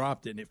tractor. He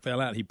dropped it, and it fell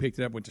out. He picked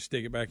it up, went to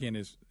stick it back in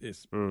his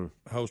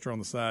holster on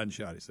the side, and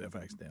shot himself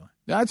accidentally.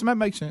 That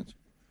makes sense.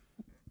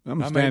 I'm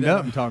going to stand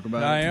up and talk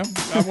about it. I am.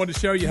 I wanted to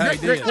show you how he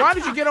did. Why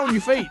did you get on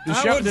your feet?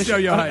 I wanted to show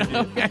you how he did.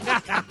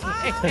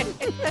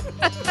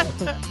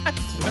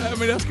 I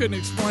mean, I couldn't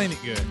explain it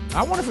good.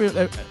 I wonder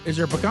if is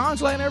there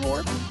pecans laying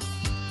everywhere?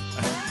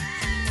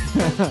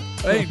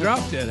 They ain't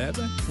dropped yet, have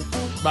they?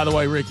 By the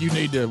way, Rick, you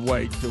need to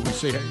wait till we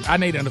see. I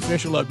need an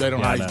official update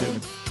on how he's doing.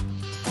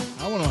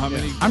 I want to know how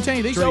many. I'm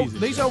telling you,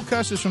 these old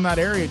cusses from that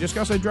area, just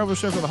because they drove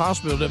themselves to the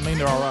hospital doesn't mean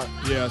they're all right.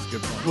 Yeah, that's a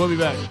good point. We'll be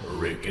back.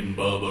 Rick and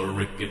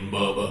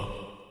Bubba.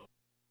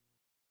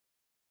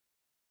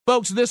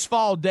 Folks, this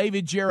fall,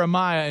 David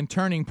Jeremiah and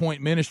Turning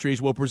Point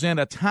Ministries will present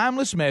a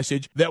timeless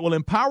message that will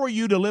empower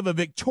you to live a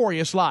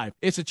victorious life.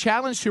 It's a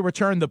challenge to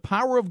return the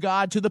power of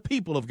God to the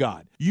people of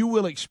God. You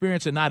will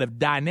experience a night of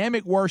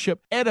dynamic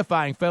worship,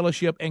 edifying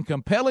fellowship, and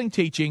compelling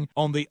teaching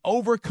on the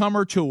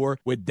Overcomer Tour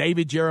with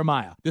David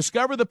Jeremiah.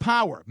 Discover the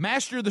power,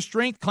 master the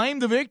strength, claim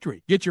the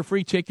victory. Get your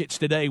free tickets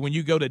today when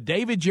you go to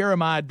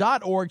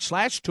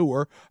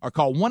davidjeremiah.org/tour or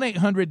call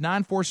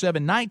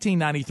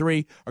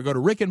 1-800-947-1993 or go to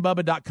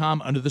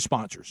rickandbubba.com under the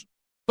sponsors.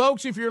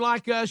 Folks, if you're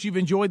like us, you've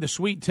enjoyed the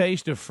sweet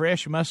taste of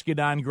fresh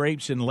muscadine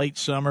grapes in late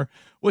summer.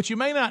 What you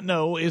may not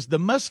know is the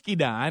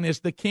muscadine is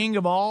the king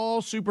of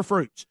all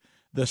superfruits.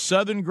 The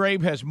southern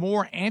grape has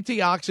more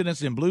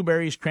antioxidants than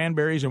blueberries,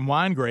 cranberries, and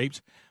wine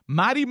grapes.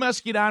 Mighty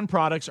Muscadine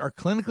products are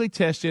clinically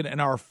tested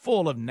and are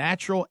full of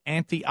natural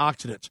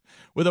antioxidants.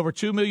 With over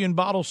 2 million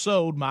bottles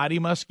sold, Mighty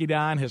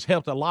Muscadine has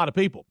helped a lot of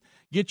people.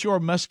 Get your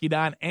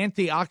Muscadine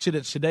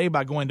antioxidants today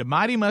by going to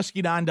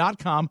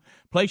mightymuscadine.com.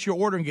 Place your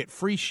order and get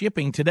free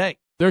shipping today.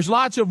 There's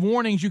lots of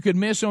warnings you could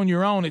miss on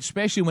your own,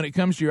 especially when it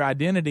comes to your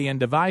identity and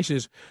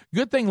devices.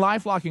 Good thing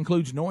LifeLock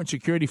includes Norton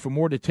Security for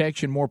more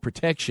detection, more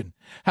protection.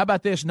 How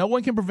about this? No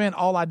one can prevent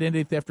all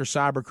identity theft or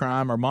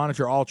cybercrime or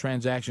monitor all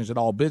transactions at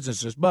all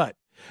businesses, but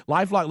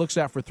LifeLock looks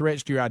out for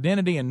threats to your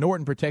identity, and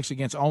Norton protects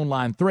against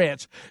online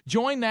threats.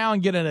 Join now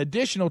and get an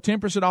additional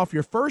 10% off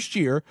your first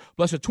year,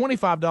 plus a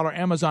 $25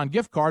 Amazon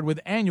gift card with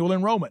annual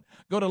enrollment.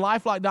 Go to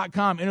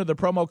LifeLock.com, enter the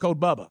promo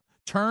code BUBBA.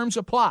 Terms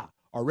apply,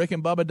 or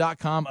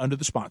rickandbubba.com under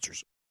the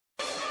sponsors.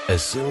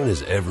 As soon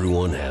as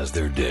everyone has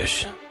their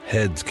dish,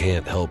 heads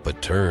can't help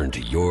but turn to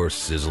your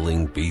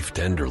sizzling beef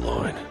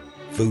tenderloin.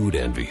 Food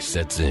envy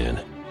sets in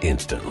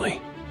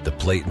instantly. The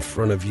plate in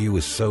front of you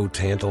is so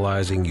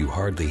tantalizing you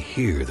hardly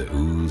hear the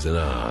oohs and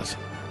ahs.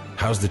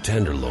 How's the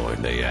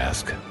tenderloin, they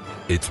ask.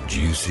 It's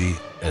juicy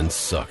and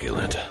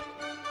succulent.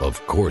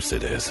 Of course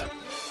it is.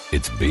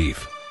 It's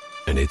beef,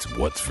 and it's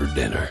what's for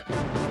dinner.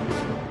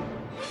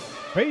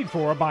 Paid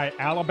for by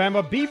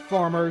Alabama beef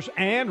farmers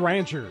and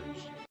ranchers.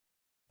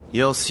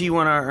 You'll see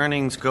when our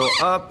earnings go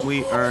up,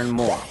 we earn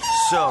more.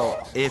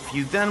 So, if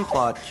you then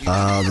plot...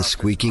 the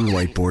squeaking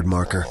whiteboard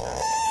marker.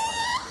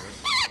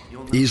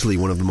 Easily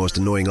one of the most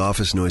annoying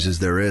office noises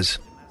there is.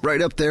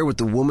 Right up there with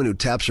the woman who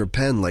taps her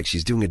pen like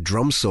she's doing a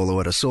drum solo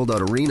at a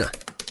sold-out arena.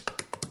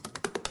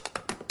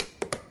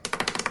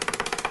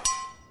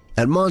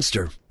 At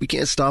Monster, we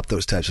can't stop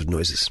those types of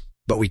noises,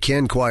 but we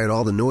can quiet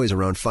all the noise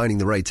around finding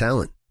the right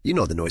talent. You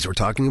know the noise we're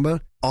talking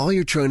about. All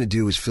you're trying to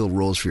do is fill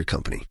roles for your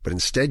company, but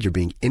instead you're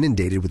being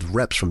inundated with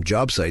reps from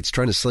job sites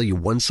trying to sell you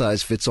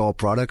one-size-fits-all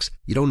products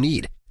you don't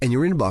need, and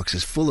your inbox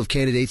is full of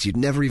candidates you'd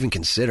never even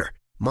consider.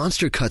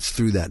 Monster cuts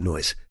through that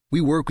noise. We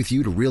work with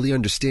you to really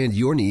understand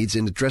your needs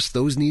and address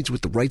those needs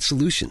with the right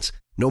solutions.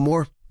 No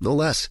more, no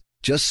less.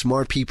 Just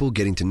smart people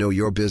getting to know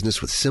your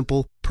business with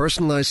simple,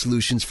 personalized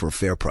solutions for a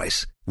fair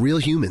price. Real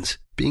humans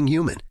being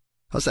human.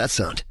 How's that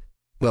sound?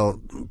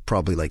 Well,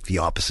 probably like the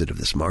opposite of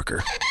this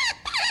marker.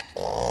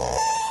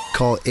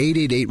 Call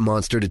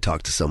 888-MONSTER to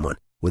talk to someone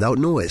without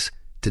noise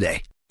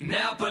today.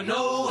 Napa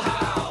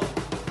know-how.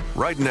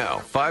 Right now,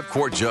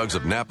 5-quart jugs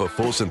of Napa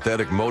Full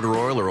Synthetic Motor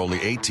Oil are only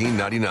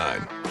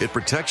 $18.99. It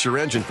protects your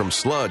engine from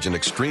sludge and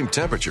extreme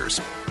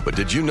temperatures. But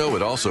did you know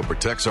it also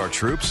protects our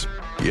troops?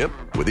 Yep,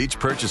 with each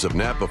purchase of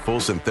Napa Full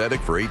Synthetic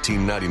for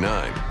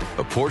 $18.99,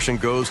 a portion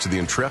goes to the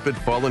Intrepid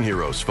Fallen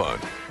Heroes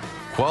Fund.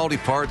 Quality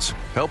parts,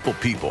 helpful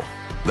people.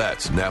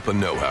 That's Napa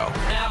know-how.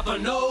 Napa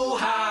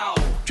know-how.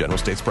 General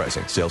States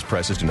pricing. Sales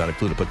prices do not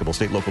include applicable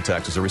state, local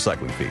taxes, or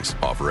recycling fees.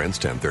 Offer ends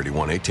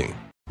 10/31/18.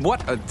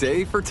 What a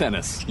day for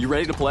tennis. You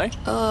ready to play?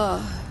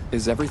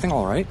 Is everything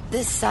all right?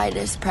 This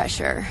sinus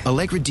pressure.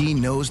 Allegra D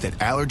knows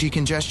that allergy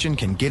congestion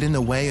can get in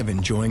the way of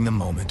enjoying the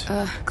moment.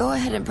 Go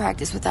ahead and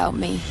practice without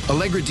me.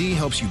 Allegra D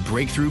helps you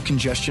break through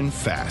congestion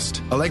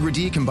fast. Allegra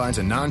D combines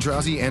a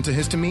non-drowsy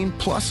antihistamine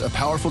plus a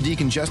powerful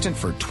decongestant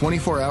for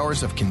 24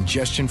 hours of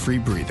congestion-free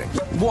breathing.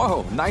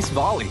 Whoa, nice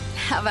volley.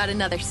 How about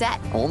another set?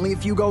 Only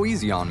if you go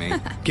easy on me.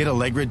 Get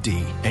Allegra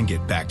D and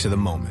get back to the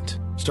moment.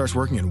 Starts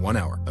working in 1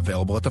 hour.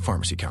 Available at the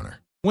pharmacy counter.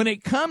 When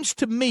it comes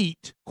to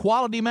meat,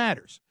 quality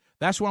matters.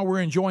 That's why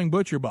we're enjoying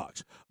Butcher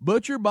Box.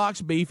 Butcher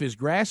Box beef is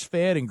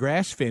grass-fed and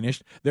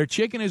grass-finished. Their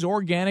chicken is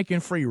organic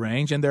and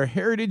free-range, and their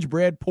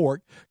heritage-bred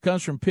pork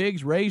comes from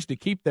pigs raised to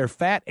keep their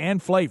fat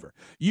and flavor.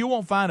 You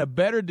won't find a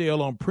better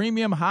deal on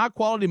premium,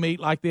 high-quality meat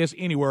like this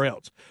anywhere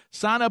else.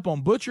 Sign up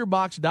on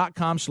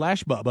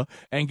ButcherBox.com/Bubba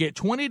and get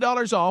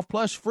 $20 off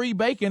plus free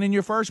bacon in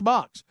your first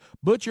box.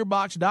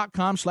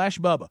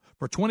 ButcherBox.com/Bubba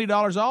for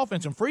 $20 off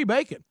and some free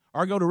bacon.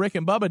 Or go to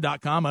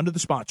rickandbubba.com under the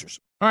sponsors.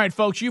 All right,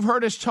 folks, you've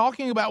heard us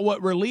talking about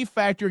what Relief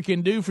Factor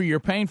can do for your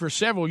pain for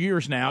several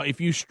years now.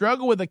 If you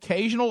struggle with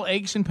occasional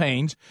aches and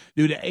pains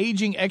due to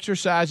aging,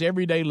 exercise,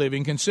 everyday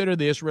living, consider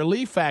this.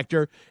 Relief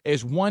Factor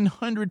is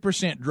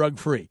 100%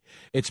 drug-free.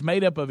 It's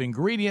made up of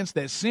ingredients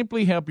that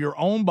simply help your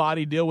own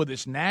body deal with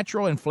its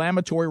natural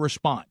inflammatory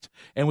response.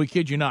 And we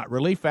kid you not,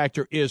 Relief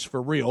Factor is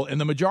for real.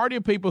 And the majority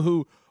of people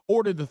who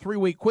ordered the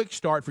 3-week quick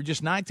start for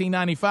just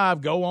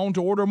 $19.95 go on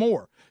to order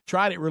more.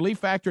 Try it at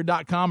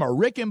ReliefFactor.com or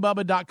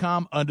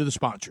rickandbubba.com under the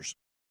sponsors.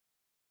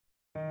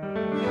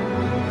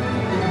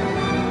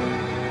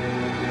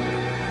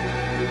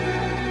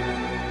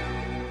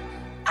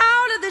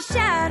 Out of the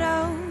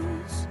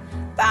shadows,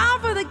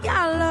 bound for the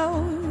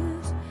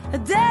gallows, a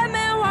dead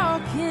man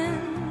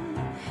walking,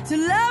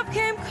 till love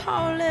came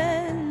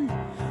calling.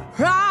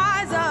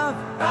 Rise up,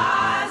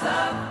 rise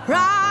up,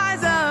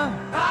 rise up,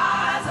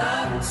 rise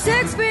up.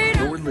 6 feet.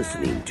 You're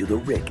listening to The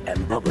Rick and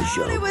Bubba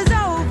Show. It was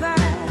over,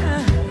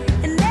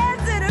 and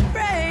answered a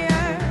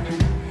prayer,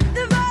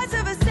 the voice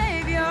of a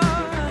savior.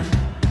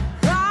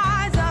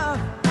 Rise up,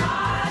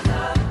 rise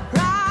up,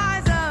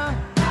 rise up,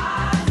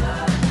 rise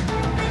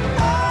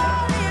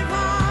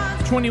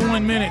up.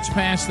 21 minutes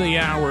past the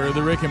hour of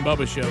the Rick and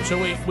Bubba Show. So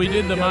we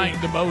did the Mike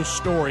DeBose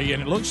story,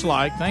 and it looks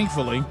like,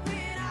 thankfully,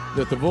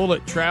 that the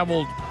bullet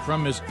traveled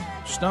from his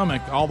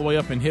stomach all the way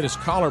up and hit his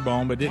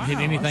collarbone, but didn't hit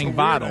anything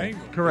vital.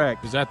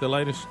 Correct. Is that the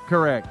latest?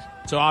 Correct.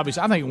 So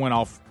obviously, I think it went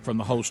off from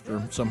the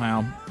holster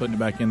somehow, putting it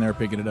back in there,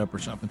 picking it up or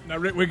something. Now,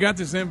 Rick, we got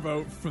this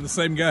info from the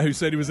same guy who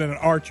said he was in an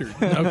orchard.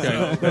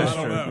 Okay, that's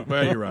true.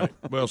 Well, you're right.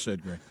 Well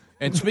said, Greg.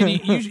 And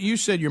Speedy, you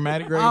said you're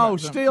mad at Greg. Oh,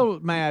 still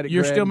mad at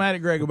You're Greg. still mad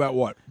at Greg about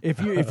what? If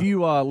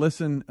you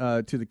listen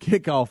to the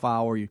kickoff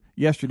hour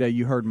yesterday,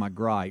 you heard my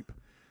gripe.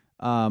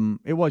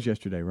 It was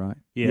yesterday, right?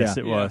 Yes,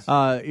 it was.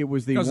 It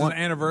was the Because one.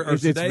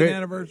 It's today's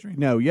anniversary?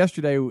 No,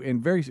 yesterday.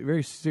 And very,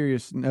 very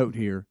serious note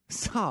here.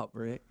 Stop,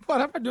 Rick. What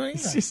am I doing?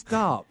 Just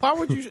stop. Why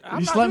would you?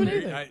 I'm Just not let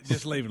doing me. anything.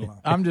 Just leave it alone.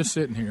 I'm just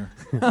sitting here.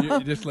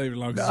 You just leave it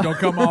alone. 'Cause it's gonna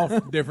come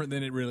off different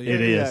than it really is.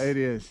 It is. Yeah, it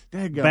is.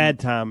 Dadgum. Bad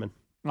timing.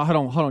 Oh,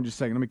 hold on just a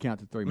second. Let me count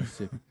to 3,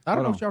 Mississippi. I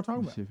don't know Hold what y'all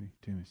talking about. Mississippi,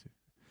 2 Mississippi.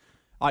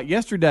 All right,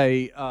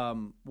 yesterday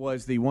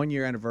was the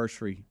 1-year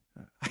anniversary.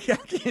 I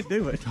can't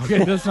do it.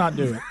 Okay, let's not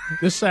do it.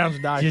 This sounds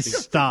dicey.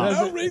 Just stop.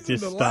 No reason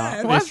Just to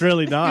stop. laugh. It's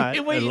really not.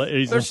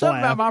 There's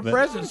something about my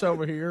presence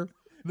over here.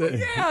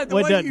 Yeah,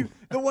 Well, the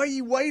way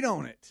you wait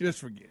on it. Just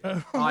forget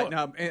it. All right,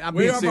 no, I'm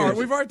being serious.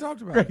 We've already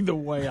talked about it. The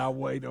way I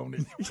wait on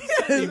it.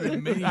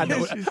 Even me. I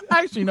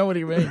actually know what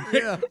he means.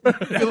 Yeah.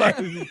 You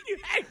actually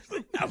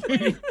know what he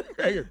means.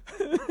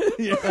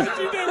 You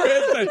never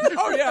hesitate.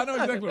 Oh, yeah, I know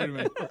exactly what he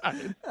means.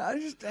 I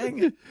just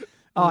dang it.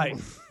 All right.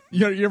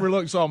 You ever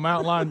look saw a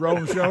mountain lion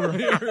rolling shoulder?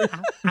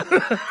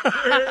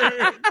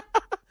 I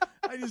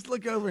just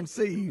look over and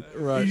see you.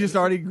 Right. You just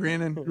already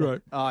grinning. Right.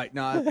 All right.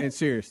 No, and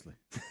seriously.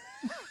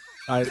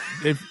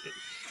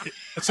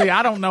 See,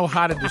 I don't know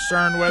how to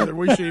discern whether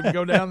we should even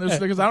go down this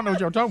because I don't know what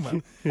y'all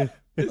talking about.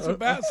 It's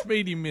about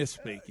Speedy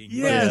misspeaking.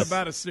 Yes. But it's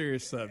about a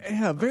serious subject.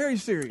 Yeah, very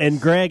serious.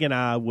 And Greg and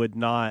I would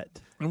not.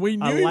 And we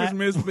knew he was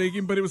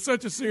misspeaking, but it was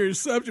such a serious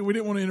subject, we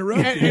didn't want to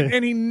interrupt him.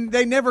 And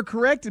they never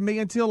corrected me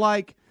until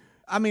like.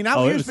 I mean, it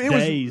was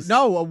days.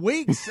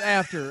 Weeks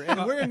after,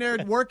 and we're in there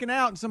working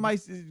out, and somebody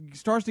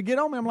starts to get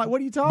on me. I'm like,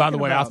 "What are you talking about?" By the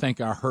way, I think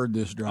I heard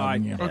this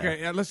driving in.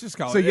 Okay, let's just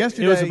call so it.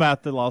 Yesterday, it was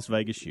about the Las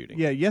Vegas shooting.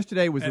 Yeah,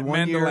 yesterday was at the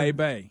 1 year. Mandalay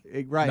Bay.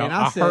 Right, No, and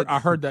I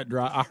heard that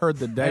drive. I heard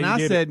the day. and I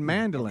did said it.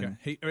 mandolin.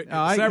 Okay. All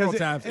right, Several 'cause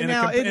times and in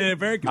now a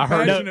very I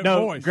heard- compassionate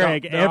voice.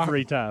 Greg, No,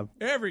 every time.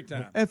 Every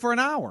time. and for an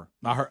hour.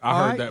 I heard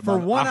right, that for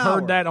 1 I hour.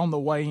 heard that on the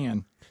way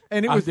in.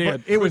 And it I was.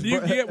 did. It was. But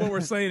you get what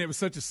we're saying? It was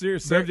such a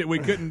serious subject, we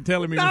couldn't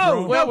tell him he was No,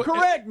 wrong. well,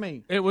 correct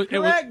me. It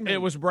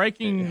was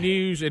breaking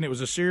news, and it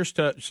was a serious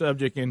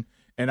subject. And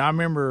I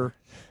remember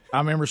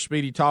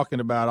Speedy talking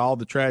about all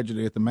the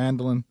tragedy at the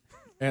mandolin,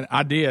 and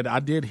I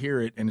did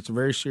hear it, and it's a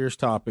very serious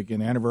topic.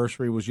 And the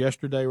anniversary was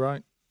yesterday,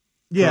 right?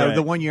 Yeah, Correct.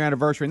 the 1 year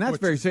anniversary, and that's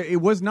very serious.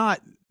 It was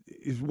not.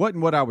 It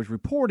wasn't what I was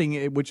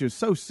reporting, which is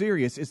so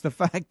serious. It's the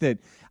fact that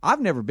I've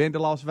never been to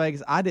Las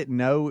Vegas. I didn't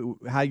know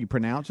how you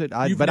pronounce it.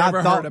 You've but never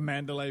I thought, heard of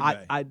Mandalay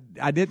Bay?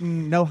 I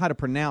didn't know how to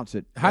pronounce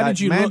it. How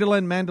did you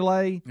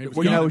Mandalay? It was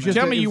Well, gone. it was just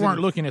Tell me it you was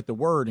weren't looking at the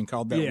word and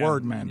called that Yeah.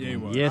 word Yeah, mandolin. he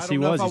was. Yes, I he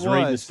don't know was. if He's I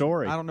reading the was.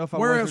 story. I don't know if I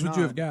Where was else or would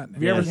you not. have gotten it?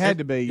 Have you ever It had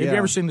to be. Have Yeah. you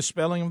ever seen the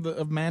spelling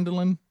of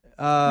mandolin?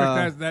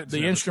 Rick, that's the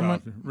never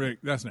instrument? stopped. Rick,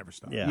 that's never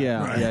stopped. Yeah.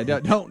 Yeah, Right. yeah.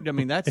 Don't. I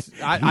mean, that's.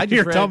 I just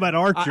You're read, talking about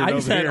orchard I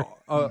just over had here.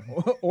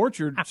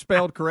 orchard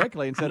spelled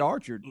correctly and said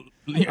orchard.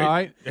 All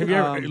right. Have you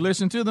ever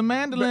listened to the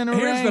mandolin? But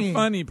here's the Rain?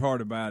 funny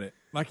part about it.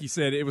 like you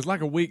said, it was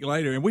like a week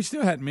later, and we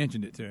still hadn't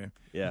mentioned it to him.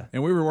 Yeah.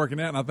 And we were working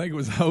out, and I think it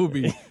was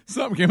Hobie.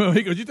 Something came up.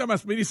 He goes, "You talking about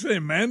Speedy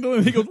saying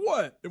Mandolin?" He goes,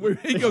 "What?"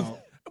 He goes,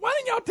 "Why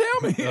didn't y'all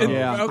tell me?"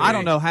 Yeah, Okay. I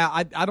don't know how.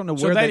 I don't know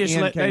So where they that just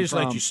end let- came they just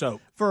let from. you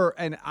soak. For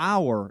an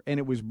hour, and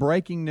it was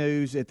breaking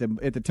news at the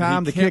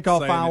time. The He kept kickoff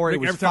saying hour. it. It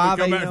was Every time 5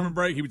 we come back a.m. from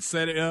break, he would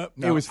set it up.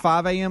 It was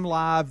 5 a.m.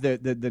 live.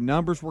 The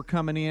numbers were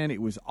coming in.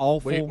 It was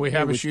awful. We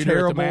have it a was shooter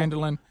terrible. at the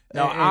Mandolin.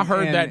 Now, I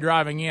heard that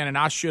driving in, and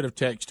I should have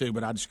texted too,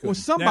 but I just couldn't. Well,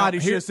 somebody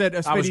should have said, I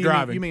was Speedy,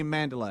 driving. you mean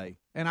Mandalay?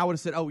 And I would have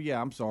said, "Oh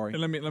yeah, I'm sorry."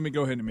 And let me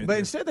go ahead and admit But this.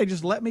 instead, they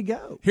just let me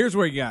go. Here's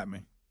where he got me.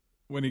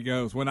 When he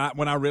goes, when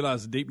I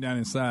realized deep down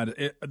inside,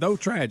 though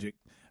tragic,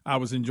 I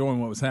was enjoying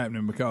what was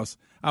happening because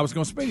I was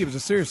going to speak. It was a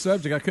serious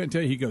subject. I couldn't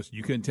tell you. He goes,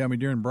 "You couldn't tell me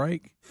during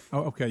break."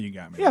 Oh, okay, you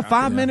got me. Yeah,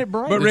 5-minute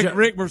break. But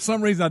Rick, for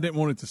some reason, I didn't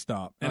want it to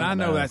stop, and I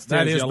know that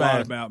that tells is you a lot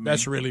bad. about me.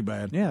 That's really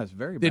bad. Yeah, it's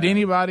very bad.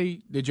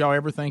 Did y'all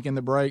ever think in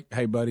the break,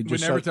 "Hey, buddy, We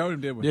just never so, told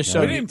him, did we? Just We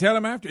so didn't even tell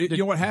him after. You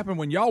know what happened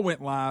when y'all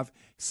went live?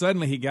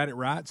 Suddenly he got it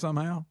right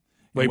somehow.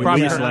 Well, he And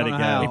probably we heard, let it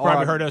go. he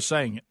probably heard us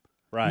saying it.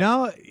 Right.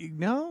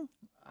 No,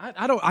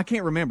 I don't. I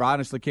can't remember. I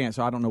honestly can't.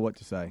 So I don't know what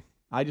to say.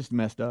 I just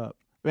messed up,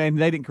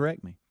 and they didn't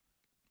correct me.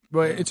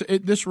 But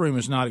this room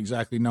is not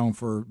exactly known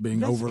for being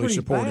That's overly pretty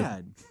supportive.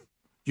 bad. Do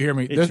you hear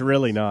me? It's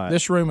really not.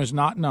 This room is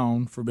not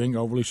known for being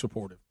overly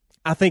supportive.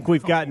 I think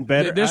we've gotten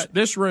better.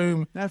 This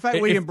room. Matter of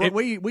fact,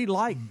 we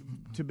like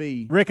to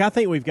be. Rick, I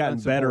think we've gotten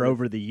better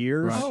over the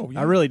years. Right. Oh,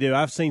 yeah. I really do.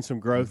 I've seen some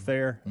growth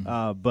there,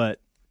 but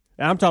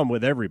I'm talking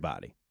with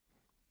everybody.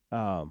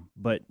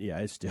 But yeah,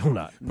 it's still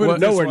not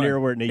nowhere near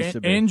where it needs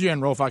to be. In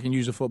general, if I can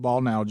use a football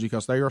analogy,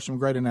 because there are some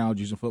great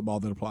analogies in football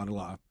that apply to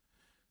life.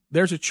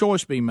 There's a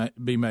choice be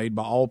made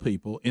by all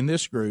people in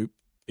this group.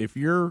 If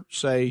you're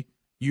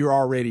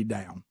already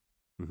down,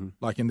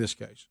 like in this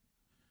case,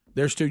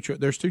 there's two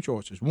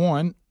choices.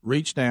 One,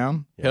 reach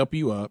down, help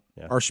you up,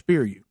 or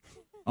spear you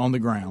on the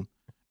ground.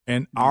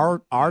 And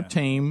our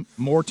team,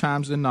 more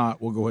times than not,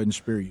 will go ahead and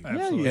spear you.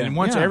 Absolutely. And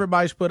once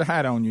everybody's put a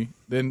hat on you,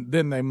 then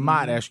they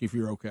might ask you if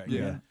you're okay.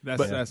 Yeah.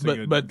 That's a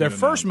good but their good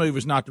first analogy. move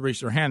is not to reach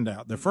their hand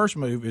out. Their first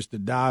move is to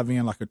dive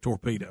in like a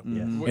torpedo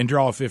and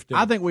draw a 15.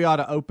 I think we ought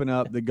to open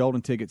up the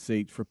golden ticket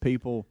seats for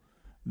people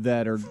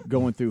that are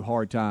going through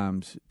hard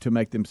times to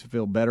make them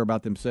feel better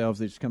about themselves.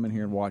 They just come in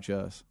here and watch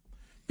us.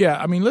 Yeah,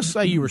 I mean, let's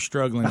say you were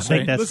struggling. I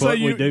think that's what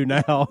we do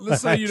now.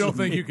 Let's say you don't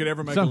think you could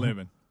ever make a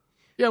living.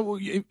 Yeah, well,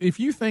 if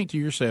you think to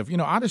yourself,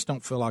 I just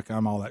don't feel like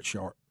I'm all that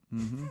sharp.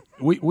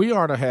 We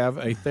are to have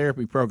a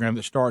therapy program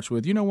that starts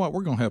with, you know what,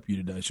 we're going to help you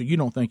today, so you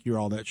don't think you're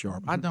all that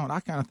sharp. I don't. I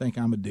kind of think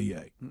I'm a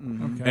DA.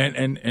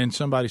 Okay. And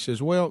somebody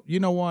says, well, you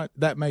know what,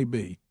 that may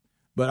be,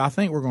 but I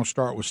think we're going to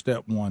start with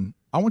step one.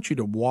 I want you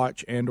to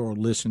watch and or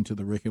listen to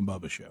the Rick and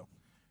Bubba Show.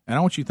 And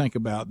I want you to think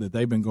about that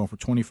they've been going for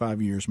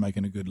 25 years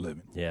making a good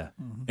living. Yeah.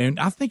 And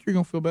I think you're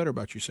going to feel better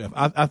about yourself.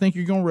 I think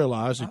you're going to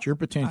realize that your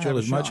potential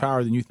is much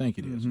higher than you think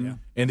it is. Yeah.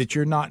 And that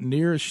you're not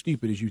near as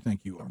stupid as you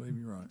think you are. I believe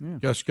you're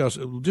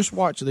right. Just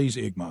watch these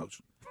igmos.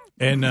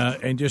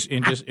 And just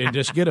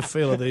get a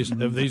feel of these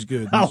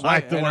goods. I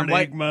like the word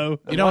igmo.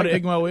 You know what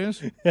an igmo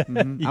is?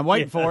 I'm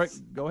waiting for it.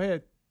 Go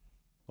ahead.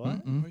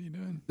 What? What are you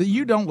doing?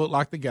 You don't look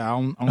like the guy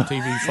on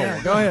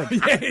TV4. Go ahead.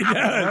 Yeah, he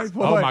does.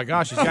 Oh my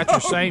gosh, he's got your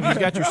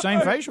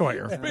same facial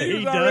hair.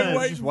 He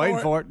does. Just waiting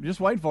for it. Just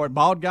waiting for it.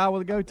 Bald guy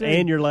with a goatee.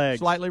 And your legs.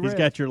 Slightly He's red.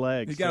 got your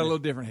legs. He's got a little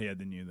different head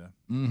than you, though.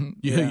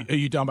 Mm-hmm. Are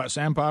you talking about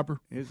Sandpiper?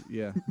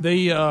 Yeah.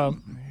 The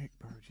Rick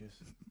Burgess.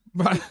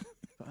 By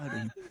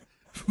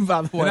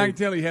the way, And I can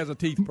tell he has a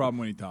teeth problem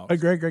when he talks.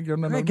 Greg,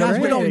 no, Guys,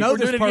 we don't know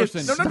this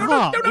person.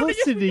 Stop.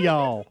 Listen to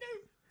y'all.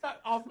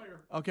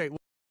 Okay.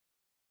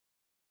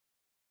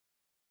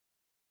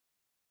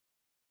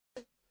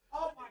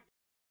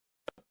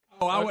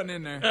 Oh, I wasn't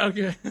in there.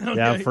 Okay.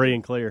 Yeah, I'm free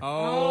and clear.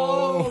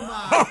 Oh,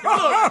 my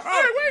God.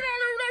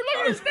 Look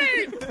at his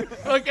feet.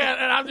 Look at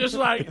it, and I'm just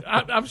like,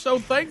 I'm so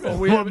thankful.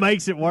 What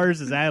makes it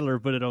worse is Adler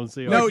put it on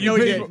CRT. No, he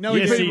didn't. No,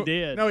 yes, he he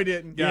did. No, he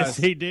didn't. Yes,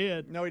 he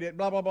did. No, he didn't.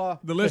 Blah, blah, blah.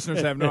 The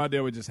listeners have no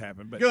idea what just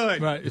happened. But Good.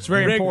 Right, it's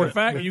very Rick, important. the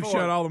fact that you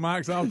shut all the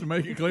mics off to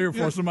make it clear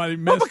before somebody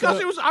Well, messed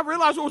because up. I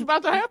realized what was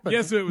about to happen.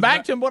 Yes, it was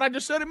back to what I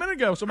just said a minute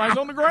ago. Somebody's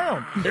on the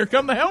ground. Here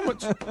come the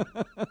helmets.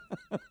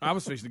 I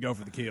was fixing to go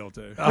for the kill,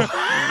 too.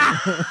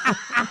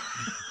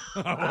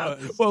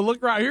 Well,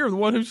 look right here. The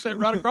one who sat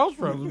right across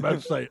from us was about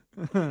to say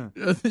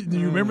it. Do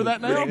you remember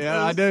that now?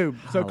 Yeah, I do.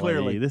 So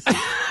clearly. This is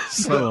so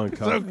So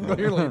uncomfortable.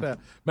 clearly now.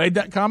 Made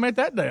that comment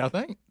that day, I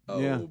think.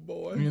 Yeah. Oh,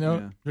 boy. You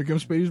know, here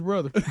comes Speedy's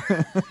brother.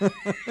 I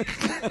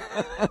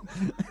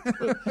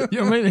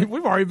mean,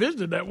 we've already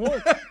visited that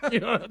once. You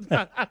know?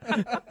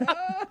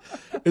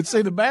 And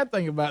see, the bad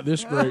thing about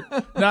this group,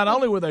 not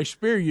only will they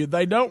spear you,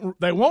 they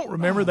won't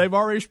remember they've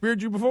already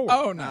speared you before.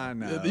 Oh, no. I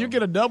know. You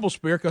get a double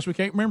spear because we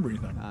can't remember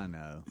anything. I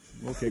know.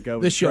 We'll kick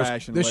over This the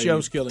trash and show's leave.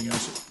 show's killing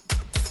us.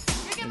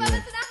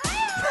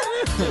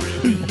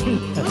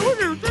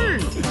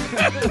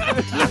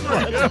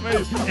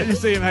 And you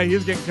see him, hey,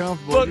 he's getting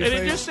comfortable. Look, You and see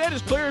it him? just said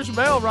as clear as a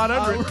bell right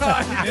under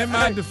it. In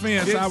my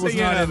defense, Didn't I was see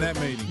not any in of that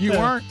meeting. You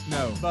weren't?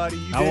 No. Buddy,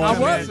 you I didn't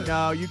wasn't. come in.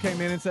 No, you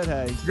came in and said,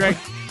 hey. Greg,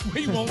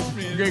 We won't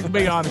win. To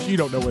be honest, you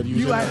don't know whether you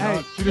was in there or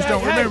not. You just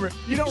don't remember it.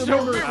 You don't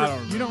remember.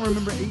 You don't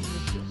remember eating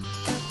the chip.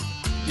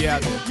 Yeah.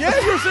 Yeah,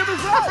 you're super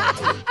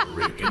sad.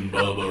 Rick and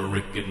Bubba,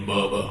 Rick and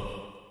Bubba.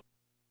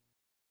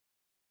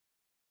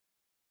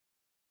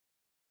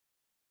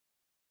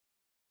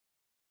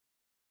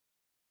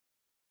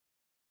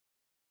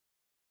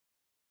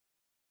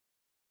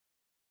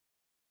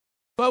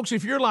 Folks,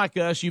 if you're like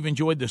us, you've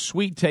enjoyed the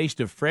sweet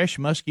taste of fresh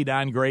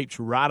muscadine grapes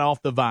right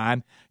off the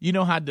vine. You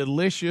know how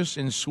delicious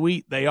and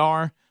sweet they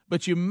are,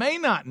 but you may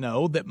not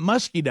know that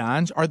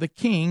muscadines are the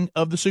king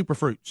of the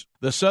superfruits.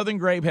 The southern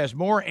grape has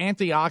more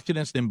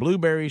antioxidants than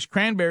blueberries,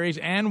 cranberries,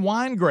 and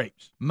wine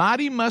grapes.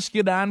 Mighty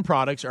Muscadine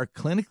products are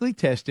clinically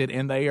tested,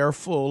 and they are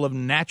full of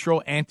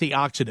natural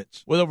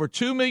antioxidants. With over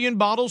 2 million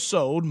bottles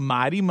sold,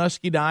 Mighty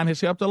Muscadine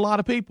has helped a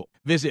lot of people.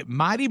 Visit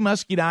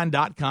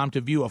MightyMuscadine.com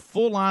to view a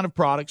full line of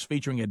products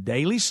featuring a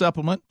daily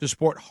supplement to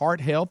support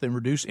heart health and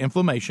reduce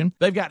inflammation.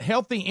 They've got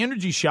healthy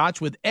energy shots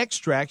with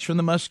extracts from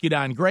the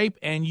muscadine grape,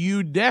 and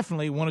you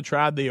definitely want to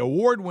try the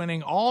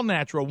award-winning,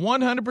 all-natural,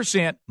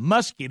 100%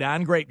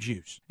 muscadine grape juice.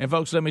 And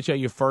folks, let me tell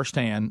you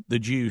firsthand, the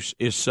juice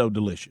is so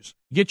delicious.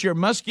 Get your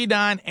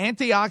muscadine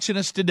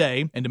antioxidants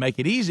today, and to make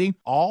it easy,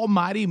 all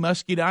Mighty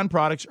Muscadine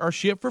products are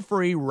shipped for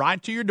free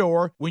right to your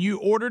door when you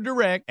order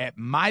direct at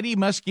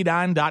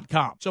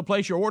MightyMuscadine.com. So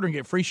place your order and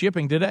get free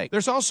shipping today.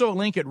 There's also a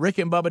link at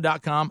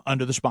rickandbubba.com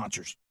under the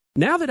sponsors.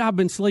 Now that I've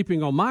been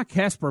sleeping on my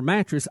Casper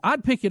mattress,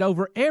 I'd pick it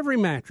over every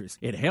mattress.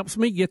 It helps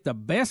me get the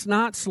best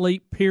night's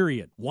sleep,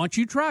 period. Once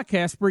you try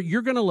Casper,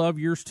 you're going to love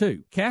yours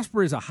too.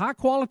 Casper is a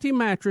high-quality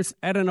mattress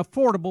at an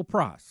affordable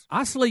price.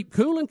 I sleep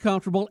cool and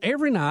comfortable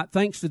every night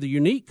thanks to the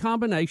unique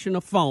combination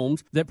of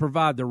foams that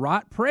provide the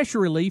right pressure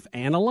relief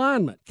and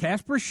alignment.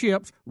 Casper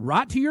ships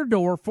right to your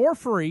door for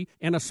free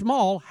in a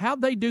small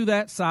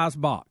how'd-they-do-that size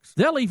box.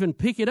 They'll even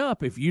pick it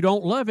up if you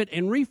don't love it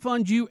and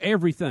refund you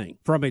everything.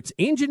 From its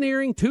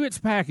engineering to its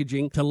packaging,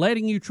 to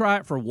letting you try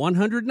it for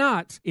 100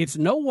 nights, it's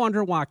no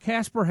wonder why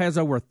Casper has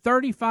over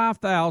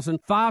 35,000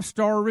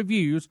 five-star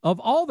reviews of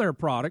all their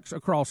products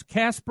across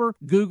Casper,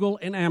 Google,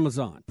 and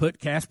Amazon. Put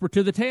Casper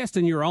to the test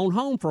in your own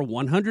home for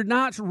 100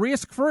 nights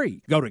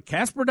risk-free. Go to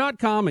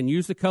Casper.com and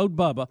use the code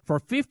BUBBA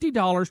for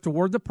 $50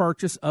 toward the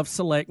purchase of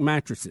select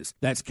mattresses.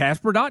 That's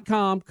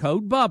Casper.com,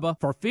 code BUBBA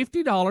for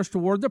 $50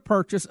 toward the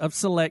purchase of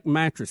select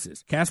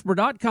mattresses.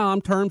 Casper.com,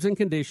 terms and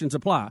conditions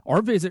apply.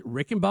 Or visit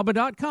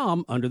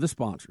rickandbubba.com under the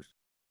sponsors.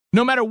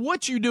 No matter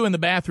what you do in the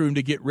bathroom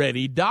to get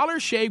ready, Dollar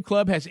Shave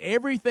Club has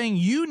everything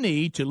you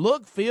need to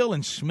look, feel,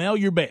 and smell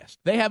your best.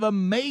 They have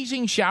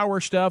amazing shower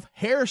stuff,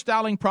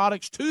 hairstyling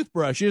products,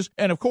 toothbrushes,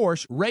 and, of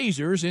course,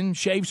 razors and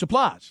shave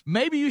supplies.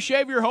 Maybe you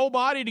shave your whole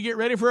body to get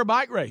ready for a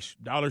bike race.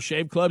 Dollar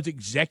Shave Club's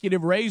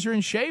executive razor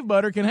and shave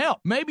butter can help.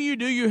 Maybe you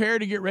do your hair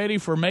to get ready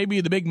for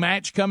maybe the big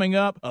match coming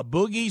up. A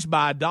Boogies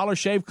by Dollar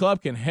Shave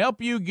Club can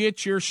help you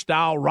get your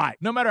style right.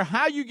 No matter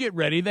how you get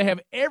ready, they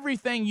have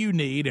everything you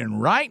need, and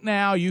right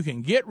now you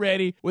can get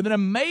ready with an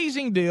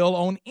amazing deal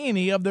on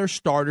any of their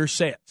starter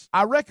sets.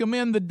 I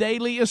recommend the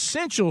Daily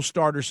Essential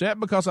Starter Set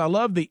because I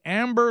love the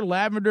Amber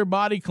Lavender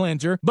Body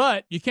Cleanser,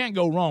 but you can't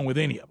go wrong with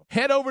any of them.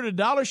 Head over to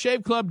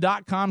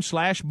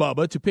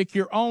dollarshaveclub.com/Bubba to pick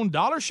your own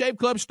Dollar Shave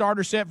Club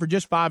starter set for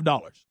just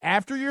 $5.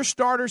 After your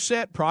starter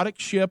set,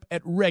 products ship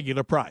at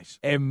regular price.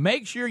 And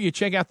make sure you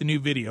check out the new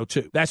video,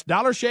 too. That's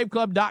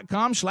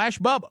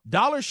dollarshaveclub.com/Bubba.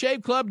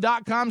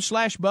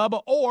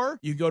 dollarshaveclub.com/Bubba, or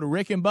you go to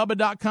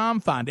rickandbubba.com,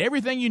 find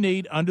everything you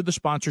need under the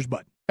sponsors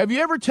button. Have you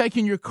ever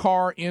taken your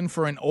car in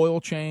for an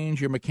oil change,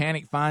 your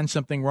mechanic finds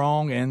something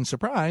wrong, and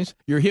surprise,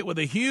 you're hit with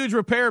a huge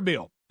repair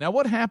bill? Now,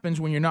 what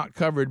happens when you're not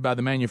covered by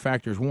the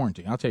manufacturer's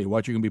warranty? I'll tell you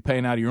what, you're going to be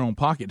paying out of your own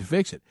pocket to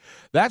fix it.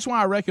 That's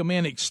why I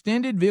recommend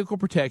extended vehicle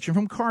protection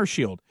from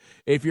CarShield.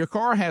 If your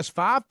car has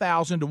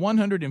 5,000 to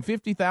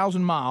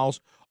 150,000 miles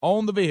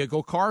on the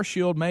vehicle,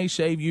 CarShield may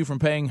save you from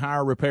paying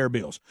higher repair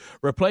bills.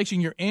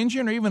 Replacing your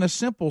engine or even a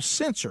simple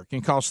sensor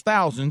can cost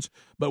thousands,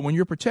 but when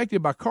you're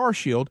protected by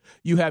CarShield,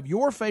 you have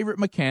your favorite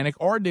mechanic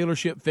or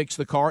dealership fix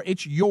the car.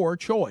 It's your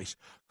choice.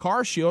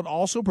 CarShield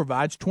also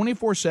provides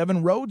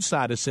 24/7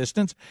 roadside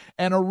assistance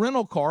and a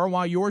rental car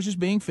while yours is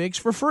being fixed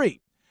for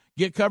free.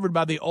 Get covered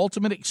by the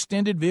ultimate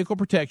extended vehicle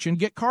protection.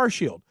 Get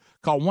CarShield.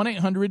 Call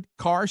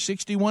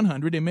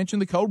 1-800-CAR-6100 and mention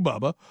the code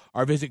BUBBA,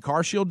 or visit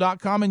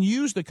carshield.com and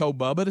use the code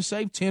BUBBA to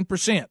save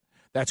 10%.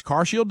 That's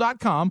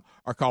carshield.com,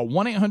 or call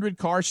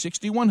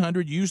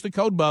 1-800-CAR-6100, use the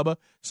code BUBBA,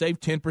 save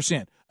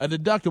 10%. A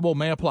deductible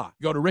may apply.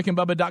 Go to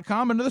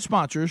rickandbubba.com under the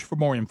sponsors for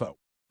more info.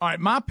 All right,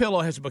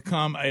 MyPillow has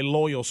become a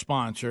loyal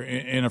sponsor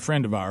and a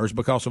friend of ours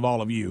because of all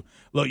of you.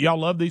 Look, y'all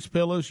love these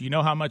pillows. You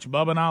know how much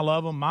Bubba and I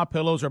love them.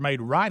 MyPillows are made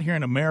right here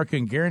in America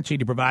and guaranteed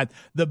to provide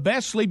the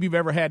best sleep you've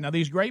ever had. Now,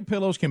 these great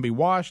pillows can be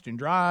washed and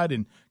dried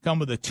and come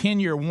with a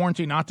 10-year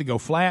warranty not to go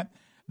flat.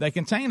 They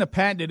contain a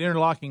patented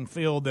interlocking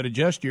fill that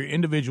adjusts your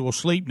individual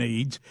sleep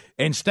needs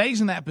and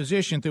stays in that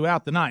position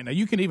throughout the night. Now,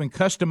 you can even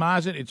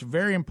customize it. It's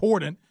very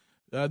important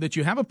that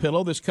you have a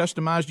pillow that's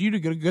customized you to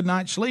get a good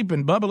night's sleep.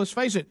 And, Bubba, let's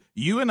face it,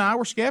 you and I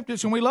were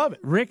skeptics, and we love it.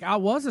 Rick, I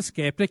was a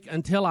skeptic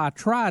until I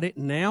tried it.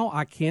 Now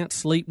I can't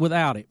sleep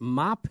without it.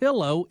 My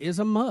pillow is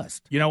a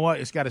must. You know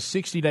what? It's got a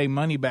 60-day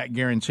money-back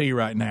guarantee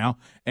right now,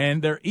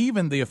 and they're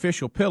even the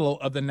official pillow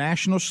of the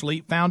National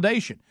Sleep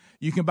Foundation.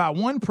 You can buy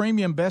one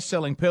premium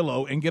best-selling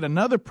pillow and get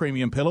another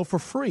premium pillow for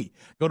free.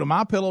 Go to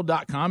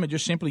MyPillow.com and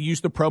just simply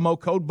use the promo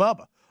code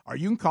BUBBA. Or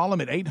you can call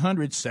them at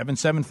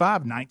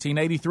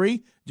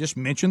 800-775-1983. Just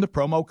mention the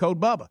promo code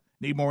BUBBA.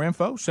 Need more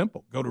info?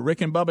 Simple. Go to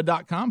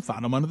rickandbubba.com.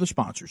 Find them under the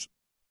sponsors.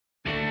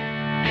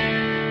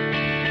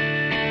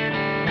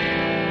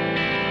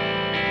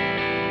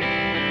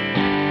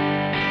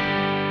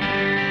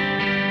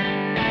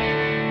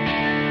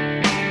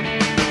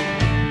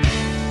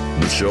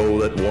 The show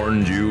that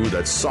warned you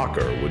that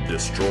soccer would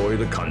destroy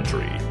the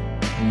country.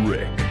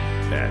 Rick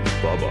and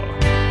Bubba.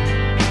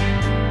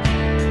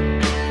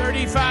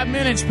 35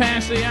 minutes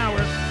past the hour.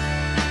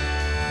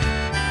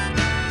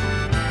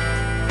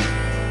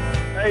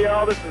 Hey,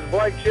 y'all, this is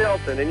Blake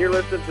Shelton, and you're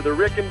listening to the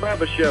Rick and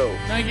Bubba Show.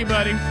 Thank you,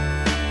 buddy.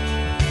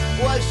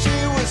 Well, she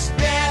was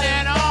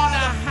standing on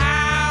a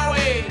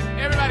highway.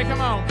 Everybody,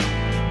 come on.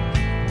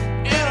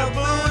 In her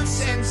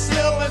boots and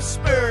silver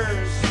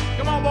spurs.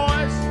 Come on,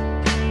 boys.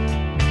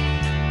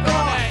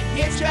 Gonna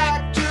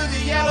hitchhike to the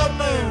yellow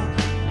moon.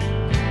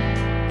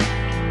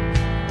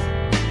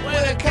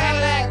 With a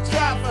Cadillac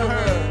top for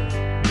her.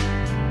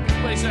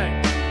 What do you say?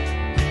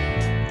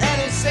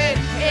 And he said,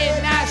 hey,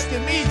 nice to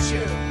meet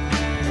you.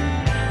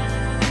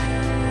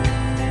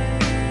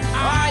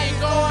 Are you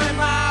going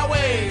my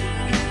way?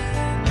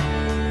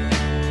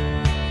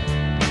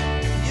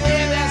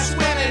 Yeah, that's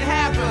when it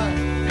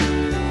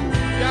happened.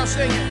 Y'all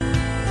sing it.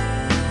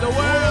 The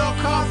world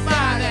caught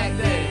fire that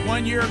day.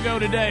 1 year ago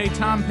today,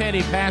 Tom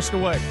Petty passed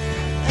away.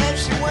 And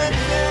she went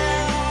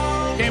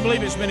down. Can't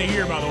believe it's been a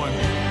year, by the way.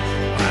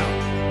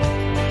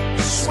 Wow.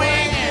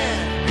 Swinging.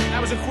 That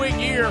was a quick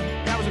year.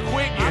 That was a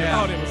quick year. I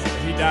thought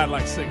he died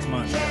like 6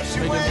 months ago. She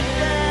went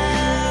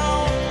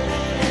down.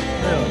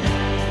 Really?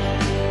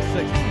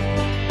 6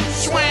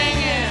 months.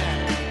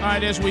 Swinging. All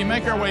right, as we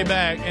make our way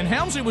back, and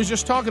Helmsley was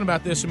just talking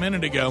about this a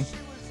minute ago.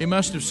 He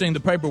must have seen the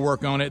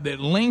paperwork on it, that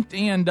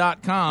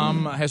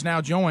LinkedIn.com has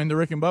now joined the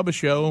Rick and Bubba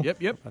Show.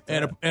 Yep.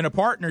 And a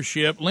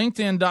partnership,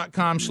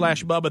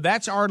 LinkedIn.com/Bubba.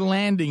 That's our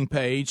landing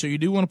page, so you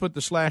do want to put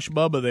the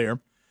 /Bubba there.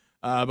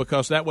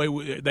 Because that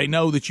way they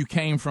know that you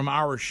came from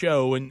our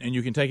show, and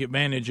you can take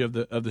advantage of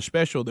the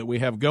special that we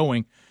have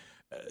going.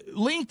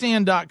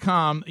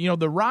 LinkedIn.com,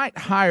 the right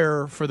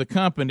hire for the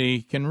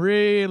company can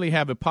really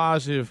have a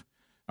positive,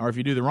 or if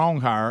you do the wrong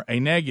hire, a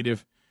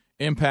negative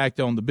impact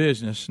on the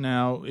business.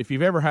 Now, if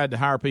you've ever had to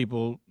hire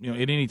people,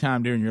 at any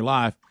time during your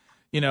life,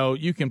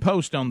 you can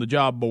post on the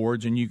job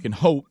boards and you can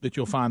hope that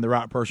you'll find the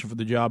right person for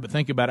the job. But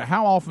think about it.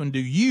 How often do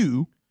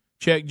you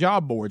check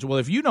job boards? Well,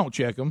 if you don't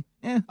check them,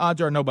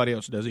 odds are nobody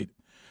else does either.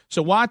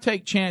 So why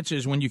take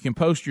chances when you can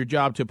post your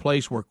job to a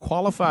place where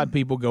qualified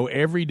people go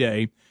every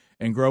day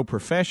and grow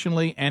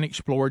professionally and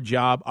explore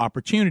job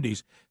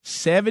opportunities?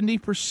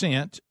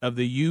 70% of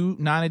the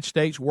United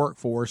States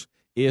workforce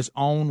is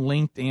on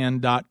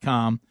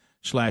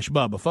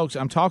LinkedIn.com/Bubba. Folks,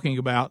 I'm talking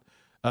about,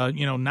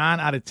 9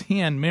 out of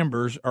 10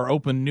 members are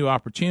open to new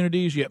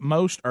opportunities, yet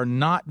most are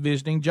not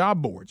visiting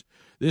job boards.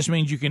 This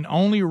means you can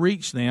only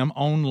reach them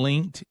on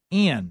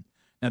LinkedIn.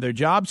 Now, their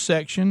job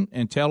section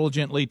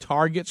intelligently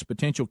targets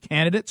potential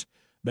candidates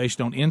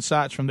based on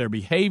insights from their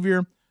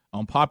behavior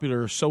on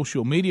popular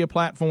social media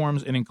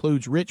platforms and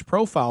includes rich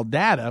profile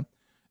data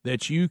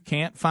that you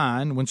can't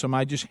find when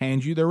somebody just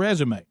hands you their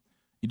resume.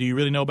 Do you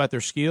really know about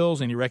their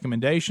skills, any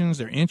recommendations,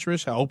 their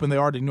interests, how open they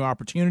are to new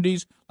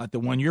opportunities like the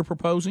one you're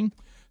proposing?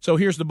 So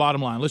here's the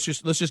bottom line. Let's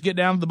just get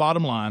down to the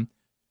bottom line.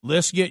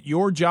 Let's get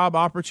your job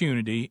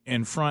opportunity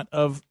in front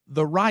of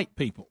the right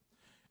people.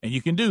 And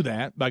you can do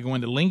that by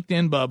going to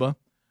LinkedIn.com/Bubba,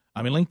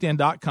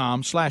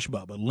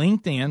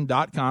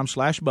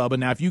 LinkedIn.com/Bubba.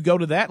 Now, if you go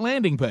to that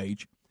landing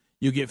page,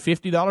 you get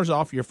 $50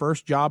 off your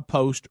first job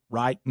post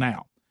right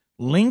now.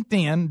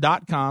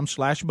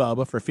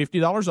 LinkedIn.com/Bubba for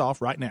 $50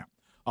 off right now.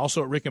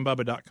 Also at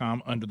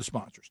rickandbubba.com under the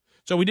sponsors.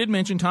 So we did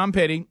mention Tom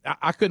Petty.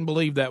 I couldn't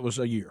believe that was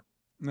a year.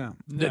 No.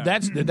 Did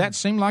that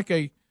seem like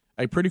a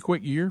pretty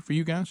quick year for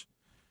you guys?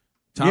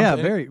 Tom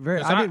Petty? Very,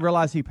 very. I didn't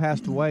realize he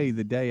passed away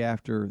the day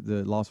after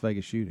the Las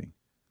Vegas shooting.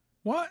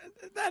 What?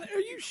 Are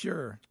you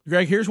sure?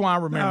 Greg, here's why I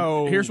remember.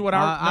 No. Here's what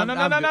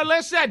No,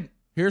 listen.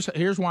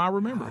 Here's why I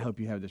remember it. I hope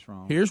you have this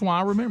wrong. Here's why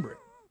I remember it.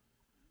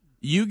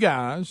 You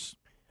guys,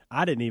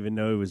 I didn't even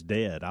know he was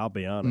dead. I'll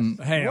be honest.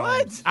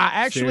 What? I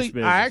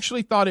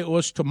actually thought it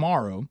was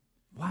tomorrow.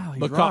 Wow,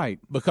 he's right.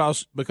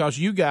 Because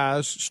you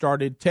guys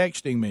started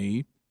texting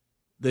me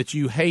that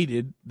you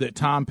hated that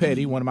Tom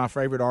Petty, one of my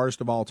favorite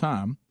artists of all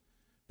time,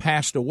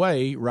 passed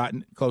away right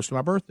close to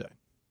my birthday.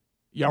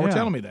 Y'all were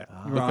telling me that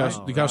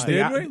because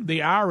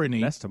the irony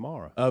that's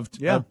tomorrow of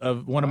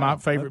one of my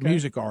favorite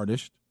music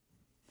artists,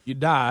 you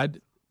died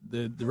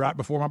the right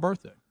before my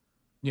birthday.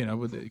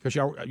 Because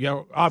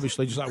y'all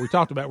obviously, just like we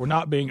talked about, we're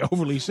not being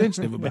overly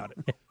sensitive about it.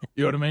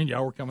 You know what I mean?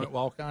 Y'all were coming up with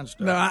all kinds of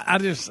stuff. No,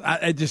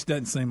 it just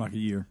doesn't seem like a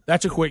year.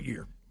 That's a quick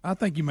year. I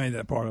think you made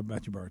that part up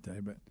about your birthday,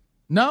 but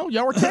no,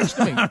 y'all were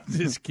texting me. I'm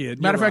just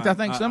kidding. Matter of fact, right. I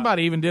think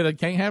somebody even did a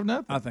can't have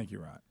nothing. I think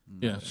you're right.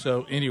 Yeah.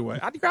 So anyway,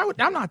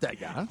 I'm not that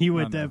guy. You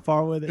went that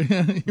far with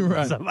it. You're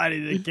right. Somebody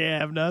that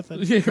can't have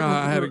nothing.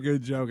 I had a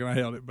good joke and I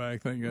held it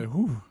back. Thinking,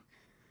 whew.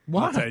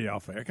 Why? I'll tell you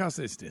off air because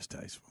it's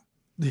distasteful.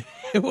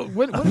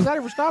 When does that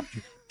ever stop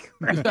you?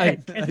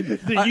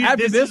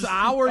 After this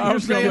hour, you're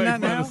saying that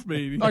now?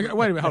 Speedy. Okay,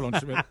 wait a minute. Hold on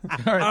just a minute.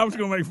 All right. I was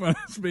going to make fun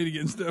of Speedy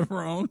getting stuff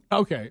wrong.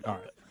 Okay, all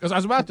right. Because I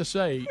was about to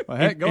say, go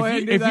ahead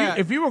and do that.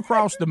 If you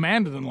cross the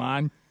Mandarin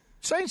line,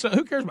 saying so,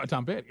 who cares about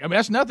Tom Petty? I mean,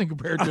 that's nothing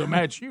compared to a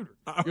mad shooter.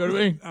 You know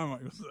what I mean? I'm not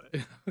going to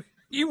say.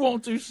 You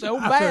want to so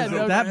bad. Is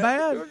it that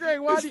bad? Okay,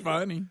 It's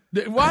funny.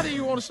 Why do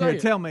you want to say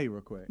it? Tell me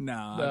real quick.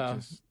 No,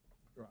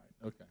 Right,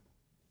 okay.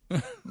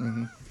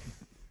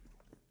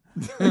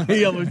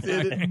 He almost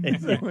did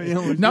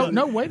it.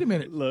 No, wait a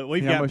minute. Look,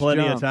 we've He got almost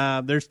plenty jumped. of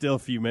time. There's still a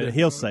few minutes.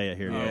 He'll say it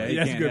here. Yeah, he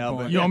that's a can't good help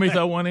point. it. You want me to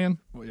throw one in?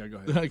 Well, yeah, go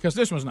ahead. Because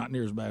this one's not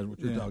near as bad as what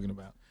you're talking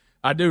about.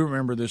 I do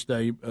remember this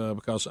day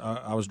because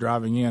I was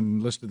driving in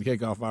and listened to the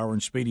kickoff hour,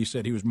 and Speedy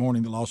said he was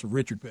mourning the loss of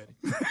Richard Petty.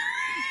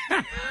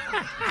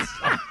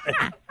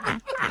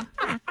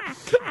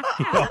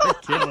 You're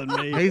killing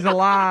me. He's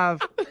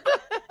alive.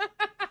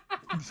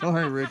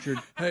 Sorry, Richard.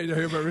 Hey, did you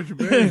hear about Richard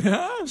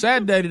Petty?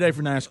 Sad day today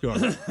for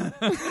NASCAR.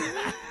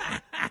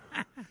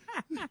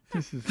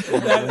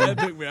 that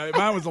took me.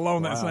 Mine was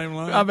along that same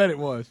line. I bet it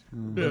was.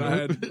 And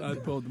I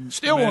pulled the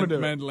Still want to do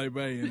it. Mandalay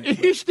Bay in it.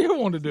 You still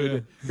want to do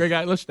it.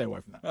 Greg, let's stay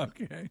away from that.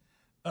 Okay.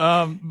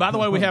 By the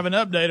way, we have an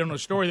update on a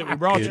story that we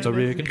brought you. It's a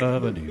Rick and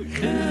Bubba news.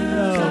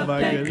 Oh,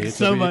 my goodness. It's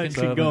So a much Rick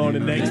to and go Bubba on the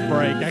news. next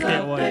break. I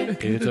can't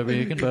wait. It's a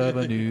Rick and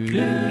Bubba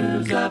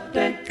news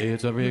update.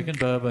 It's a Rick and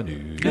Bubba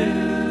news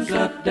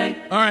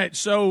update. All right,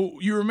 so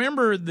you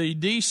remember the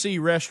D.C.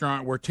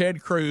 restaurant where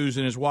Ted Cruz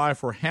and his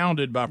wife were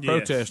hounded by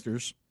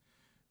protesters.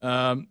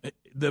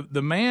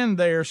 The man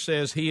there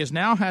says he has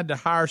now had to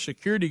hire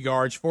security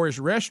guards for his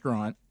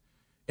restaurant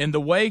in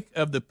the wake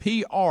of the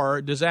PR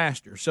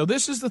disaster. So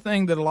this is the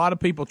thing that a lot of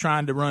people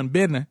trying to run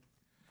business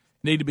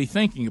need to be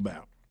thinking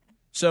about.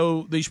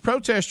 So these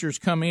protesters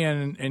come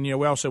in, and we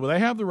all say, well, they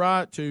have the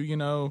right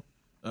to,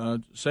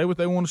 say what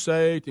they want to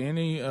say to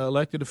any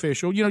elected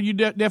official. You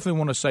definitely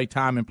want to say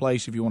time and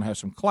place if you want to have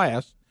some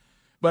class.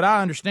 But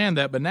I understand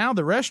that. But now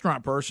the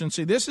restaurant person,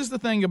 see, this is the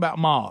thing about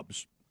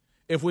mobs.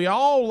 If we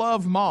all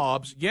love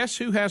mobs, guess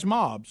who has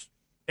mobs?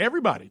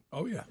 Everybody.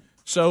 Oh, yeah.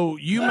 So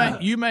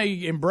you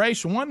may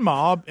embrace one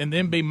mob and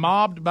then be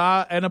mobbed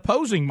by an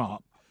opposing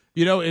mob.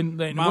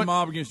 My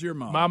mob against your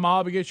mob. My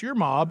mob against your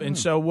mob. And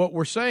so what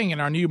we're saying in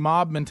our new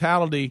mob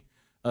mentality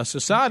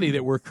society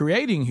that we're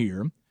creating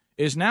here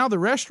is now the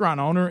restaurant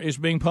owner is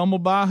being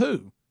pummeled by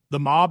who? The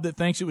mob that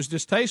thinks it was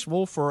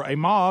distasteful for a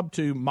mob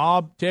to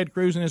mob Ted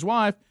Cruz and his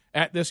wife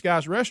at this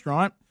guy's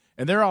restaurant.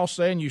 And they're all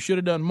saying you should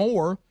have done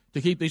more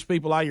to keep these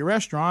people out of your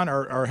restaurant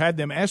or had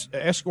them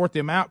escort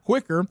them out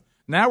quicker.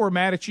 Now we're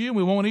mad at you and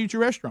we won't eat at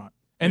your restaurant.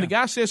 And the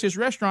guy says his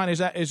restaurant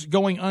is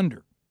going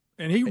under.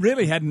 And he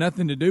really had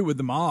nothing to do with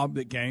the mob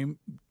that came.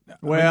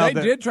 Well,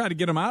 they did try to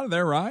get him out of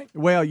there, right?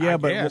 Well, yeah, I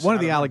but guess. one of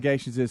I the don't know.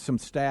 allegations is some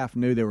staff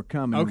knew they were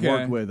coming and Okay.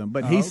 worked with them.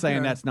 But he's saying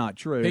Okay. that's not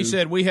true. He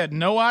said, we had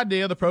no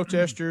idea the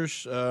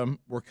protesters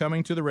were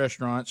coming to the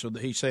restaurant, so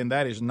he's saying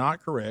that is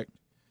not correct.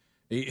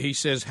 He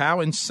says, how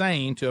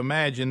insane to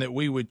imagine that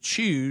we would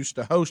choose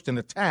to host an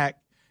attack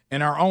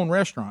in our own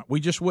restaurant. We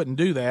just wouldn't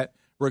do that.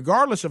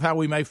 Regardless of how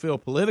we may feel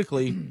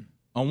politically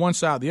on one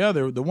side or the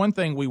other, the one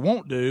thing we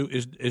won't do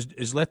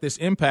is let this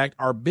impact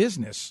our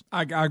business.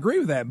 I agree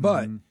with that,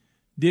 but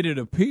did it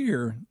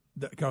appear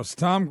because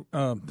Tom,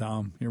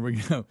 here we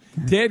go,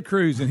 Ted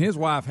Cruz and his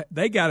wife,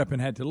 they got up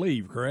and had to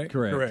leave, correct?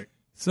 Correct.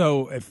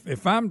 So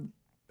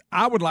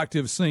I would like to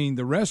have seen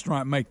the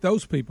restaurant make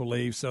those people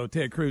leave so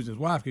Ted Cruz and his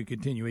wife could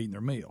continue eating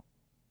their meal.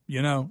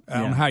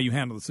 On how you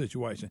handle the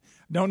situation.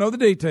 Don't know the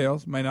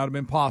details. May not have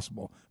been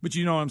possible. But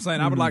you know what I'm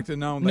saying? I would like to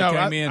know they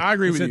came in I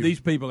agree and with said, you.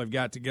 these people have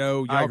got to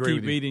go. I Y'all agree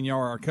keep with you. eating.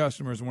 Y'all are our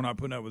customers, and we're not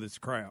putting up with this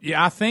crap.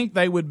 Yeah, I think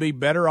they would be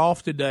better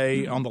off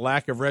today on the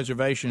lack of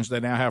reservations they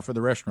now have for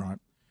the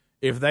restaurant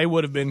if they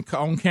would have been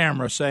on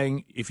camera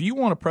saying, if you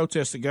want to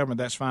protest the government,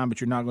 that's fine, but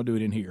you're not going to do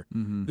it in here.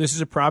 This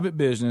is a private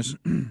business.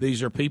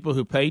 These are people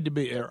who paid to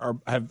be are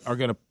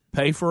going to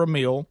pay for a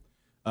meal.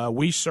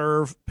 We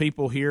serve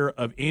people here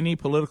of any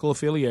political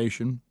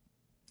affiliation,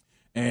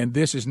 and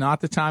this is not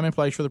the time and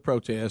place for the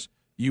protest.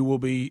 You will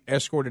be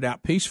escorted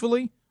out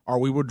peacefully, or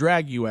we will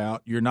drag you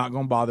out. You're not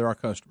going to bother our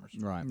customers.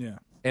 Right. Yeah.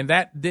 And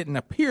that didn't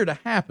appear to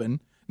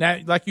happen. Now,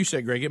 like you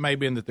said, Greg, it may have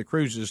been that the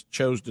Cruzes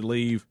chose to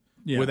leave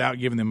without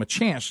giving them a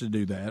chance to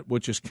do that,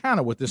 which is kind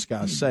of what this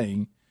guy's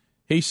saying.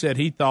 He said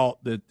he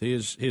thought that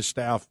his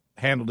staff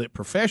handled it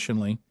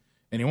professionally,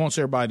 and he wants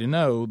everybody to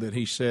know that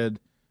he said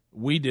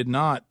we did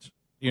not.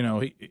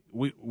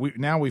 We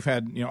now we've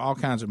had all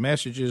kinds of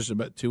messages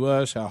about to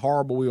us how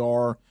horrible we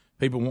are.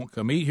 People won't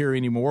come eat here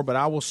anymore. But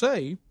I will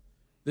say,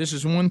 this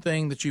is one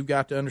thing that you've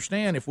got to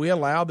understand: if we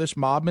allow this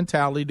mob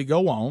mentality to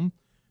go on,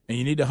 and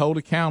you need to hold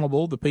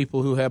accountable the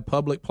people who have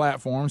public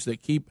platforms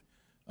that keep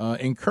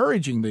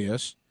encouraging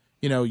this.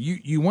 You know,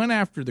 you went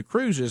after the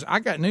cruises. I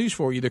got news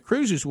for you. The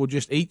cruises will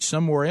just eat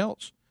somewhere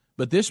else.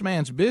 But this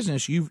man's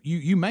business,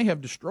 you may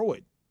have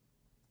destroyed.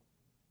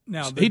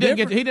 Now he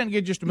didn't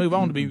get just to move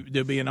on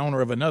to be an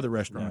owner of another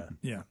restaurant.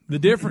 Yeah. The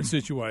different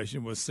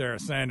situation was Sarah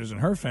Sanders and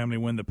her family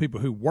when the people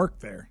who worked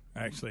there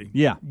actually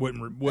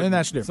wouldn't and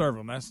that's different. serve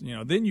them. That's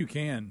then you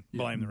can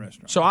blame the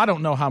restaurant. So I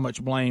don't know how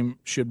much blame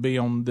should be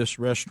on this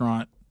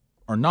restaurant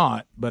or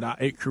not, but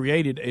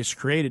it's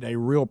created a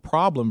real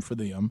problem for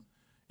them.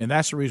 And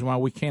that's the reason why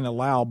we can't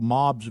allow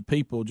mobs of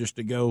people just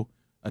to go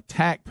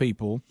attack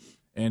people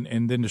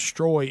and then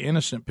destroy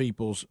innocent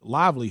people's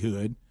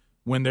livelihood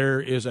when there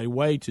is a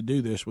way to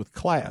do this with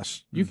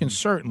class. You can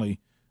certainly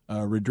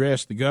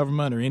redress the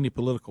government or any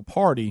political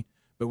party,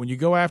 but when you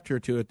go after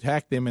to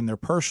attack them in their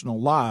personal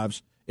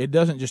lives, it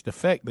doesn't just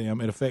affect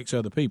them, it affects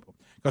other people.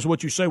 Because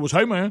what you say was,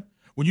 hey, man,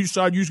 when you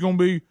decide you're going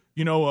to be,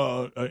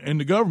 in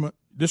the government,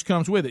 this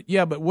comes with it.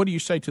 Yeah, but what do you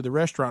say to the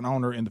restaurant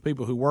owner and the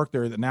people who work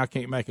there that now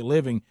can't make a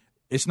living?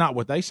 It's not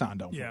what they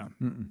signed on for. Yeah.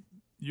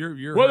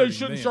 You're well, they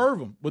shouldn't serve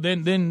them. Well,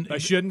 then they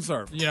shouldn't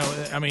serve them.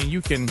 I mean,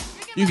 you can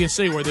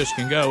see where this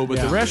can go. But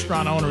the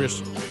restaurant owner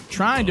is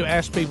trying to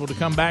ask people to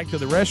come back to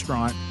the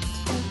restaurant,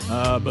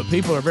 but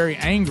people are very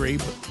angry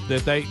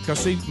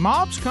because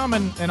mobs come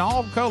in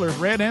all colors,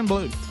 red and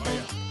blue.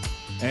 Oh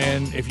yeah.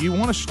 And if you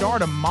want to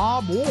start a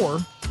mob war,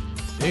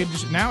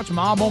 now it's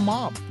mob on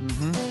mob,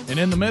 and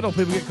in the middle,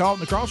 people get caught in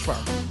the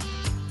crossfire.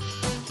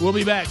 We'll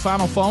be back.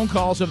 Final phone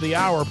calls of the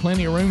hour.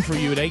 Plenty of room for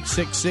you at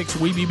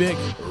 866-WE-BE-BIG.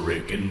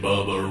 Rick and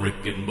Bubba,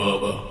 Rick and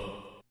Bubba.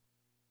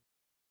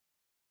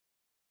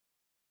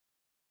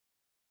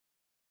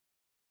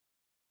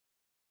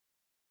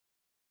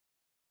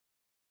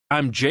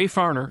 I'm Jay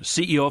Farner,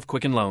 CEO of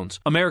Quicken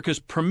Loans, America's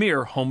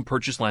premier home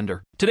purchase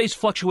lender. Today's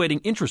fluctuating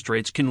interest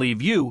rates can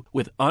leave you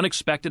with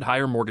unexpected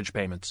higher mortgage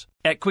payments.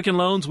 At Quicken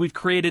Loans, we've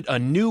created a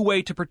new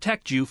way to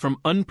protect you from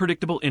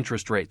unpredictable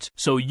interest rates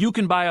so you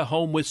can buy a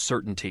home with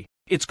certainty.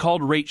 It's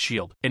called Rate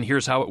Shield, and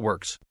here's how it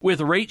works.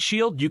 With Rate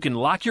Shield, you can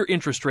lock your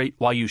interest rate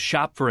while you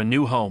shop for a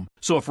new home.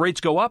 So if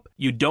rates go up,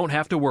 you don't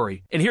have to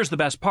worry. And here's the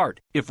best part.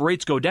 If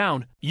rates go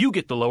down, you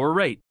get the lower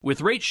rate.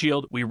 With Rate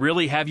Shield, we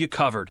really have you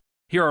covered.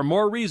 Here are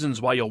more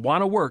reasons why you'll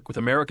want to work with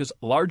America's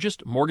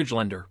largest mortgage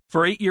lender.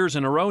 For 8 years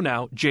in a row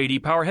now, J.D.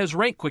 Power has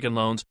ranked Quicken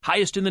Loans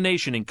highest in the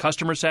nation in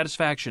customer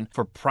satisfaction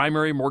for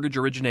primary mortgage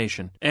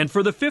origination. And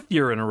for the 5th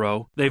year in a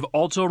row, they've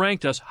also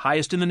ranked us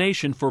highest in the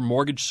nation for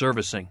mortgage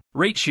servicing.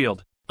 Rate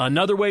Shield.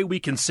 Another way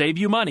we can save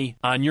you money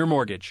on your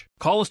mortgage.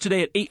 Call us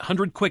today at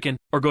 800-QUICKEN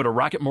or go to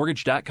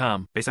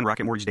rocketmortgage.com. Based on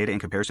Rocket Mortgage data in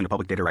comparison to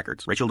public data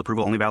records. Rate Shield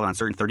approval only valid on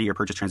certain 30-year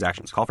purchase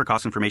transactions. Call for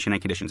cost information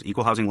and conditions.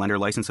 Equal housing lender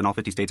license in all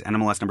 50 states.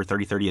 NMLS number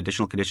 3030.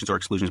 Additional conditions or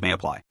exclusions may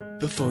apply.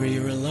 Before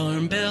your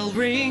alarm bell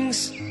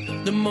rings,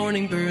 the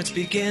morning birds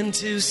begin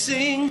to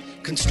sing.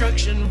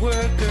 Construction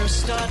workers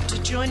start to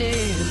join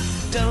in.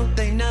 Don't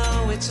they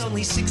know it's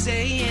only 6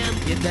 a.m.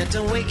 Yet that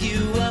don't wake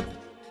you up.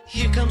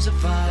 Here comes a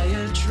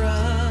fire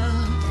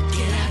truck.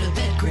 Get out of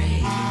bed, Gray.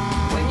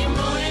 When your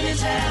morning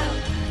is hell,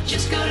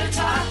 just go to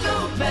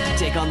Taco Bell.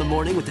 Take on the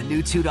morning with the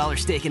new $2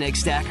 steak and egg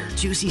stacker.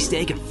 Juicy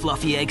steak and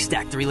fluffy egg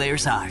stacked 3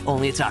 layers high.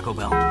 Only at Taco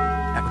Bell.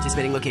 At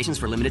participating locations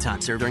for limited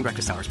time. Served during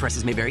breakfast hours.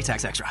 Prices may vary.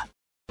 Tax extra.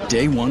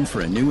 Day one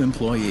for a new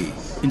employee.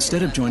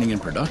 Instead of joining in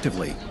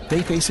productively,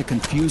 they face a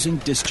confusing,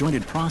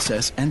 disjointed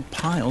process and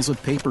piles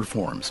of paper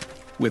forms.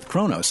 With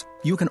Kronos,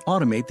 you can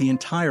automate the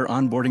entire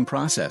onboarding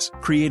process,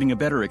 creating a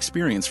better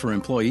experience for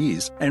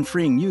employees and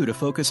freeing you to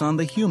focus on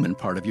the human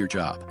part of your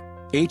job.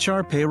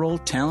 HR, payroll,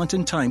 talent,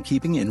 and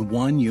timekeeping in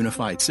one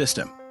unified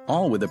system,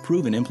 all with a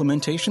proven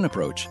implementation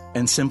approach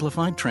and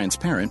simplified,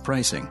 transparent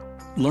pricing.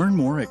 Learn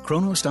more at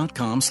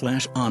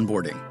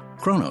kronos.com/onboarding.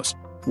 Kronos,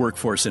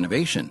 workforce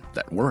innovation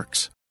that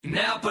works.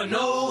 Napa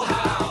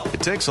know-how. It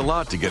takes a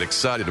lot to get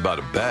excited about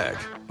a bag,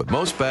 but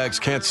most bags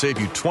can't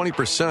save you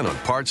 20% on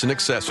parts and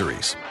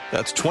accessories.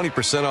 That's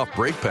 20% off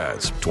brake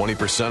pads,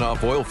 20%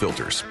 off oil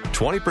filters,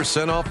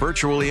 20% off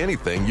virtually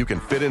anything you can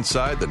fit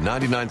inside the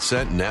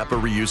 99-cent Napa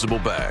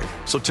reusable bag.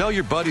 So tell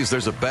your buddies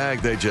there's a bag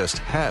they just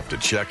have to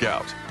check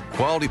out.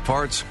 Quality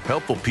parts,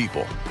 helpful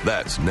people.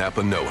 That's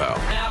Napa know-how.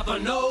 Napa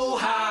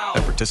know-how.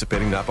 At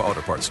participating Napa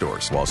Auto Parts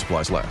stores while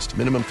supplies last.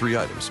 Minimum 3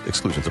 items.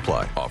 Exclusions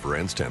apply. Offer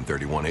ends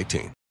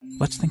 10/31/18.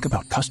 Let's think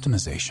about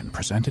customization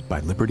presented by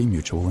Liberty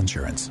Mutual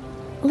Insurance.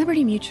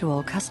 Liberty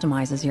Mutual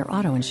customizes your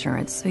auto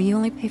insurance so you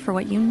only pay for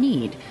what you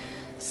need.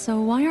 So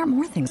why aren't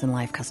more things in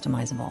life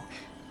customizable?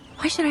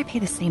 Why should I pay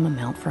the same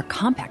amount for a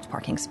compact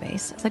parking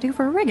space as I do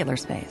for a regular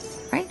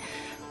space, right?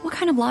 What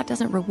kind of lot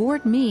doesn't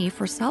reward me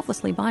for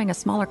selflessly buying a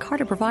smaller car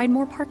to provide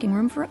more parking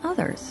room for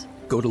others?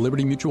 Go to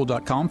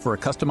libertymutual.com for a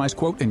customized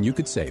quote and you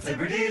could save.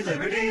 Liberty,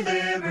 liberty,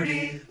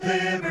 liberty,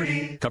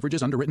 liberty. Coverage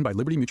is underwritten by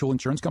Liberty Mutual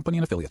Insurance Company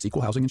and affiliates.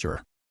 Equal housing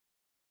insurer.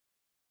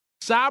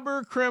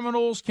 Cyber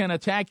criminals can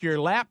attack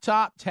your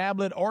laptop,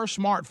 tablet, or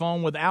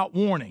smartphone without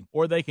warning,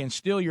 or they can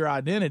steal your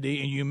identity,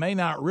 and you may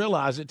not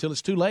realize it till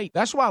it's too late.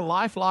 That's why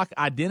LifeLock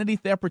Identity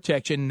Theft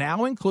Protection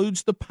now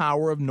includes the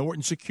power of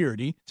Norton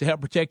Security to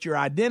help protect your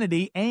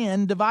identity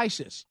and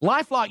devices.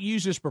 LifeLock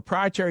uses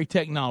proprietary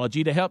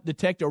technology to help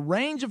detect a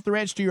range of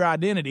threats to your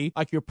identity,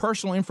 like your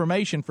personal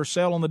information for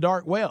sale on the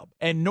dark web.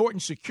 And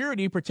Norton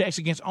Security protects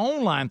against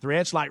online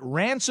threats like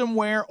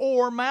ransomware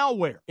or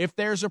malware. If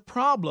there's a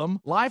problem,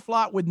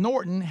 LifeLock with Norton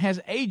has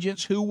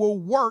agents who will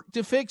work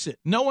to fix it.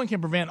 No one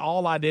can prevent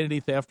all identity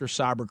theft or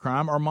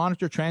cybercrime or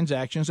monitor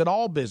transactions at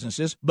all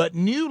businesses, but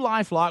new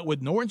LifeLock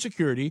with Norton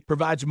Security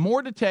provides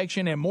more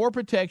detection and more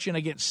protection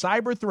against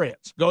cyber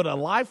threats. Go to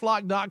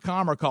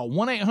LifeLock.com or call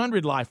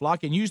 1-800-LifeLock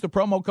and use the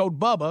promo code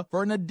BUBBA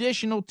for an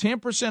additional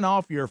 10%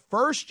 off your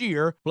first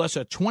year plus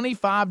a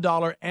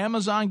 $25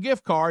 Amazon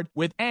gift card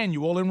with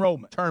annual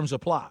enrollment. Terms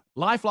apply.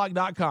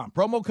 LifeLock.com,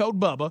 promo code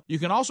BUBBA. You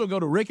can also go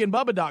to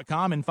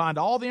rickandbubba.com and find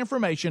all the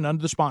information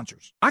under the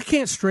sponsors. I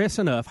can't stress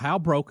enough how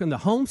broken the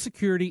home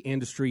security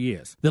industry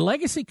is. The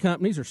legacy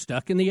companies are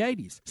stuck in the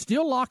 80s,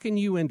 still locking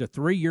you into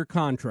 3-year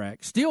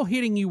contracts, still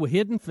hitting you with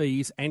hidden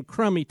fees and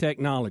crummy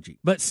technology.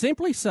 But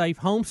SimpliSafe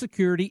Home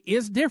Security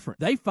is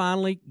different. They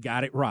finally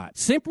got it right.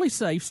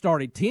 SimpliSafe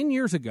started 10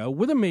 years ago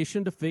with a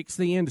mission to fix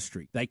the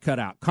industry. They cut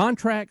out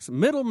contracts,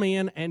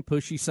 middlemen, and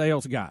pushy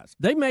sales guys.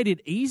 They made it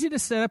easy to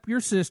set up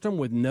your system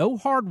with no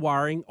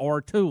hardwiring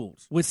or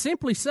tools. With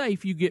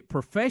SimpliSafe, you get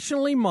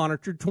professionally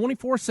monitored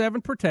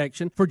 24/7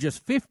 protection for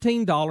just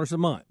 $15 a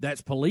month.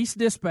 That's police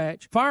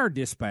dispatch, fire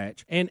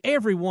dispatch, and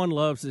everyone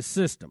loves this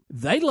system.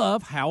 They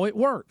love how it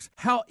works,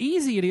 how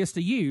easy it is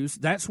to use.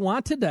 That's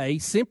why today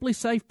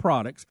SimpliSafe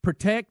products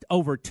protect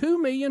over 2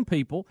 million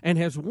people and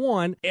has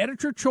won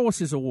Editor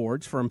Choices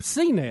Awards from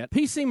CNET,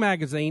 PC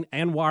Magazine,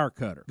 and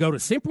Wirecutter. Go to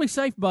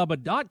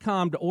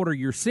SimpliSafeBubba.com to order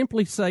your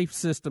SimpliSafe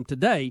system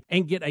today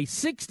and get a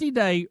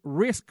 60-day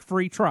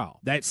risk-free trial.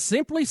 That's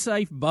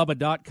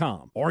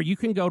SimpliSafeBubba.com. Or you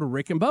can go to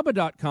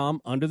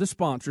rickandbubba.com under the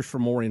sponsors for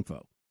more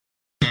info.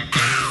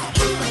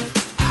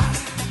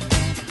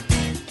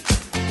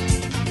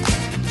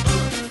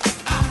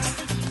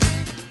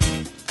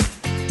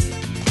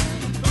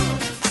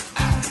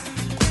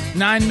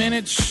 Nine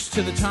minutes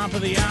to the top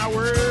of the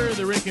hour.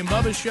 The Rick and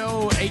Bubba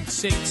Show,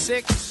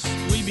 866.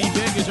 We Be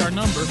Big is our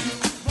number.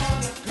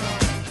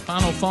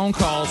 Final phone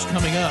calls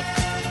coming up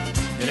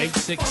at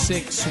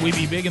 866. We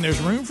Be Big, and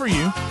there's room for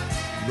you.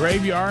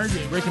 Graveyard,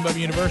 Rick and Bubba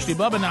University.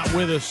 Bubba not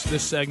with us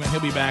this segment. He'll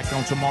be back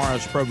on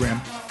tomorrow's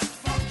program.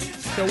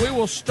 So we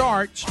will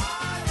start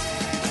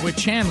with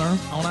Chandler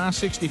on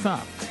I-65.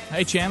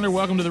 Hey, Chandler,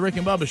 welcome to the Rick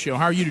and Bubba Show.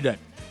 How are you today?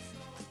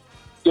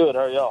 Good.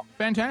 How are y'all?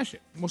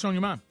 Fantastic. What's on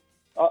your mind?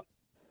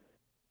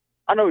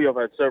 I know y'all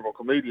had several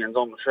comedians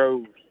on the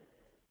show.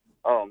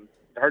 I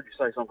heard you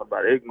say something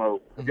about Igmo.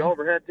 Have y'all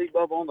ever had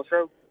T-Bubba on the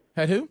show?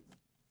 Had who?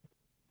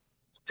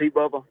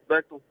 T-Bubba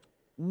Bechtel.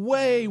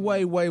 Way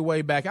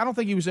back. I don't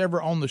think he was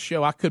ever on the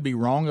show. I could be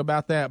wrong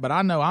about that, but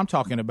I know I'm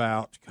talking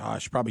about,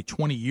 probably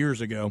 20 years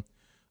ago.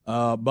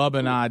 Bubba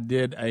and I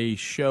did a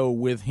show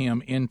with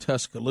him in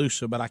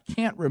Tuscaloosa, but I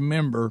can't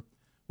remember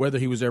whether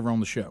he was ever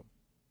on the show.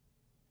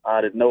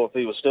 I didn't know if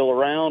he was still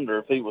around or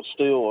if anything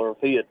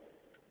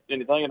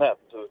had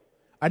happened to it.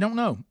 I don't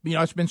know. You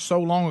know, it's been so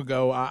long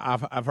ago.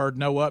 I've heard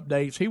no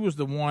updates. He was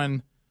the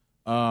one,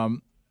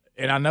 and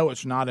I know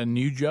it's not a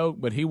new joke,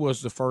 but he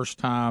was the first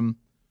time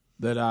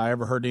that I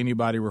ever heard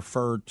anybody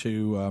refer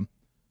to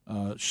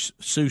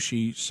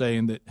sushi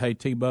saying that, hey,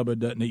 T-Bubba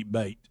doesn't eat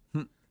bait.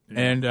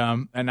 And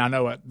I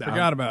know it.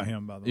 Forgot about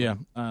him, by the way. Yeah,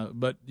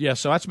 but yeah.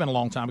 So that's been a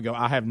long time ago.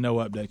 I have no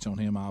updates on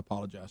him. I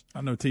apologize.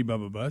 I know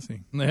T-Bubba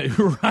Bussy.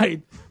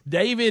 Right,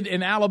 David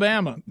in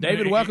Alabama.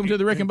 David, welcome to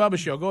the Rick and Bubba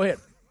Show. Go ahead.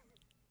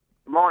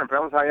 Good morning,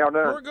 fellas. How y'all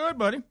doing? We're good,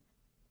 buddy.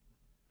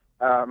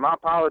 My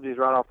apologies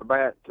right off the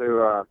bat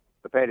to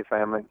the Petty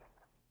family.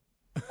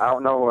 I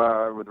don't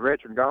know, with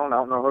Richard gone, I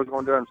don't know who's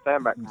going to do them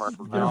stand-back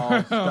commercials.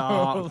 Oh,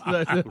 stop.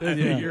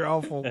 Yeah, you're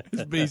awful.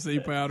 It's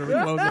BC powder.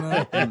 We're closing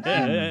up.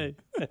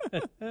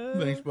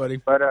 Thanks, buddy.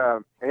 But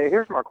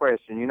here's my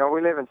question. You know,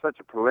 we live in such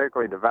a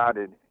politically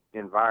divided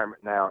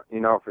environment now. You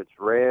know, if it's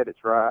red,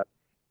 it's right.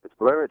 If it's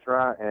blue, it's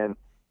right. And,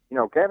 you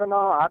know,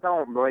 Kavanaugh, I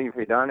don't believe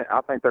he done it.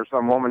 I think there's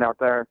some woman out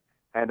there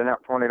handing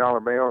out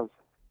 $20 bills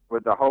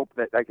with the hope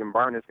that they can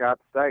burn this guy at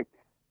the stake.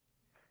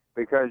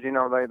 Because, you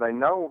know, they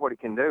know what he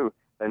can do.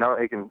 They know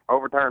he can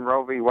overturn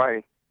Roe v.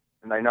 Wade,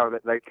 and they know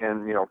that they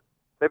can, you know,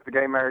 lift the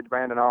gay marriage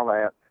ban and all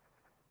that.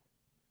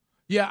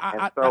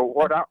 Yeah,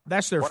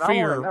 that's their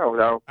fear.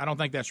 I don't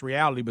think that's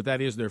reality, but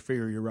that is their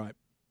fear. You're right.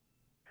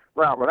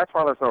 Right. Well, that's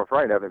why they're so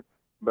afraid of him.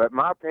 But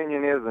my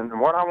opinion is, and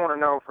what I want to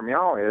know from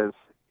y'all is,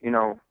 you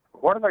know,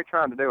 what are they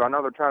trying to do? I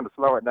know they're trying to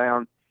slow it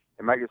down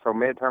and make it so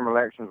midterm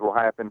elections will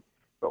happen,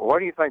 but what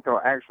do you think the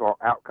actual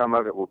outcome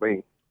of it will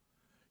be?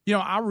 You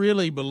know, I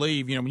really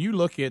believe, you know, when you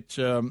look at,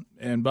 and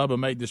Bubba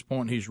made this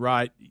point, he's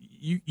right,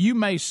 you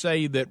may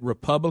say that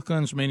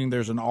Republicans, meaning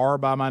there's an R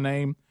by my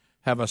name,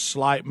 have a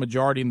slight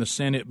majority in the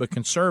Senate, but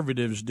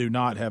conservatives do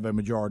not have a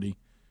majority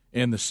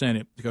in the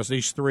Senate because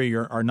these three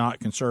are not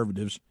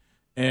conservatives.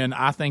 And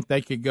I think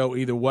they could go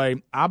either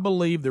way. I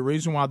believe the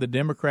reason why the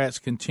Democrats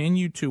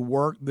continue to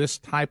work this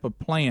type of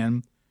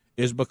plan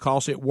is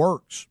because it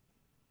works.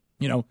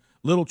 You know,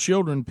 little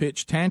children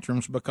pitch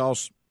tantrums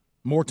because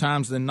more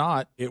times than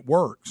not, it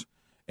works.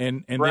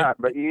 And right,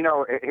 but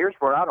here's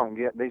what I don't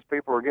get: these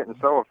people are getting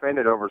so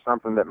offended over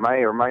something that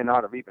may or may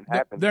not have even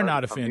happened. They're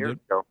not offended.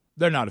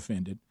 They're not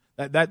offended.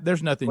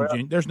 There's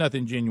nothing. There's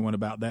nothing genuine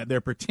about that.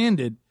 They're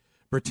pretending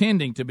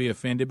to be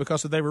offended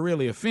because if they were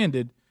really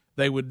offended,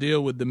 they would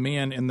deal with the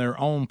men in their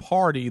own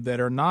party that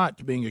are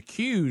not being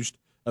accused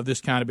of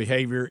this kind of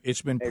behavior.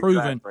 It's been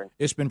proven. Exactly.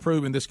 It's been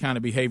proven this kind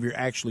of behavior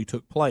actually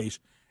took place,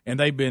 and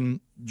they've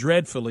been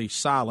dreadfully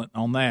silent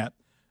on that.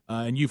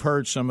 And you've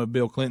heard some of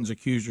Bill Clinton's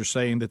accusers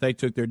saying that they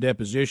took their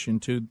deposition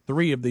to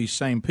three of these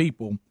same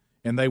people,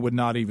 and they would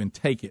not even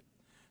take it.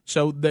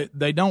 So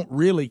they don't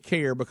really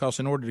care because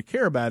in order to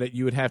care about it,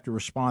 you would have to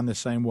respond the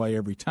same way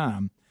every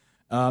time.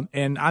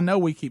 And I know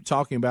we keep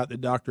talking about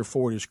that Dr.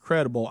 Ford is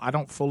credible. I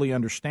don't fully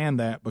understand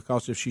that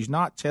because if she's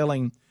not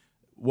telling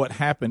what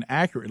happened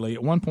accurately,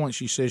 at one point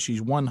she says she's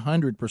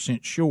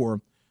 100%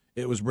 sure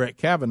it was Brett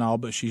Kavanaugh,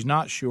 but she's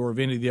not sure of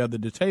any of the other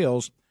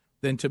details,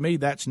 then to me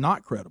that's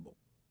not credible.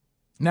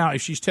 Now,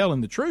 if she's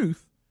telling the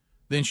truth,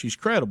 then she's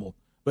credible.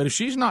 But if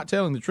she's not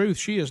telling the truth,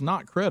 she is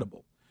not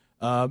credible.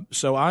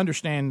 So I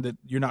understand that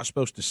you're not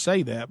supposed to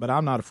say that, but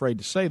I'm not afraid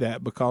to say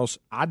that because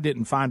I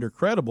didn't find her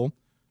credible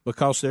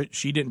because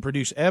she didn't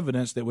produce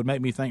evidence that would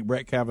make me think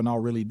Brett Kavanaugh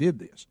really did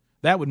this.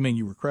 That would mean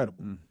you were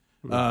credible.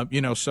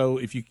 Mm-hmm. So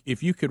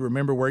if you could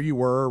remember where you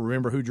were,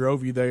 remember who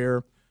drove you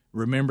there,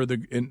 remember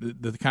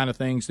the kind of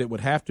things that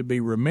would have to be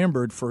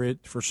remembered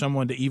for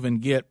someone to even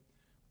get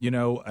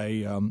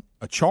a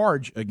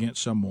charge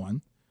against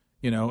someone,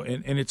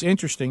 and it's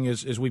interesting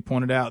as we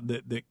pointed out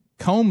that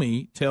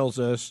Comey tells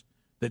us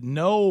that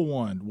no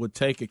one would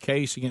take a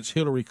case against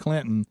Hillary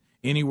Clinton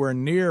anywhere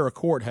near a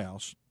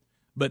courthouse.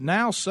 But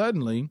now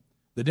suddenly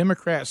the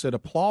Democrats that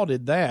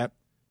applauded that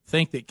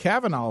think that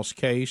Kavanaugh's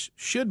case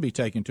should be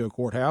taken to a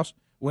courthouse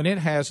when it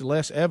has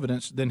less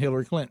evidence than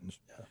Hillary Clinton's.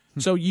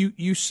 So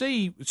you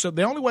see, so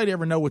the only way to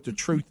ever know what the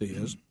truth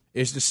is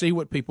to see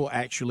what people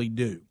actually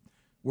do.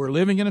 We're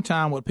living in a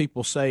time what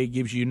people say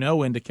gives you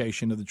no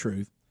indication of the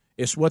truth.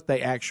 It's what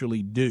they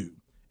actually do.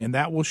 And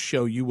that will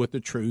show you what the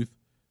truth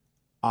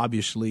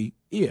obviously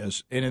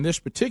is. And in this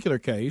particular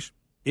case,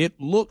 it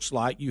looks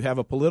like you have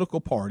a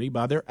political party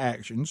by their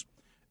actions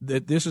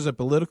that this is a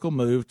political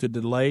move to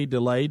delay,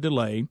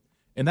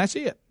 and that's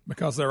it.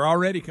 Because they're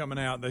already coming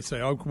out. They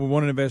say, oh, we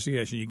want an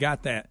investigation. You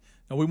got that.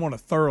 No, we want a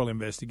thorough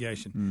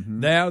investigation. Mm-hmm.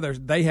 Now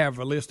they have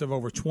a list of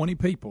over 20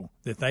 people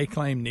that they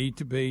claim need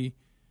to be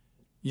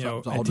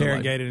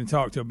interrogated and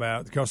talked to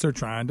about because they're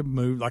trying to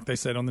move, like they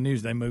said on the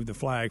news, they moved the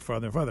flag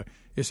further and further.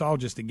 It's all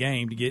just a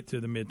game to get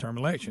to the midterm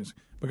elections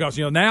because,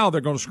 now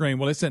they're going to scream,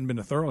 well, this hasn't been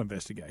a thorough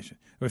investigation.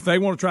 If they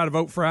want to try to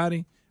vote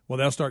Friday, well,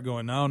 they'll start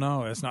going,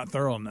 no, that's not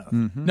thorough enough.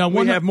 Mm-hmm. Now,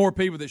 we have more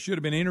people that should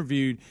have been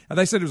interviewed.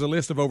 They said there was a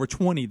list of over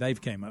 20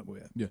 they've came up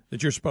with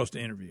that you're supposed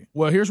to interview.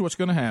 Well, here's what's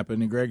going to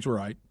happen, and Greg's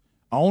right.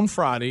 On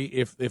Friday,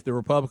 if the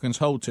Republicans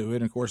hold to it,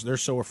 and of course they're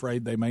so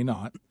afraid they may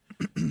not,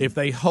 if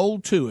they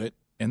hold to it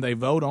and they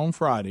vote on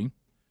Friday,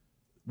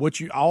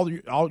 all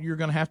you're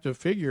going to have to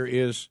figure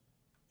is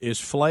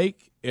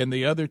Flake and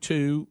the other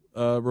two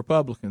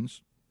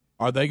Republicans,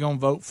 are they going to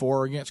vote for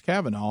or against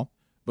Kavanaugh?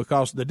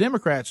 Because the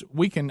Democrats,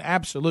 we can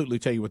absolutely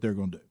tell you what they're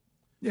going to do.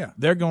 Yeah.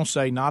 They're going to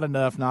say not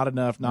enough, not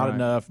enough, not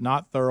enough,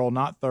 not thorough,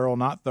 not thorough,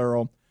 not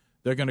thorough.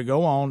 They're going to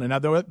go on, and now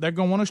they're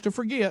going to want us to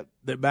forget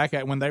that back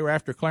when they were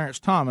after Clarence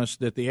Thomas,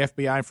 that the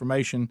FBI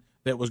information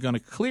that was going to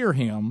clear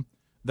him,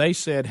 they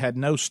said had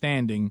no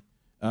standing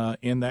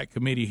in that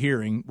committee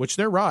hearing, which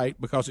they're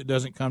right because it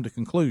doesn't come to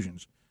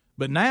conclusions.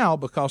 But now,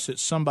 because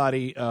it's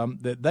somebody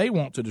that they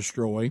want to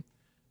destroy,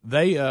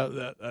 they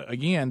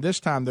again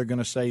this time they're going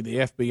to say the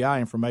FBI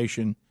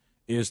information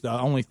is the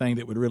only thing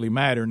that would really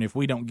matter, and if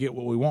we don't get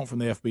what we want from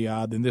the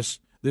FBI, then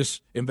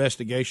this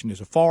investigation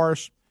is a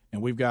farce.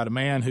 And we've got a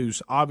man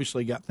who's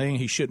obviously got things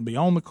he shouldn't be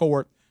on the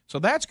court. So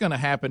that's going to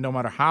happen no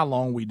matter how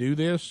long we do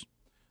this.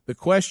 The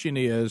question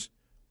is,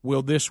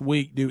 will this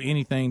week do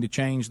anything to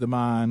change the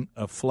mind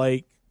of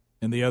Flake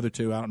and the other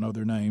two? I don't know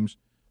their names.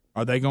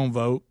 Are they going to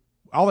vote?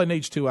 All they need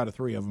is 2 out of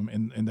 3 of them,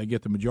 and they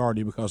get the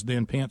majority because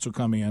then Pence will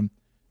come in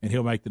and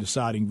he'll make the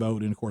deciding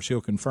vote, and, of course,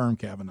 he'll confirm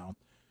Kavanaugh.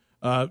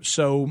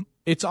 So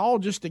it's all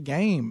just a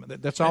game.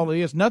 That's all it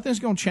is. Nothing's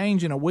going to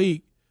change in a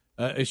week.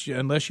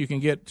 Unless you can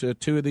get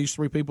 2 of these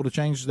 3 people to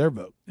change their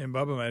vote. And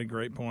Bubba made a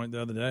great point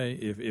the other day.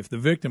 If the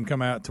victim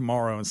come out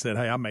tomorrow and said,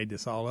 hey, I made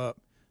this all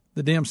up,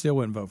 the Dems still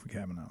wouldn't vote for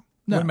Kavanaugh.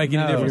 No, wouldn't make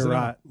any difference. You're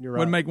right.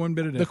 Wouldn't make one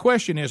bit of difference. The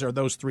question is, are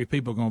those 3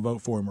 people going to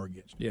vote for him or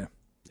against him?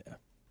 Yeah.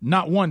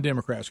 Not one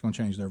Democrat's going to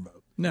change their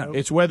vote. No.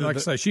 It's whether, like I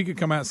say, she could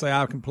come out and say,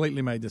 I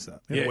completely made this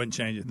up. It wouldn't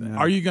change it then. No.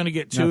 Are you going to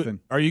get 2? Nothing.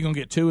 Are you going to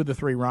get 2 of the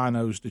 3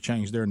 rhinos to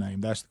change their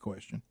name? That's the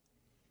question.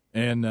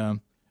 And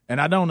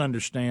I don't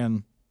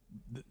understand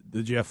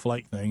the Jeff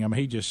Flake thing. I mean,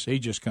 he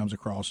just comes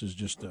across as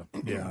just I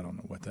don't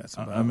know what that's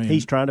about. I mean,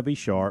 he's trying to be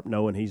sharp,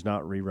 knowing he's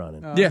not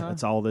rerunning. Yeah,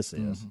 that's all this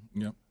is.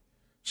 Mm-hmm. Yep.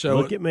 So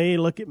look at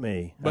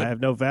me. I have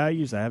no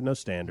values. I have no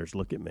standards.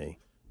 Look at me.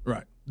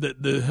 Right.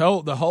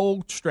 The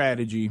whole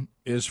strategy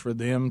is for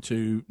them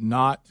to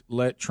not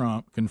let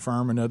Trump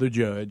confirm another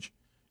judge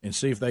and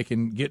see if they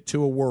can get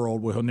to a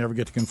world where he'll never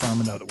get to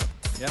confirm another one.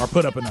 Or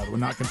put up another one,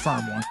 not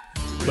confirm one,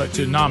 but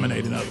to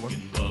nominate another one.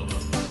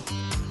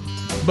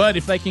 But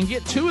if they can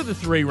get 2 of the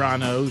 3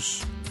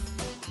 rhinos,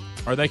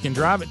 or they can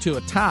drive it to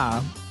a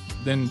tie,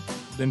 then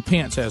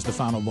Pence has the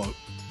final vote.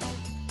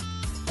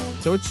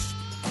 So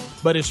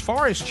but as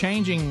far as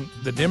changing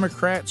the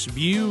Democrats'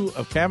 view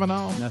of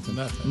Kavanaugh,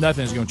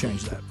 nothing's going to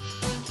change that.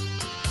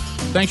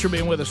 Thanks for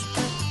being with us.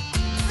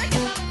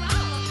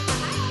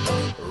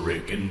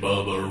 Rick and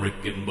Bubba,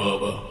 Rick and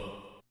Bubba.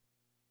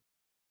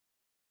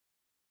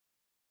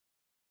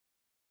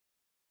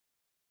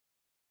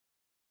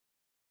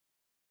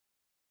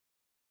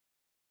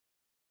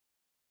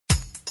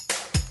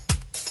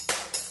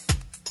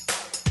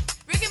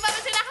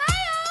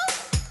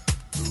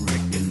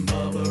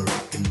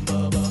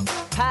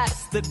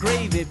 The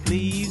gravy,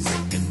 please.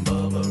 Rick and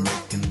Bubba,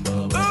 Rick and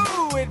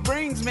Bubba. Ooh, it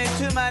brings me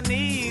to my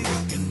knees.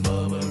 Rick and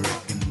Bubba,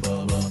 Rick and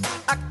Bubba.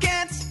 I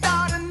can't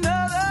start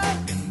another.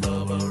 Rick and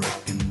Bubba,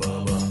 Rick and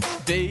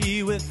Bubba.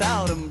 Day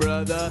without 'em,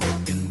 brother.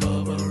 Rick and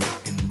Bubba,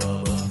 Rick and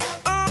Bubba.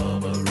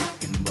 Bubba,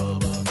 Rick and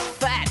Bubba.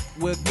 Fat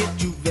will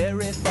get you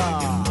very far.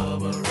 Rick and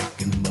Bubba,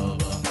 Rick and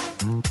Bubba.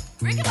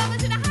 Rick and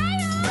Bubba's in the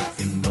house.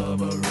 Rick and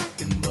Bubba,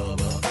 Rick and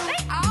Bubba.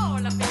 They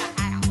all up in the house.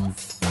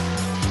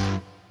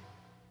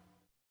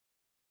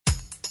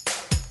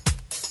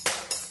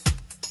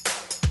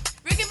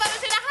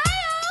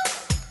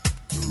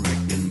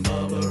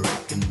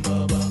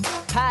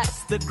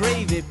 The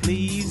gravy,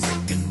 please.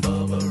 Rick and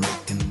Bubba,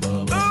 Rick and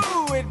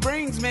Bubba. Ooh, it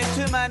brings me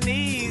to my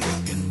knees.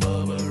 Rick and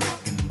Bubba,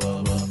 Rick and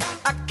Bubba.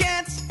 I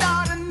can't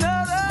start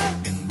another.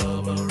 Rick and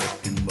Bubba,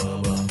 Rick and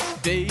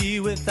Bubba.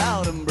 Day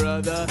without 'em,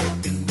 brother.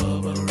 Rick and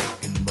Bubba,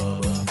 Rick and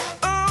Bubba.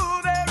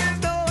 Ooh, there is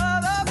no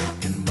other.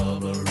 Rick and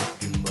Bubba,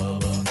 Rick and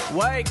Bubba.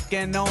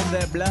 Waking on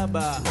their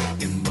blubber.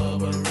 Rick and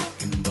Bubba,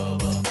 Rick and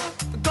Bubba.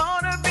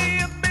 Gonna be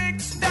a big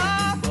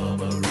star. Rick and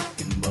Bubba, Rick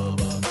and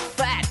Bubba.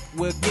 Fat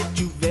will get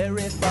you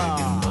very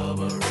far.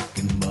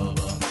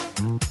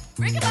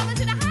 Rick and Bubba's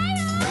in the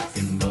house.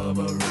 Rick and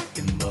Bubba, Rick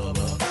and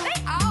Bubba. They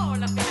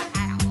all up in the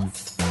house.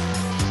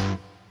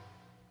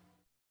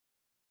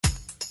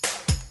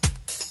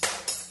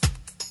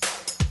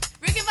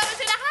 Rick and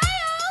Bubba's in the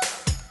house.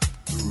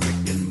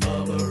 Rick and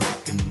Bubba,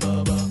 Rick and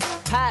Bubba.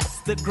 Pass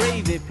the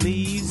gravy,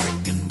 please.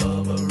 Rick and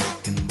Bubba,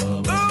 Rick and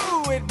Bubba.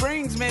 Ooh, it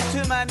brings me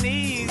to my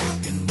knees.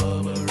 Rick and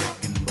Bubba,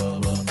 Rick and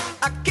Bubba.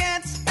 I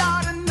can't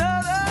start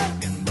another.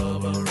 Rick and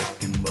Bubba,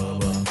 Rick and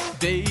Bubba.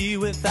 Day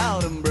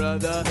without 'em,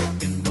 brother.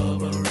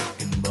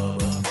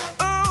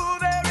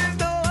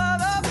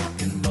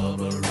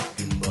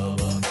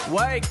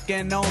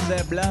 Waking on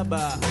their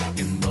blubber. Rick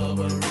and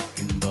Bubba, Rick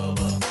and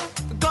Bubba.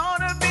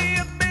 Gonna be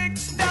a big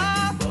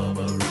star.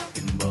 Bubba, Rick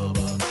and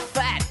Bubba.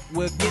 Fat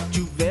will get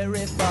you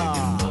very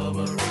far.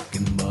 Bubba, Rick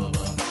and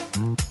Bubba.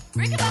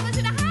 Rick and Bubba's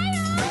in the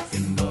house. Rick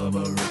and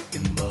Bubba, Rick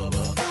and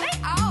Bubba. They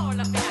all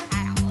up in the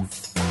house.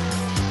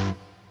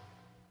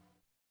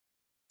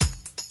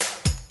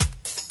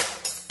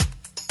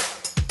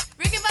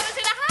 Rick and Bubba's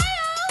in the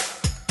house.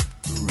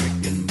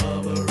 Rick and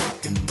Bubba,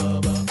 Rick and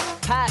Bubba.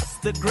 Pass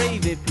the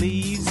gravy,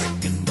 please.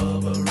 Rick and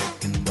Bubba,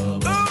 Rick and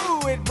Bubba.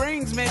 Ooh, it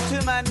brings me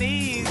to my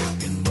knees.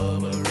 Rick and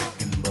Bubba,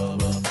 Rick and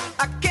Bubba.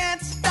 I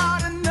can't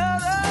start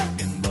another.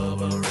 Rick and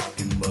Bubba, Rick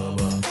and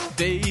Bubba.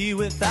 Day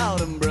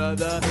without 'em,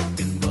 brother. Rick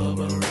and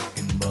Bubba, Rick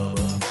and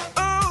Bubba.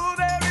 Ooh,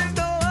 there is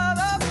no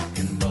other. Rick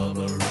and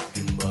Bubba, Rick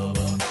and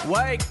Bubba.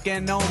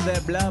 Waking on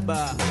their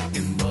blubber. Rick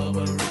and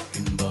Bubba, Rick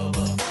and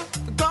Bubba.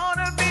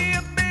 Gonna be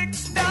a big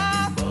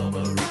star.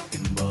 Bubba, Rick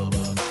and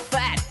Bubba.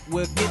 Fat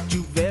will get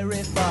you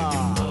very far.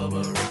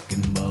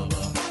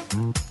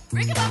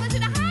 Rick and Bubba's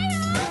in the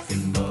house. Rick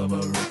and Bubba,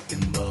 Rick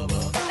and Bubba.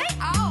 They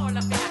all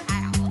up in the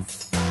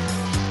house.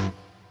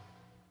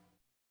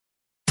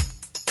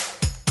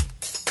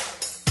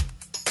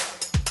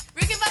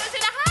 Rick and Bubba's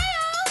in the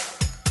house.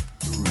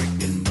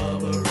 Rick and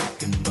Bubba,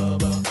 Rick and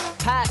Bubba.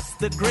 Pass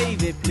the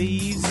gravy,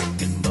 please.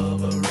 Rick and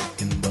Bubba,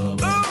 Rick and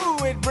Bubba.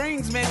 Ooh, it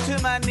brings me to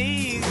my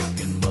knees.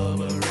 Rick and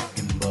Bubba, Rick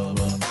and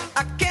Bubba.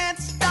 I can't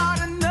start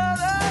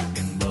another. Rick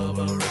and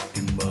Bubba, Rick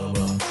and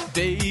Bubba.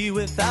 Day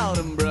without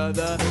 'em,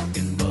 brother. Rick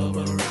and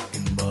Bubba, Rick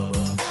and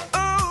Bubba.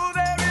 Ooh,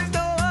 there is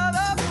no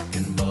other. Rick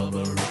and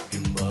Bubba, Rick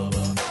and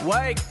Bubba.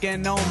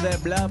 Waking on their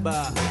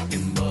blubber. Rick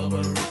and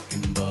Bubba, Rick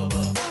and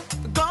Bubba.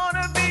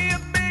 Gonna be a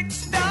big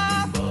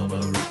star. Bubba,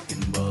 Rick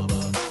and Bubba.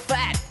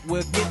 Fat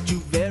will get you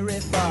very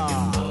far.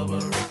 Bubba,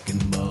 Rick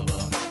and Bubba.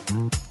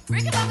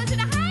 Rick and Bubba's in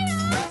the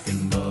house. Rick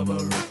and Bubba,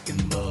 Rick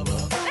and Bubba.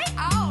 They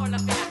all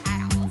up in the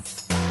house.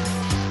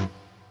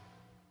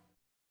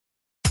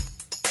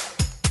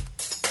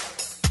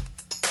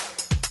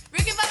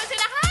 Rick and Bubba's in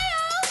the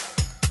house.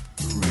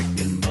 Rick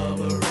and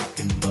Bubba, Rick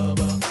and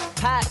Bubba.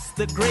 Pass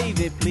the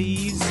gravy,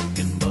 please. Rick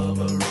and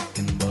Bubba, Rick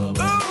and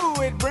Bubba.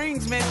 Ooh, it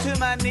brings me to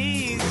my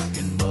knees.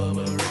 Rick and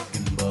Bubba, Rick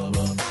and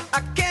Bubba.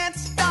 I can't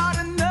start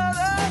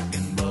another. Rick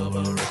and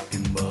Bubba, Rick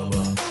and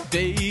Bubba.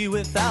 Day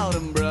without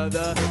 'em,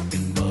 brother. Rick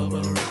and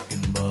Bubba, Rick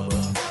and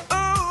Bubba.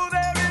 Ooh,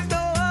 there is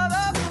no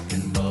other. Rick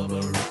and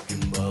Bubba, Rick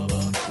and Bubba.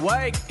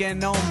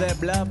 Waking on their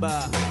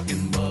blubber. Rick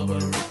and Bubba,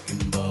 Rick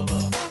and Bubba.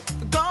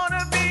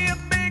 Gonna be a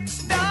big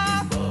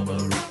star. Rick and Bubba,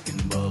 Rick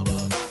and Bubba.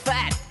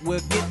 Fat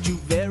will get you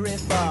very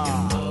far.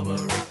 Rick and Bubba,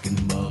 Rick and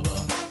Bubba.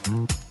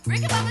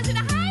 Rick and Bubba's in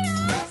the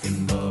house. Rick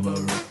and Bubba,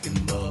 Rick and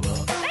Bubba.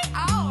 They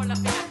all up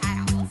in the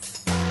house.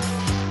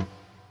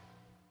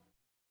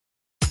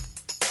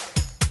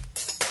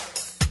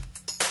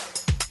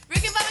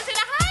 Rick and Bubba's in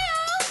the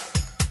house.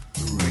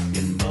 Rick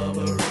and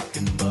Bubba, Rick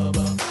and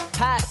Bubba.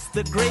 Pass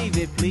the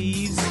gravy,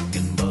 please. Rick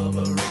and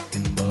Bubba, Rick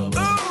and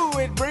Bubba. Ooh,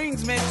 it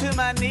brings me to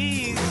my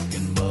knees. Rick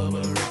and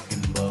Bubba, Rick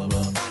and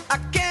Bubba. I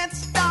can't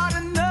start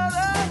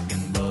another. Rick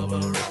and Bubba,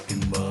 Rick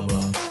and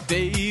Bubba.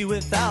 Day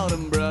without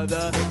 'em,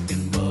 brother. Rick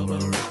and Bubba,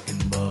 Rick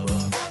and Bubba.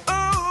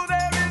 Ooh,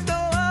 there is no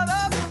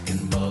other. Rick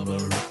and Bubba,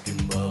 Rick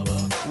and Bubba.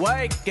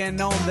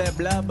 Waking on their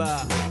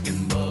blubber. Rick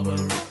and Bubba,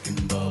 Rick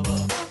and Bubba.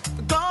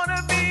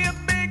 Gonna be a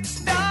big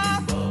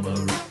star. Bubba,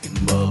 Rick and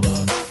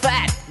Bubba.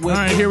 Fat will All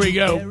right, here we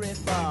go. very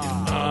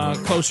far.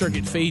 Closed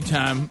circuit feed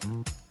time.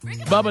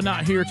 Bubba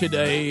not here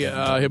today.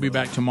 He'll be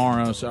back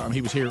tomorrow. So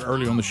he was here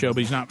early on the show, but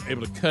he's not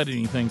able to cut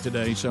anything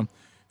today. So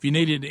if you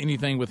needed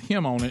anything with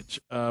him on it,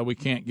 we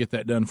can't get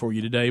that done for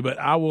you today. But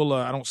I will.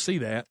 I don't see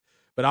that,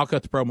 but I'll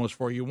cut the promos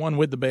for you. One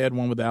with the bed,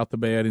 one without the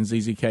bed. And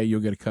ZZK,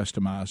 you'll get a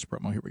customized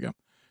promo. Here we go.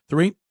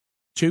 3,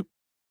 2.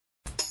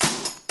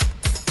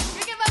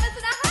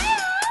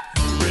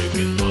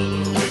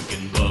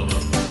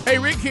 Hey,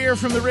 Rick here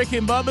from the Rick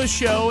and Bubba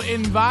Show,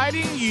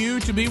 inviting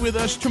you to be with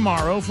us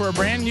tomorrow for a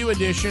brand new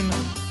edition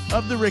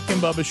of the Rick and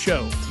Bubba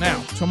Show.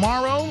 Now,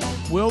 tomorrow,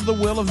 will the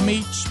wheel of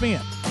meat spin?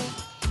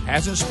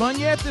 Hasn't spun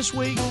yet this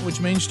week, which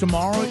means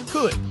tomorrow it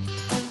could.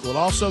 We'll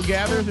also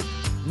gather,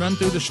 run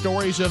through the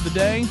stories of the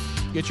day.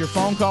 Get your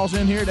phone calls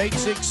in here at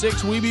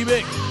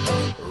 866-WE-BE-BIG.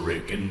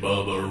 Rick and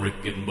Bubba,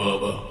 Rick and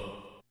Bubba.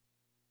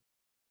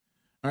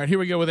 All right, here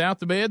we go without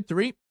the bed.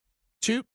 3, 2.